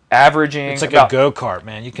 Averaging It's like about, a go-kart,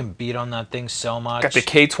 man. You can beat on that thing so much. got the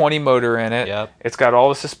K20 motor in it. Yep. It's got all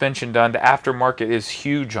the suspension done. The aftermarket is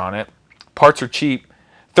huge on it. Parts are cheap.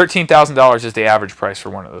 $13,000 is the average price for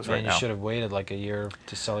one of those Man, right you now. should have waited like a year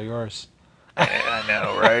to sell yours. I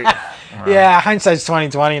know, right? Yeah, hindsight's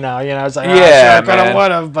 2020 now. It's like, Yeah, I could have, man.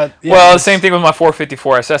 would have, but yeah, Well, the it's- same thing with my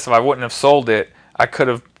 454 SS. If I wouldn't have sold it, I could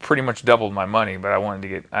have pretty much doubled my money. But I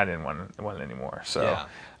didn't want it anymore. So,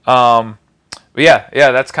 Yeah. but yeah,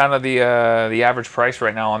 that's kind of the average price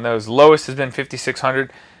right now on those. Lowest has been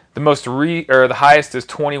 5,600. The the highest is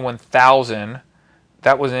 21,000.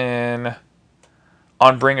 That was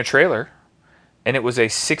on Bring a Trailer, and it was a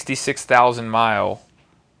 66,000 mile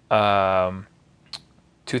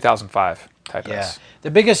 2005 Type Yeah. S.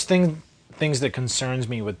 The biggest things that concerns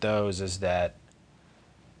me with those is that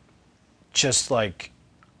just like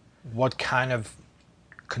what kind of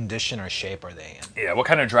condition or shape are they in? Yeah, what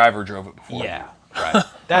kind of driver drove it before? Yeah, right.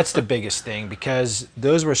 That's the biggest thing because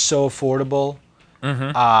those were so affordable.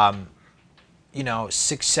 Mm-hmm.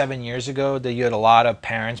 6-7 years ago, that you had a lot of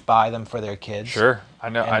parents buy them for their kids. Sure, I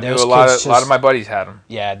know. And I knew those a lot kids of just- my buddies had them.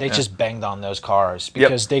 Yeah, they just banged on those cars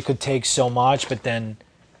because they could take so much, but then,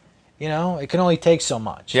 it can only take so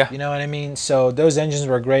much. Yeah. You know what I mean? So those engines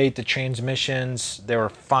were great. The transmissions, they were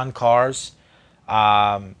fun cars.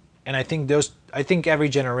 And I think every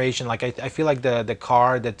generation, like I feel like the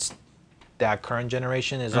car that's that current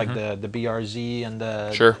generation is like the BRZ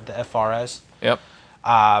and Sure. the FRS. Yep.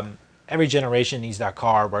 Every generation needs that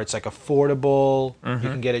car where it's like affordable, you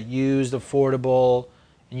can get it used, affordable,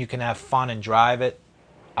 and you can have fun and drive it.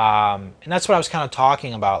 And that's what I was kind of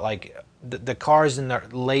talking about. Like the cars in the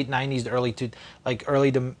late 90s,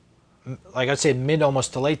 like I'd say mid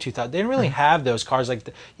almost to late 2000, they didn't really have those cars like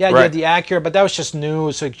you had the Acura, but that was just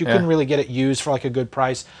new, so you couldn't really get it used for like a good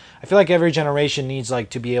price. I feel like every generation needs like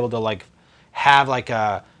to be able to like have like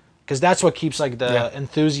a, because that's what keeps like the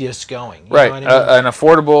enthusiasts going. You know what I mean? An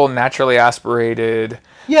affordable, naturally aspirated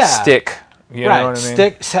stick. You know what I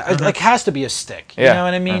mean? Stick, like has to be a stick. You know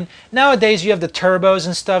what I mean? Nowadays you have the turbos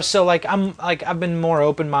and stuff, so like I've been more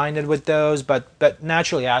open-minded with those, but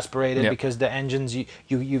naturally aspirated because the engines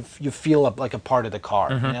you feel like a part of the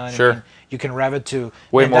car. You know what I mean? You can rev it to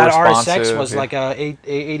way more responsive. That RSX was like a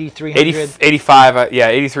 8300. 85,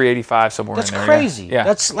 83, 85 somewhere in there. That's crazy. Yeah.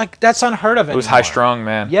 That's unheard of anymore. It was high strung,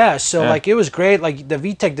 man. Yeah, so like it was great. Like the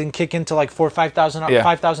VTEC didn't kick into like 5,000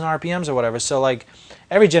 RPMs or whatever. So like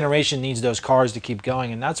every generation needs those cars to keep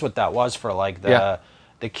going, and that's what that was for like the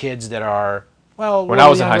kids that are when I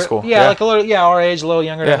was in high school. Like a little our age, a little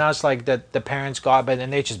younger than us, like that the parents got, but then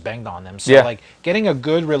they just banged on them. So like getting a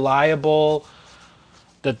good, reliable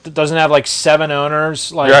that doesn't have like 7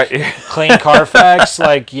 owners, like clean Carfax,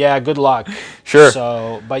 like good luck. Sure.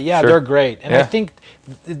 So, but they're great, and I think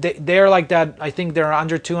they're like that. I think they're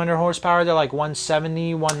under 200 horsepower. They're like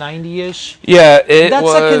 170, 190 ish. Yeah, that's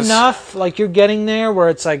like enough. Like you're getting there where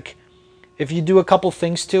it's like, if you do a couple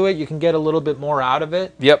things to it, you can get a little bit more out of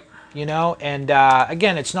it. Yep. You know, and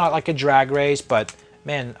again, it's not like a drag race, but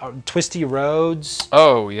man, twisty roads.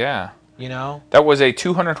 Oh yeah. You know, that was a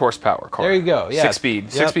 200 horsepower car. There you go. Yeah,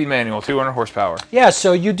 6-speed manual, 200 horsepower. Yeah,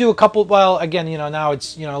 so you do a couple. Well, again, now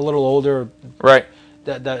it's a little older. Right.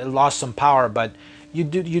 That lost some power, but you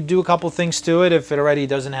do a couple things to it. If it already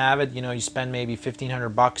doesn't have it, you spend maybe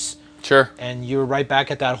 $1,500. Sure. And you're right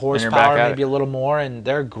back at that horsepower, maybe a little more, and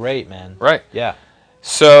they're great, man. Right. Yeah.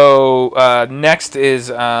 So next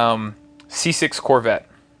is C6 Corvette.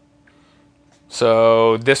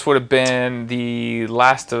 So this would have been the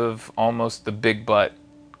last of almost the big butt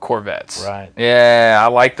Corvettes. Right. Yeah, I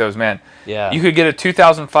like those, man. Yeah. You could get a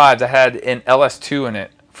 2005 that had an LS2 in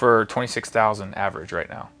it for $26,000 average right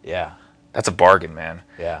now. Yeah. That's a bargain, man.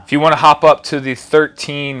 Yeah. If you want to hop up to the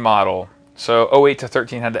 13 model, so 08 to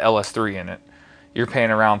 13 had the LS3 in it, you're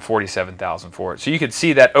paying around $47,000 for it. So you could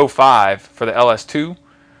see that 05 for the LS2.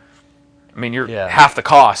 I mean, you're half the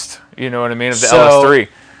cost. You know what I mean, of the LS3.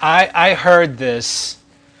 I heard this.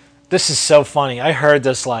 This is so funny. I heard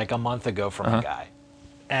this like a month ago from a guy.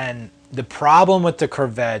 And the problem with the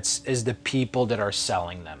Corvettes is the people that are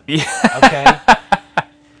selling them. Yeah. Okay?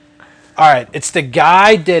 All right. It's the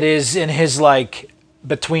guy that is in his like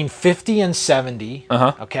between 50 and 70.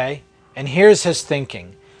 Okay? And here's his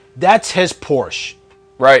thinking. That's his Porsche.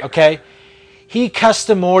 Right. Okay? He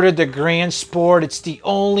custom ordered the Grand Sport. It's the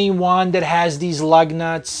only one that has these lug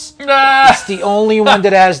nuts. It's the only one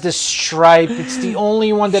that has the stripe. It's the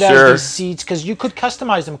only one that has these seats, because you could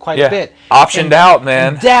customize them quite a bit. Optioned out,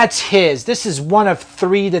 man. And that's his. This is one of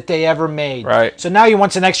 3 that they ever made. Right. So now he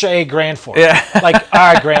wants an extra $8,000 for it. Yeah. Like,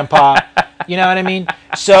 all right, Grandpa. You know what I mean?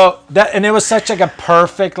 So that, and it was such like a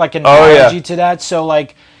perfect like analogy to that. So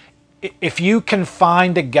like, if you can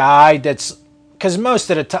find a guy that's, because most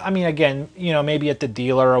of the time, I mean, again, maybe at the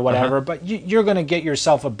dealer or whatever, but you're going to get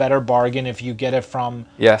yourself a better bargain if you get it from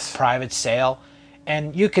private sale.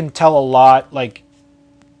 And you can tell a lot, like,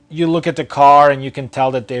 you look at the car and you can tell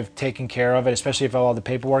that they've taken care of it, especially if all the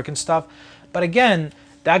paperwork and stuff. But again,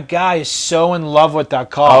 that guy is so in love with that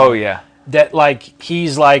car. Oh, yeah. That, like,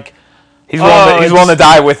 he's like, he's willing to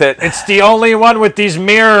die with it. It's the only one with these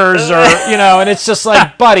mirrors, or and it's just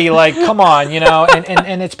like, buddy, like, come on,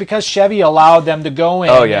 and it's because Chevy allowed them to go in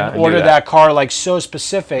and order that car like so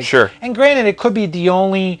specific. Sure. And granted, it could be the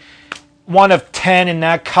only one of 10 in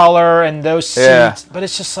that color and those seats, but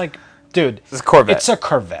it's just like, dude, it's a Corvette. It's a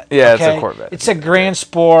Corvette. Yeah, okay? It's a Corvette. It's a Grand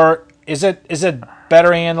Sport. Is it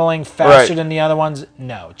better handling, faster than the other ones?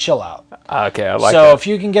 No, chill out. Okay, I like that. So that. if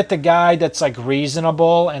you can get the guy that's like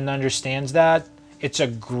reasonable and understands that, it's a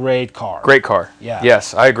great car. Great car. Yeah.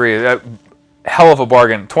 Yes, I agree. Hell of a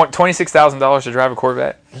bargain. $26,000 to drive a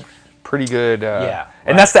Corvette. Pretty good.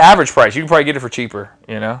 And that's the average price. You can probably get it for cheaper,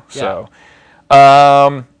 So,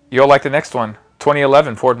 you'll like the next one.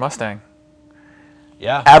 2011 Ford Mustang.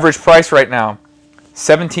 Yeah. Average price right now,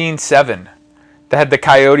 $17,700. They had the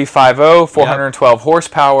Coyote 5.0, 412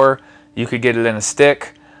 horsepower. You could get it in a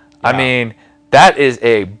stick. Yeah. I mean, that is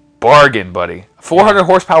a bargain, buddy. 400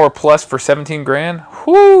 horsepower plus for $17,000.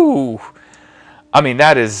 Whoo! I mean,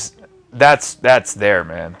 that's there,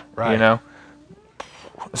 man. Right.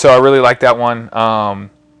 So I really like that one. I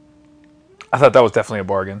thought that was definitely a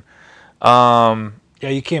bargain. Yeah,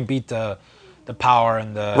 you can't beat the power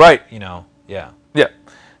and the right. Yeah. Yeah.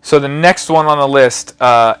 So the next one on the list,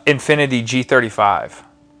 Infiniti G35.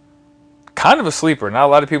 Kind of a sleeper. Not a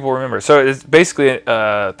lot of people remember. So it's basically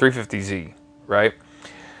a 350Z, right?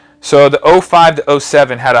 So the 05 to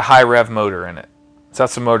 07 had a high rev motor in it. So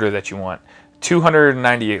that's the motor that you want.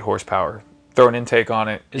 298 horsepower. Throw an intake on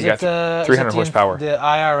it. Is you it got 300 horsepower. The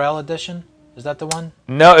IRL edition? Is that the one?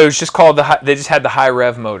 No, it was just called they just had the high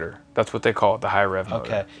rev motor. That's what they call it, the high rev motor.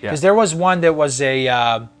 Okay. Because there was one that was a.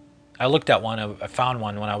 I looked at one. I found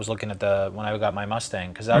one when I was looking at when I got my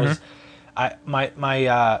Mustang, because I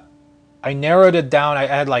narrowed it down. I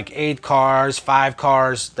had like 8 cars, 5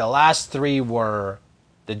 cars. The last 3 were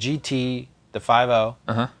the GT, the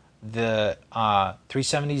 5.0, the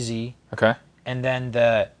 370Z, Okay. and then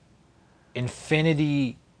the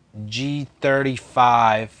Infiniti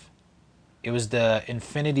G35. It was the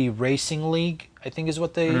Infiniti Racing League, I think is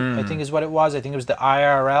what I think is what it was. I think it was the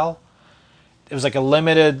IRL. It was like a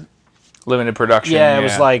limited production. Yeah, it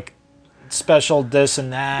was like special this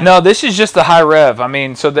and that. No, this is just the high rev. I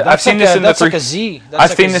mean, so I've seen this in the that's like a Z.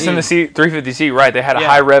 I've seen this in the 350Z, right? They had a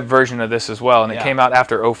high rev version of this as well, and it came out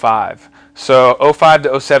after 05. So 05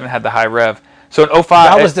 to 07 had the high rev. So in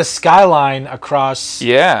 05, that was the skyline across the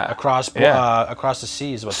seas.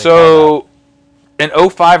 What they call that. In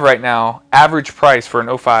 05 right now, average price for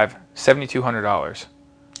an 05, $7,200.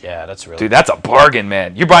 Yeah, that's really... Dude, that's a bargain,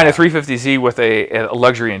 man. You're buying a 350Z with a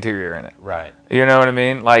luxury interior in it. Right. You know what I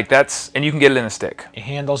mean? Like, that's... And you can get it in a stick. It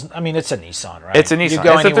handles... I mean, it's a Nissan, right? It's a Nissan. You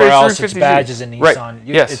go anywhere else, it's badges a Nissan. Right.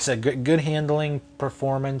 Yes. It's a good handling,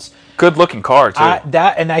 performance. Good-looking car, too.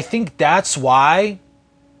 And I think that's why...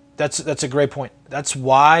 That's a great point. That's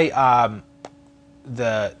why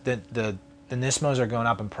the Nismos are going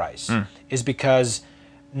up in price. Is because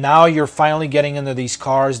now you're finally getting into these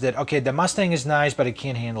cars that, okay, the Mustang is nice, but it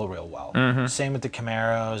can't handle real well. Same with the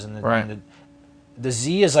Camaros. And the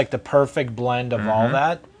Z is like the perfect blend of all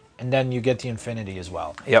that. And then you get the Infiniti as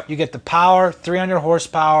well. Yep. You get the power, 300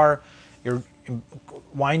 horsepower, your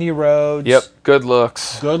windy roads. Yep, good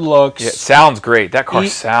looks. Good looks. Yeah, it sounds great. That car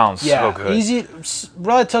sounds so good. Easy,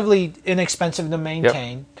 relatively inexpensive to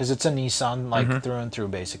maintain because it's a Nissan, like through and through,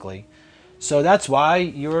 basically. So that's why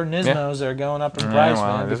your Nismos are going up in price,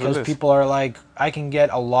 man, because people are like, I can get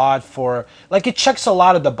a lot for... Like, it checks a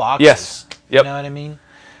lot of the boxes. Yes. Yep. You know what I mean?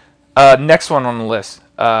 Next one on the list.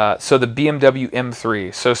 So the BMW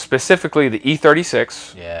M3. So specifically the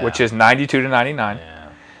E36, which is 92 to 99. Yeah.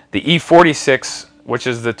 The E46, which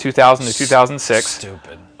is the 2000 to 2006.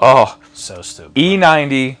 Stupid. Oh. So stupid.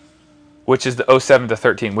 E90, which is the 07 to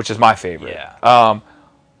 13, which is my favorite. Yeah.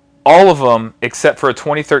 All of them, except for a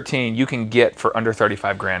 2013, you can get for under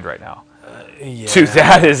 35 grand right now. Dude,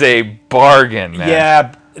 that is a bargain, man.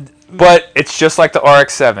 Yeah. But it's just like the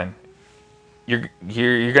RX-7.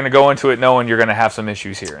 You're going to go into it knowing you're going to have some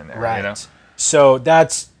issues here and there. Right. You know? So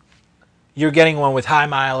you're getting one with high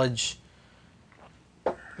mileage,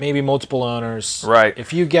 maybe multiple owners. Right.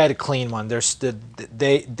 If you get a clean one,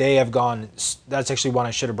 they have gone. That's actually one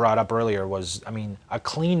I should have brought up earlier. A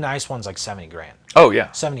clean, nice one's like 70 grand. Oh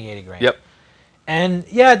yeah. 70, 80 grand. Yep. And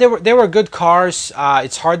yeah, they were good cars.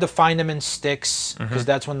 It's hard to find them in sticks because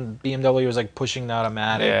that's when BMW was like pushing the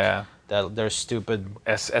automatic. Yeah. They're stupid.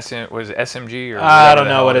 Was it SMG or I don't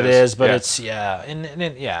know what it is, but it's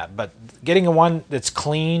but getting a one that's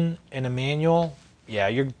clean in a manual,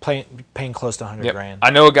 you're paying close to 100 grand. I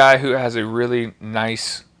know a guy who has a really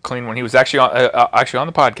nice clean one. He was actually on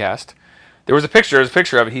the podcast. There's a picture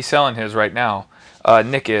of it. He's selling his right now.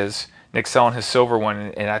 Nick's selling his silver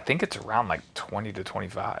one, and I think it's around like 20 to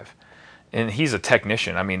 25. And he's a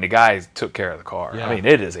technician. I mean, the guy took care of the car. Yeah. I mean,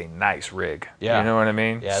 it is a nice rig. Yeah. You know what I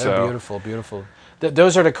mean? Yeah, they're beautiful, beautiful.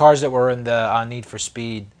 Those are the cars that were in the Need for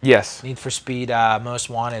Speed. Yes. Need for Speed Most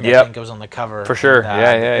Wanted. Yep. I think it was on the cover. For sure. Those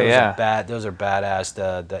are badass,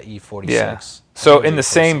 the E46. Yeah. So in the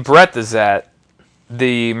same breadth as that,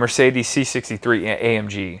 the Mercedes C63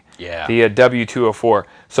 AMG. Yeah. The W204.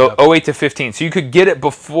 So 08 to 15. So you could get it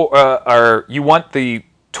before, or you want the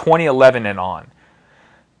 2011 and on.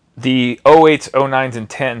 The 08s, 09s, and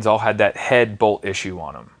 10s all had that head bolt issue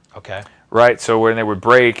on them. Okay. Right? So when they would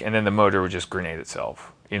break, and then the motor would just grenade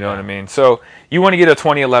itself. You know what I mean? So you want to get a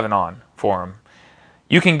 2011 on for them.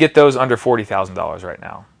 You can get those under $40,000 right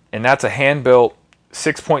now. And that's a hand-built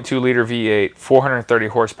 6.2-liter V8, 430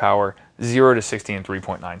 horsepower, 0 to 60 in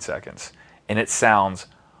 3.9 seconds. And it sounds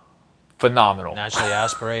phenomenal. Naturally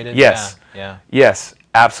aspirated? Yes. Yeah. Yes,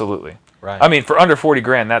 absolutely. Right. I mean, for under 40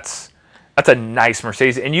 grand, that's a nice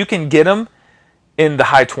Mercedes. And you can get them in the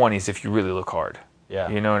high 20s if you really look hard. Yeah.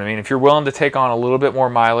 You know what I mean? If you're willing to take on a little bit more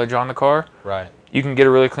mileage on the car, right, you can get a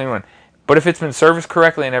really clean one. But if it's been serviced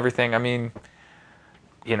correctly and everything, I mean,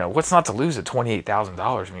 what's not to lose at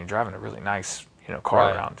 $28,000 when you're driving a really nice,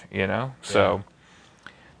 car around, So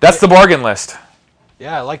that's the bargain list.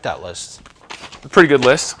 Yeah, I like that list. Pretty good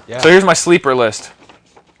list. Yeah. So here's my sleeper list.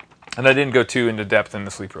 And I didn't go too into depth in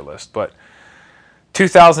the sleeper list, but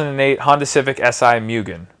 2008 Honda Civic Si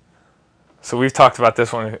Mugen. So we've talked about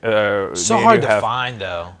this one. So hard to find,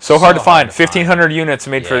 though. So hard to find. 1,500 units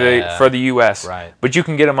made for the U.S. Right. But you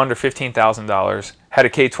can get them under $15,000. Had a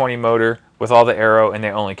K20 motor with all the aero, and they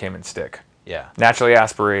only came in stick. Yeah. Naturally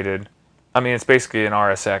aspirated. I mean, it's basically an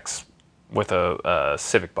RSX with a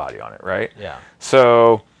Civic body on it, right? Yeah.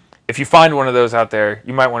 So if you find one of those out there,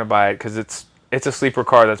 you might want to buy it because it's a sleeper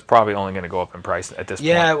car that's probably only going to go up in price at this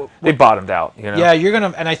point. They bottomed out, Yeah, you're going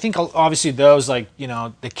to, and I think obviously those, like,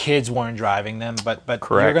 the kids weren't driving them, but Correct.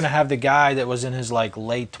 You're going to have the guy that was in his, like,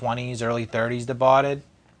 late 20s, early 30s that bought it,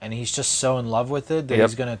 and he's just so in love with it that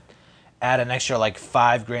he's going to add an extra, like,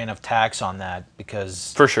 $5,000 of tax on that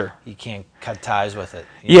because for sure he can't cut ties with it.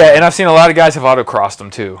 Yeah, and I've seen a lot of guys have autocrossed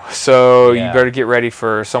them too. So you better get ready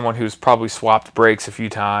for someone who's probably swapped brakes a few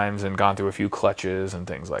times and gone through a few clutches and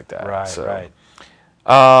things like that. Right, so. right.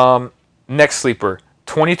 Next sleeper,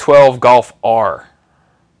 2012 Golf R.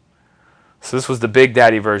 So this was the Big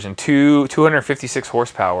Daddy version, 256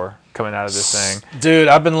 horsepower coming out of this thing. Dude,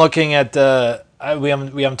 I've been looking at the. We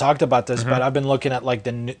haven't talked about this, but I've been looking at like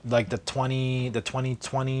the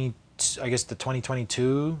 2020, I guess the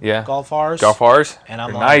 2022 Golf Rs. Golf Rs, and I'm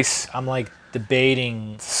like, like, nice. I'm like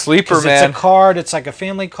debating sleeper, man. It's a car. It's like a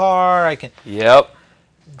family car. I can. Yep.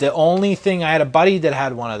 The only thing, I had a buddy that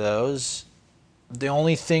had one of those. The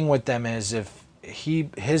only thing with them is if he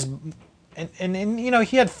had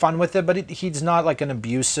fun with it, but he's not like an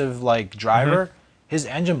abusive like driver. His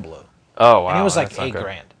engine blew. Oh wow! And it was like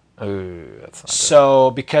 $8,000. Ooh, that's not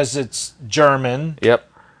so because it's German. Yep.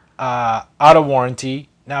 Out of warranty.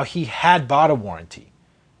 Now he had bought a warranty.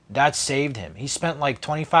 That saved him. He spent like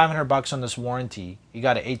 $2,500 on this warranty. He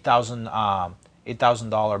got an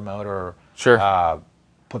 $8,000 motor. Sure.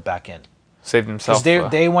 Put back in. Saved himself.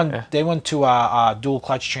 Because they went to a dual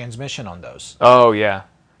clutch transmission on those. Oh yeah,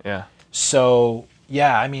 yeah. So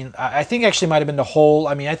yeah, I mean, I think actually might have been the whole.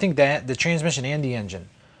 I mean, I think that the transmission and the engine.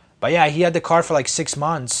 But yeah, he had the car for like 6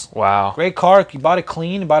 months. Wow. Great car. He bought it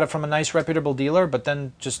clean. He bought it from a nice reputable dealer, but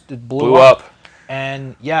then just it blew up.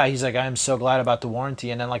 And yeah, he's like, I'm so glad about the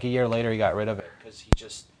warranty. And then like a year later, he got rid of it because he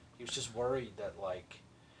was just worried that like,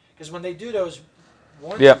 because when they do those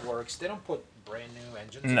warranty works, they don't put brand new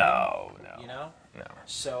engines. No. No. No.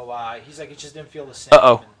 So he's like, it just didn't feel the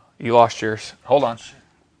same. You lost yours. Hold on.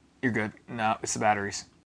 You're good. No, it's the batteries.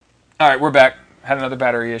 All right, we're back. Had another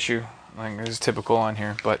battery issue. I think this is typical on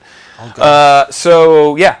here, but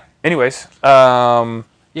so yeah. Anyways,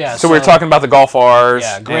 So we were talking about the Golf Rs.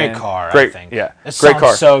 Yeah, great car. Great, I think. Yeah, it great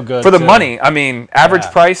car. So good for the money. I mean, average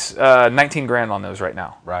price $19,000 on those right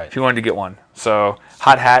now. Right. If you wanted to get one, so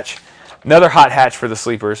hot hatch. Another hot hatch for the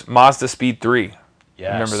sleepers. Mazda Speed 3.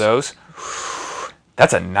 Yes. Remember those?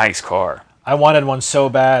 That's a nice car. I wanted one so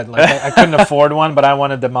bad. Like I couldn't afford one, but I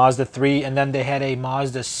wanted the Mazda 3, and then they had a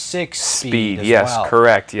Mazda 6 speed as yes, well.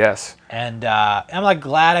 Correct, yes. And I'm like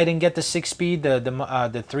glad I didn't get the 6 speed.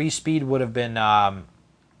 The 3 speed would have been a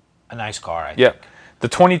nice car. I think. Yep. The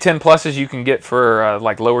 2010 pluses you can get for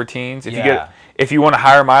like lower teens. If you want a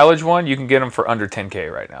higher mileage one, you can get them for under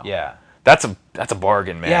 10K right now. Yeah. That's a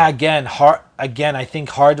bargain, man. Yeah, I think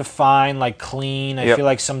hard to find, like clean. I feel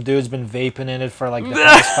like some dude's been vaping in it for like the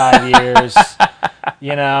past 5 years.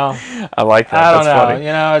 I like that. I don't know. Funny.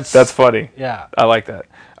 That's funny. Yeah. I like that.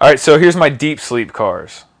 All right, so here's my deep sleep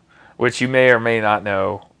cars, which you may or may not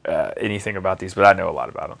know anything about these, but I know a lot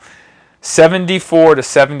about them. 74 to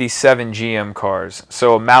 77 GM cars.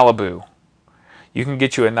 So a Malibu. You can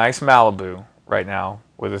get you a nice Malibu right now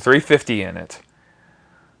with a 350 in it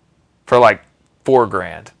for like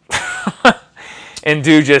 $4,000. And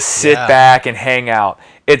just sit back and hang out.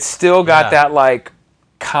 It's still got that like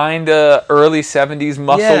kind of early 70s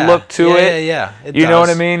muscle look to it. Yeah. You know what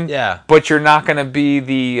I mean? Yeah. But you're not going to be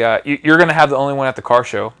you're going to have the only one at the car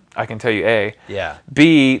show. I can tell you, A. Yeah.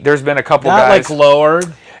 B, there's been a couple Not guys. like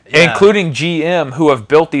lowered. Yeah. Including GM, who have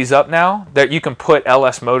built these up now, that you can put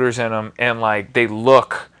LS motors in them, and like they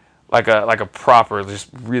look like a proper, just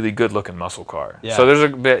really good looking muscle car. Yeah. So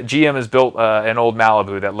GM has built an old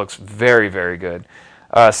Malibu that looks very, very good.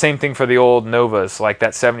 Same thing for the old Novas, like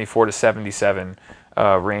that 74 to 77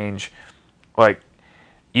 range. Like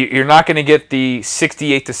you're not going to get the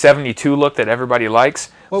 68 to 72 look that everybody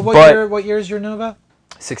likes. What year is your Nova?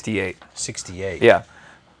 68. 68. Yeah.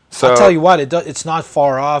 So I'll tell you what, it's not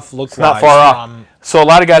far off look-wise. It's not far off. So a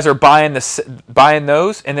lot of guys are buying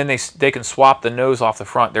those, and then they can swap the nose off the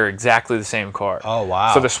front. They're exactly the same car. Oh,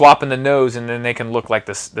 wow. So they're swapping the nose, and then they can look like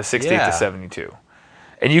the 60 Yeah. to 72.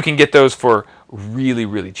 And you can get those for really,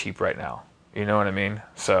 really cheap right now. You know what I mean?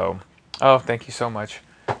 So, thank you so much.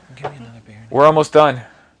 Give me another beer. We're almost done.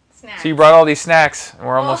 Snacks. So you brought all these snacks, and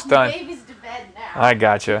we're almost done. The baby's to bed now. I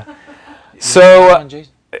gotcha. So,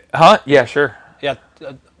 huh? Yeah, sure. Yeah,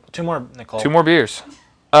 2 more, Nicole. 2 more beers.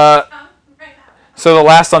 Right now. So the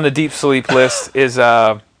last on the deep sleep list is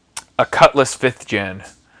a Cutlass 5th Gen.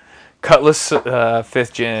 Cutlass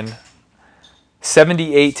 5th Gen,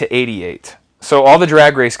 78 to 88. So all the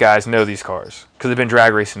drag race guys know these cars because they've been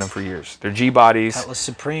drag racing them for years. They're G-bodies. Cutlass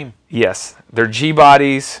Supreme. Yes, they're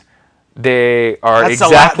G-bodies. They are That's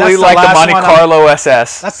exactly that's the like the last Monte one Carlo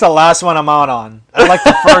SS. That's the last one I'm out on. I like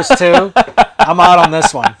the first 2. I'm out on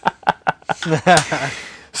this one.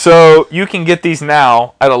 So you can get these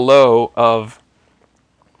now at a low of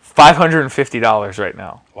 $550 right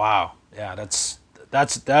now. Wow. Yeah,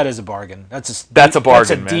 that is a bargain. That's a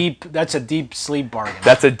bargain, man. That's a deep sleep bargain.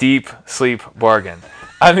 That's a deep sleep bargain.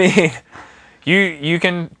 I mean, you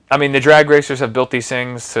can. I mean, the drag racers have built these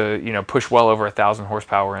things to push well over 1,000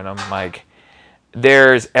 horsepower in them. Like,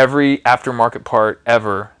 there's every aftermarket part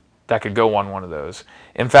ever that could go on one of those.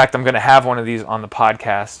 In fact, I'm going to have one of these on the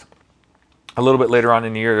podcast a little bit later on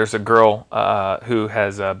in the year. There's a girl who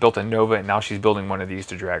has built a Nova, and now she's building one of these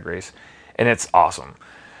to drag race, and it's awesome.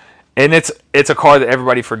 And it's a car that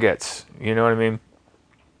everybody forgets. You know what I mean?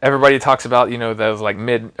 Everybody talks about those like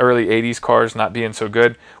early 80s cars not being so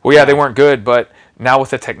good. Well, yeah, they weren't good, but now with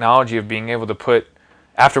the technology of being able to put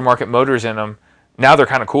aftermarket motors in them, now they're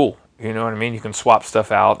kind of cool. You know what I mean? You can swap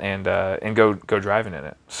stuff out and go driving in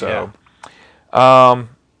it. So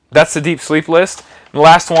that's the deep sleep list. The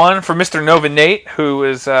last one for Mr. Nova Nate, who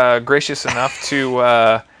is gracious enough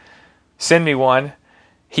to send me one.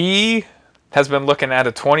 He has been looking at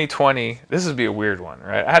a 2020. This would be a weird one,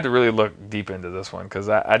 right? I had to really look deep into this one because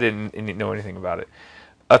I didn't know anything about it.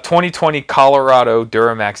 A 2020 Colorado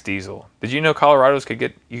Duramax diesel. Did you know Colorados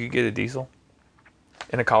you could get a diesel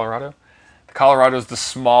in a Colorado? The Colorado's the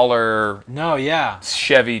smaller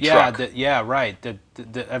Chevy truck. Right. The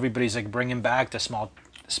everybody's like bringing back the small.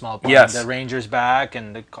 Yes. The Ranger's back,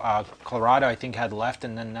 and the Colorado I think had left,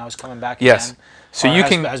 and then now it's coming back yes. again. So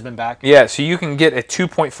has been back. Yeah, so you can get a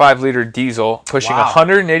 2.5 liter diesel pushing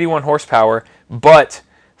 181 horsepower, but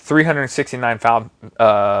 369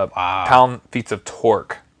 pound-feet of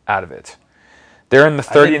torque out of it. They're in the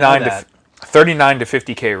 39 to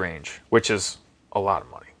 50K range, which is a lot of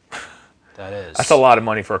money. That is. That's a lot of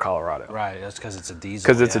money for a Colorado. Right. That's because it's a diesel.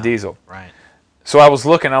 Because it's a diesel. Right. So I was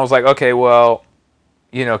looking. I was like, okay, well,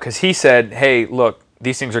 because he said, hey, look,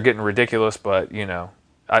 these things are getting ridiculous, but,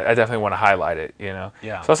 I definitely want to highlight it, Yeah.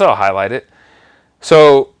 So I said I'll highlight it.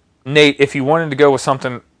 So, Nate, if you wanted to go with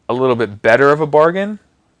something a little bit better of a bargain,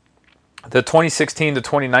 the 2016 to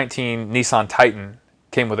 2019 Nissan Titan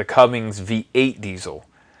came with a Cummins V8 diesel.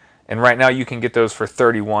 And right now you can get those for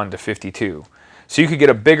 31 to 52. So you could get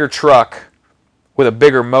a bigger truck with a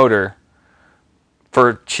bigger motor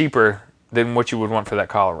for cheaper than what you would want for that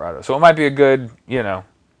Colorado. So it might be a good,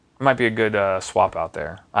 swap out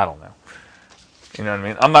there. I don't know. You know what I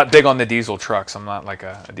mean? I'm not big on the diesel trucks. I'm not like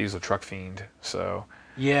a diesel truck fiend. So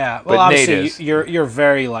yeah, but well, obviously Nate is. you're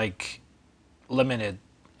very like limited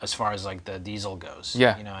as far as like the diesel goes.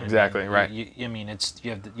 Yeah, exactly. right. I mean, it's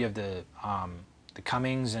you have the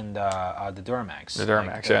Cummins and the Duramax. The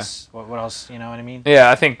Duramax, yeah. What else? You know what I mean?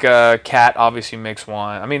 Yeah, I think Cat obviously makes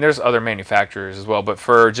one. I mean, there's other manufacturers as well, but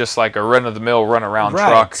for just like a run-of-the-mill, run-around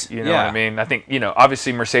truck, you know what I mean? I think,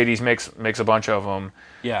 obviously Mercedes makes a bunch of them.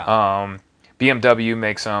 Yeah. BMW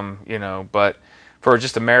makes them, but for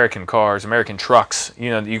just American cars, American trucks,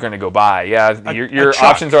 you're going to go buy. Yeah, your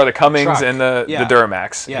options are the Cummins and the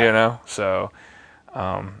Duramax, So,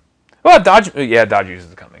 well, Dodge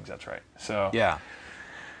uses the Cummins, that's right. So yeah.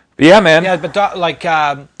 But yeah, man. Yeah, but I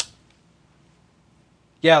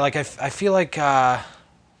feel like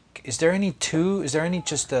is there any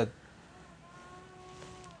just a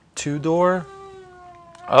 2-door?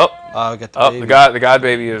 Oh, get the baby. The God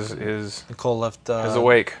baby is Nicole left is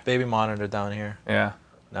awake. Baby monitor down here. Yeah.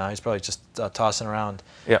 No, he's probably just tossing around.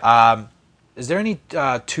 Yeah. Is there any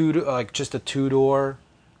just a 2-door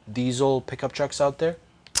diesel pickup trucks out there?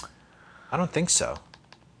 I don't think so.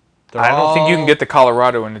 I don't think you can get the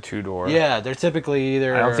Colorado in a 2-door. Yeah, they're typically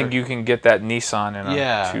either. I don't think you can get that Nissan in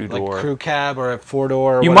a 2-door. Like crew cab or a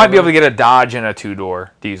 4-door. You might be able to get a Dodge in a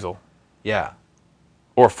 2-door diesel. Yeah.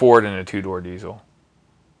 Or Ford in a 2-door diesel.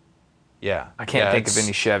 Yeah. I can't think of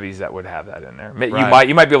any Chevys that would have that in there. Right.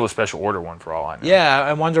 You might be able to special order one for all I know. Yeah,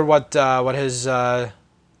 I wonder what his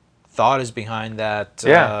thought is behind that.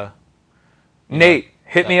 Yeah. Nate,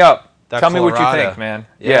 hit me up. Tell me what you Colorado. think, man.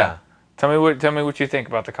 Yeah. Tell me what you think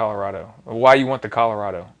about the Colorado. Why you want the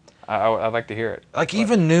Colorado. I'd like to hear it. Like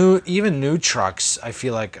even new trucks, I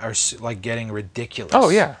feel like are like getting ridiculous. Oh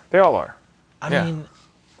yeah, they all are. I mean,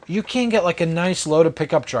 you can't get like a nice loaded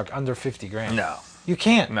pickup truck under 50 grand. No. You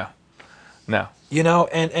can't. No. You know,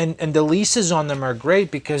 and the leases on them are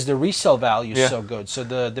great because the resale value is so good. So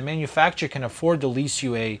the manufacturer can afford to lease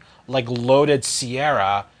you a like loaded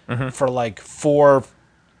Sierra for like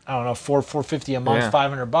 $450 a month,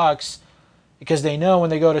 $500, because they know when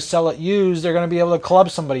they go to sell it used, they're going to be able to club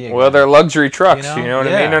somebody again. Well, they're luxury trucks. You know what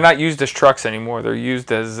I Yeah. mean? They're not used as trucks anymore. They're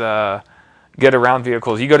used as get around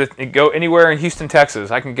vehicles. You go anywhere in Houston,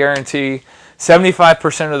 Texas. I can guarantee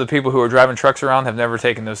 75% of the people who are driving trucks around have never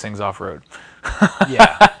taken those things off road.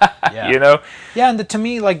 Yeah. You know? Yeah, and to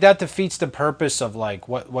me, like that defeats the purpose of like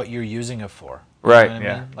what you're using it for. Right. You know what I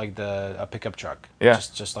Yeah. mean? Like a pickup truck. Yeah.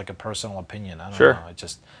 Just like a personal opinion. I don't Sure. know.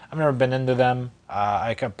 I've never been into them.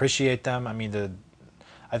 I can appreciate them. I mean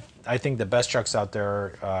I think the best trucks out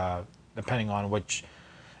there, depending on which,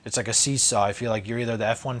 it's like a seesaw. I feel like you're either the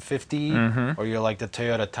F-150 or you're like the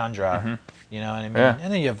Toyota Tundra. You know what I mean? Yeah.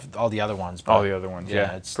 And then you have all the other ones. But All the other ones.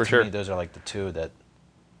 Yeah. it's For to sure. me, those are like the two that,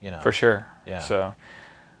 you know. For sure. Yeah. So,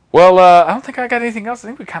 well, I don't think I got anything else. I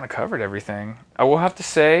think we kind of covered everything. I will have to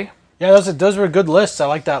say. Yeah, those were good lists. I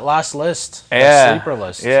like that last list. Yeah. That sleeper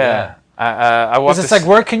list. Yeah. I Because it's like,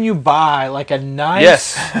 where can you buy like a nice?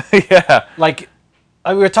 Yes. Yeah. Like,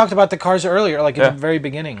 we were talking about the cars earlier, like at the very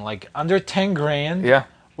beginning, like under 10 grand. Yeah.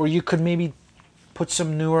 Where you could maybe put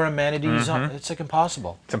some newer amenities on. It's like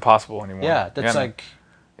impossible. It's impossible anymore. Yeah, that's man. like.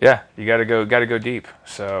 Yeah, you gotta go deep.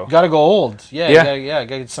 So. You gotta go old. Yeah. Yeah. You gotta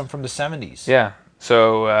get some from the 70s. Yeah.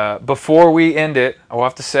 So before we end it, I will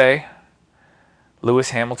have to say, Lewis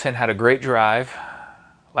Hamilton had a great drive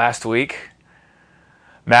last week.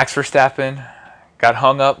 Max Verstappen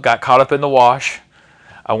got caught up in the wash.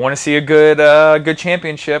 I want to see a good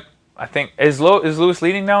championship. I think is Lewis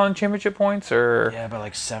leading now in championship points or Yeah, by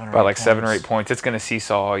like 7 or 8 by like points. 7 or 8 points. It's going to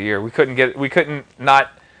seesaw all year. We couldn't not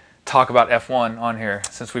talk about F1 on here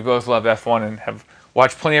since we both love F1 and have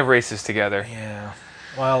watched plenty of races together. Yeah.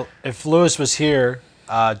 Well, if Lewis was here,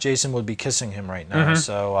 Jason would be kissing him right now.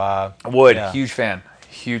 So I would. yeah. Huge fan.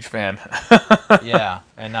 Yeah,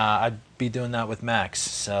 and I'd be doing that with Max.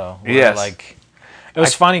 So Yes. like, it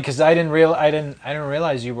was funny because I didn't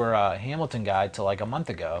realize you were a Hamilton guy till like a month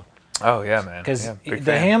ago. Oh yeah, man. Because Yeah, big the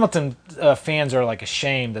fan. Hamilton fans are like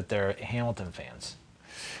ashamed that they're Hamilton fans.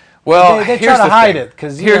 Well, They here's try to the hide thing. it,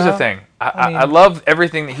 'cause, you here's know, the thing. I mean- I love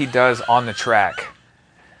everything that he does on the track.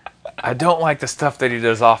 I don't like the stuff that he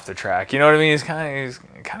does off the track. You know what I mean? He's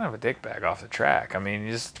kind of a dickbag off the track. I mean,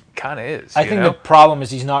 he just kind of is. I you think know? the problem is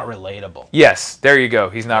he's not relatable. Yes, there you go.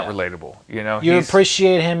 He's not Yeah. relatable. You know, You he's,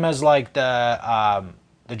 appreciate him as like the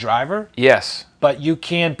driver, yes, but you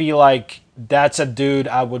can't be like, that's a dude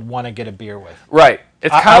I would want to get a beer with. right.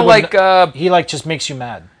 It's I kind of would like he like just makes you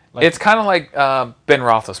mad. Like, it's kind of like Ben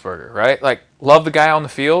Roethlisberger, right? Like, love the guy on the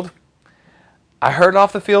field. I heard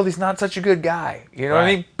off the field he's not such a good guy. You know what I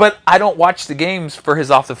Right. mean? But I don't watch the games for his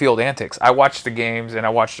off the field antics. I watch the games and I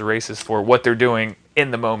watch the races for what they're doing in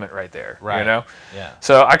the moment right there. You Right. know? Yeah.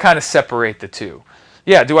 So I kind of separate the two.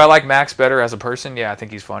 Yeah, do I like Max better as a person? Yeah, I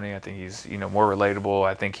think he's funny. I think he's, more relatable.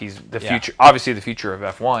 I think he's the future, obviously the future of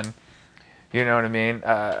F1. You know what I mean?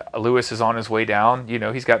 Lewis is on his way down.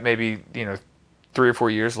 He's got maybe, 3 or 4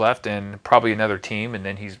 years left and probably another team, and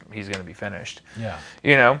then he's going to be finished. Yeah.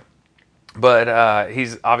 But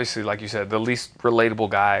he's obviously, like you said, the least relatable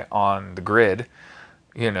guy on the grid.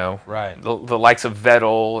 Right. The likes of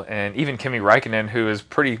Vettel and even Kimi Räikkönen, who is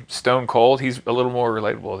pretty stone cold. He's a little more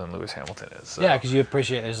relatable than Lewis Hamilton is. So. Yeah, because you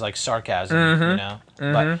appreciate his like sarcasm, you know.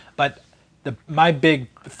 But my big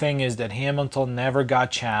thing is that Hamilton never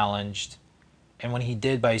got challenged, and when he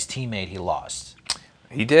did by his teammate, he lost.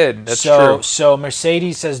 He did. That's so, true. So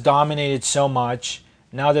Mercedes has dominated so much.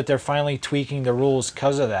 Now that they're finally tweaking the rules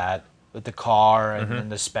because of that, with the car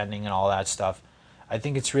and the spending and all that stuff, I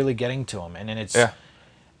think it's really getting to him. And then it's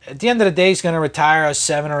at the end of the day, he's going to retire a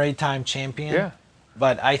 7 or 8 time champion. Yeah.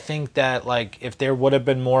 But I think that like if there would have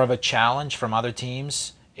been more of a challenge from other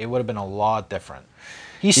teams, it would have been a lot different.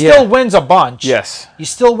 He still wins a bunch. Yes. He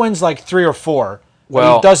still wins like 3 or 4.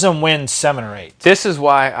 Well, but he doesn't win 7 or 8. This is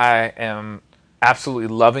why I am absolutely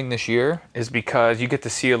loving this year, is because you get to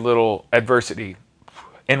see a little adversity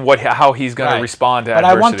in how he's going to respond to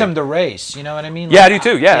adversity. But I want them to race. You know what I mean? Yeah, I do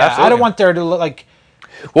too. Yeah, absolutely. I don't want there to look like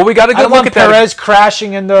Well, we got a good look at Perez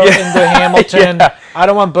crashing into Hamilton. Yeah. I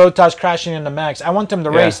don't want Bottas crashing into Max. I want them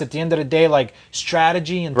to race at the end of the day, like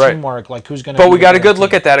strategy and teamwork, like who's going to. But we got a good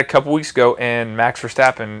look at that a couple weeks ago, and Max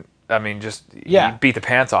Verstappen. I mean, just he beat the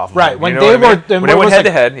pants off. Right. Him, when you they know were when they went head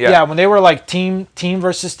to head. Yeah. When they were like team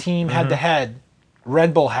versus team, head to head,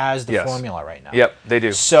 Red Bull has the formula right now. Yep, they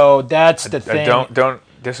do. So that's the thing. Don't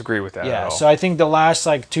disagree with that at all. So I think the last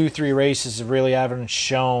like 2-3 races really haven't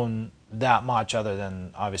shown that much, other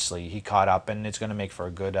than obviously he caught up, and it's going to make for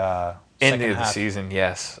a good end of the half. Season.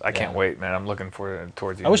 Yes, I can't wait, man. I'm looking forward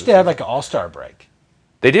towards the. I wish they had like an all-star break.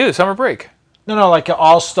 They do summer break. No, like an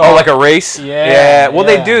all-star. Oh, like a race? Yeah. Well,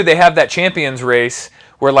 they do. They have that Champions race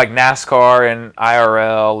where like NASCAR and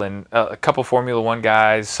IRL and a couple Formula One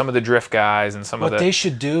guys, some of the drift guys, and some of the. What they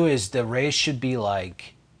should do is the race should be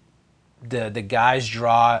like the guys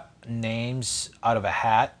draw names out of a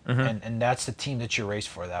hat, and that's the team that you race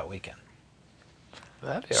for that weekend.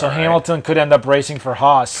 So Hamilton could end up racing for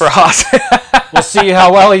Haas. We'll see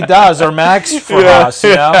how well he does, or Max for Haas.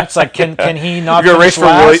 You know, it's like can he not finish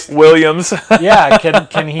last? For Williams. Yeah,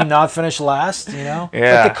 can he not finish last? You know,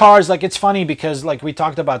 yeah. Like the cars, like it's funny because like we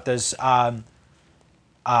talked about this, Ocon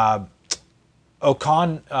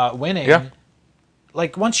winning. Yeah.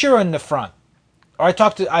 Like once you're in the front, or I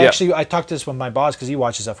talked this with my boss because he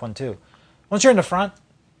watches F1 too. Once you're in the front,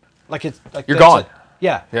 like it's like you're gone.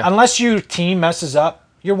 Yeah. Unless your team messes up,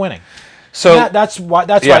 you're winning. So that's why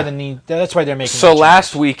they're making. So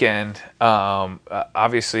last weekend,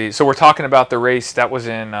 obviously, so we're talking about the race that was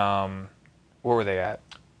in where were they at?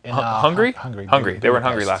 In Hungary. Hungary. They were in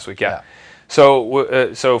Hungary last week. Yeah.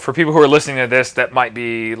 So for people who are listening to this, that might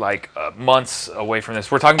be like months away from this.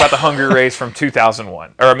 We're talking about the Hungary race from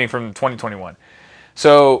 2001, from 2021.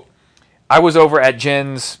 So I was over at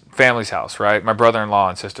Jen's family's house, right? My brother-in-law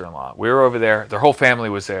and sister-in-law. We were over there. Their whole family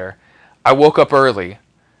was there. I woke up early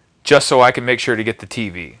just so I could make sure to get the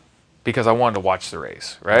TV because I wanted to watch the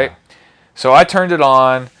race, right? Yeah. So I turned it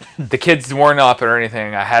on. The kids weren't up or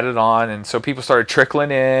anything. I had it on, and so people started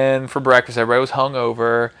trickling in for breakfast. Everybody was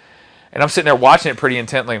hungover, and I'm sitting there watching it pretty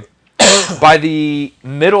intently. By the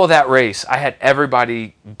middle of that race, I had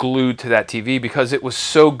everybody glued to that TV because it was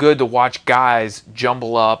so good to watch guys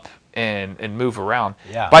jumble up and move around.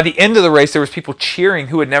 Yeah. By the end of the race, there was people cheering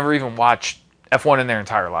who had never even watched F1 in their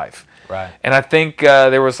entire life. Right. And I think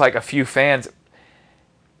there was like a few fans.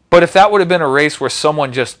 But if that would have been a race where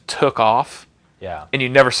someone just took off, and you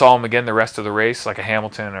never saw them again the rest of the race, like a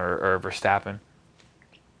Hamilton or Verstappen,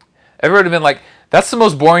 everybody would have been like, that's the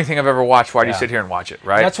most boring thing I've ever watched. Why do you sit here and watch it,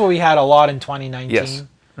 right? That's what we had a lot in 2019. Yes.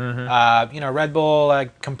 Mm-hmm. Red Bull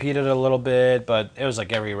competed a little bit, but it was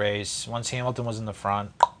like every race. Once Hamilton was in the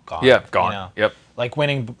front, gone. Yeah, gone. Yep. Like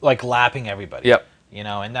winning, like lapping everybody. Yep.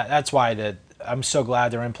 And that's why I'm so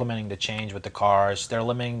glad they're implementing the change with the cars. They're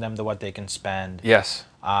limiting them to what they can spend. Yes.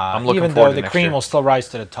 I'm looking even forward though to the cream will still rise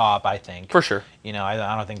to the top, I think. For sure.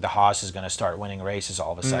 I don't think the Haas is going to start winning races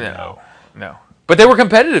all of a sudden. No. But they were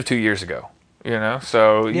competitive 2 years ago.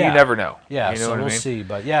 So you never know. Yeah, so we'll see.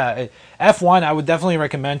 But yeah, F1, I would definitely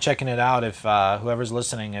recommend checking it out if whoever's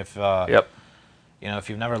listening, if if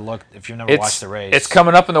you've never watched the race. It's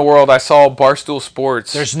coming up in the world. I saw Barstool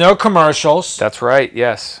Sports. There's no commercials. That's right.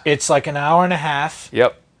 Yes. It's like an hour and a half.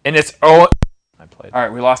 Yep. And it's I played. All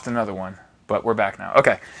right, we lost another one, but we're back now.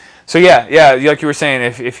 Okay. So yeah, like you were saying,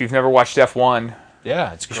 if you've never watched F1,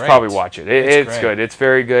 it's great. You should probably watch it. It's good. It's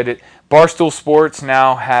very good. Barstool Sports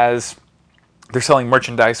now they're selling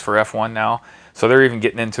merchandise for F1 now, so they're even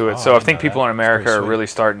getting into it. So I think people in America are really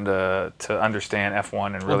starting to understand F1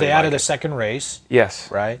 and really. Well, they added a second race. Yes.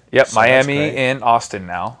 Right. Yep. So Miami and Austin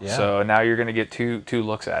now. Yeah. So now you're going to get two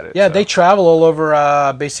looks at it. Yeah, they travel all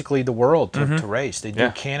over basically the world to race. They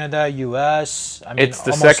do Canada, U.S. It's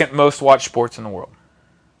the second most watched sports in the world.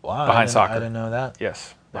 Wow. Behind soccer. I didn't know that.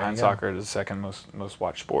 Yes. Behind soccer is the second most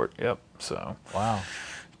watched sport. Yep. So. Wow.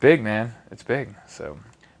 It's big, man. It's big. So.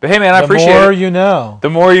 But hey, man, I appreciate it. The more you know. The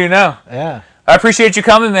more you know. Yeah. I appreciate you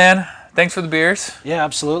coming, man. Thanks for the beers. Yeah,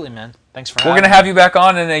 absolutely, man. Thanks for having me. We're going to have you back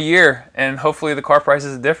on in a year, and hopefully the car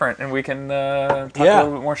prices are different, and we can talk a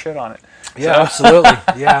little bit more shit on it. Yeah, absolutely.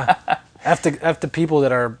 Yeah. After people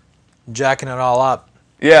that are jacking it all up.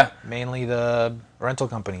 Yeah. Mainly the rental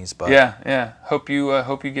companies. But Yeah. Hope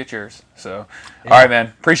you get yours. So, all right, man.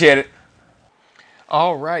 Appreciate it.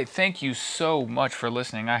 All right. Thank you so much for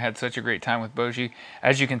listening. I had such a great time with Boji.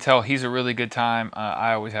 As you can tell, he's a really good time.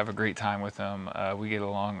 I always have a great time with him. We get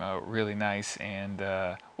along really nice, and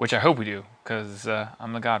which I hope we do, because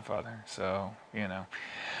I'm the Godfather. So,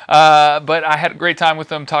 but I had a great time with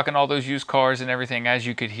them talking all those used cars and everything. As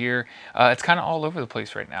you could hear, it's kind of all over the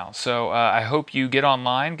place right now. So I hope you get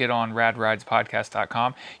online, get on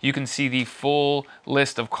radridespodcast.com. You can see the full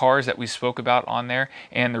list of cars that we spoke about on there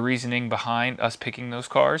and the reasoning behind us picking those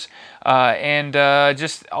cars. And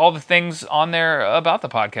just all the things on there about the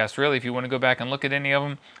podcast, really. If you want to go back and look at any of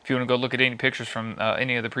them, if you want to go look at any pictures from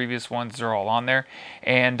any of the previous ones, they're all on there.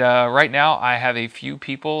 And right now, I have a few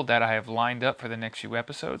people that I have lined up for the next few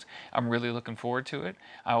episodes. I'm really looking forward to it.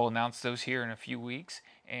 I will announce those here in a few weeks,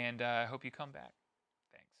 and I hope you come back.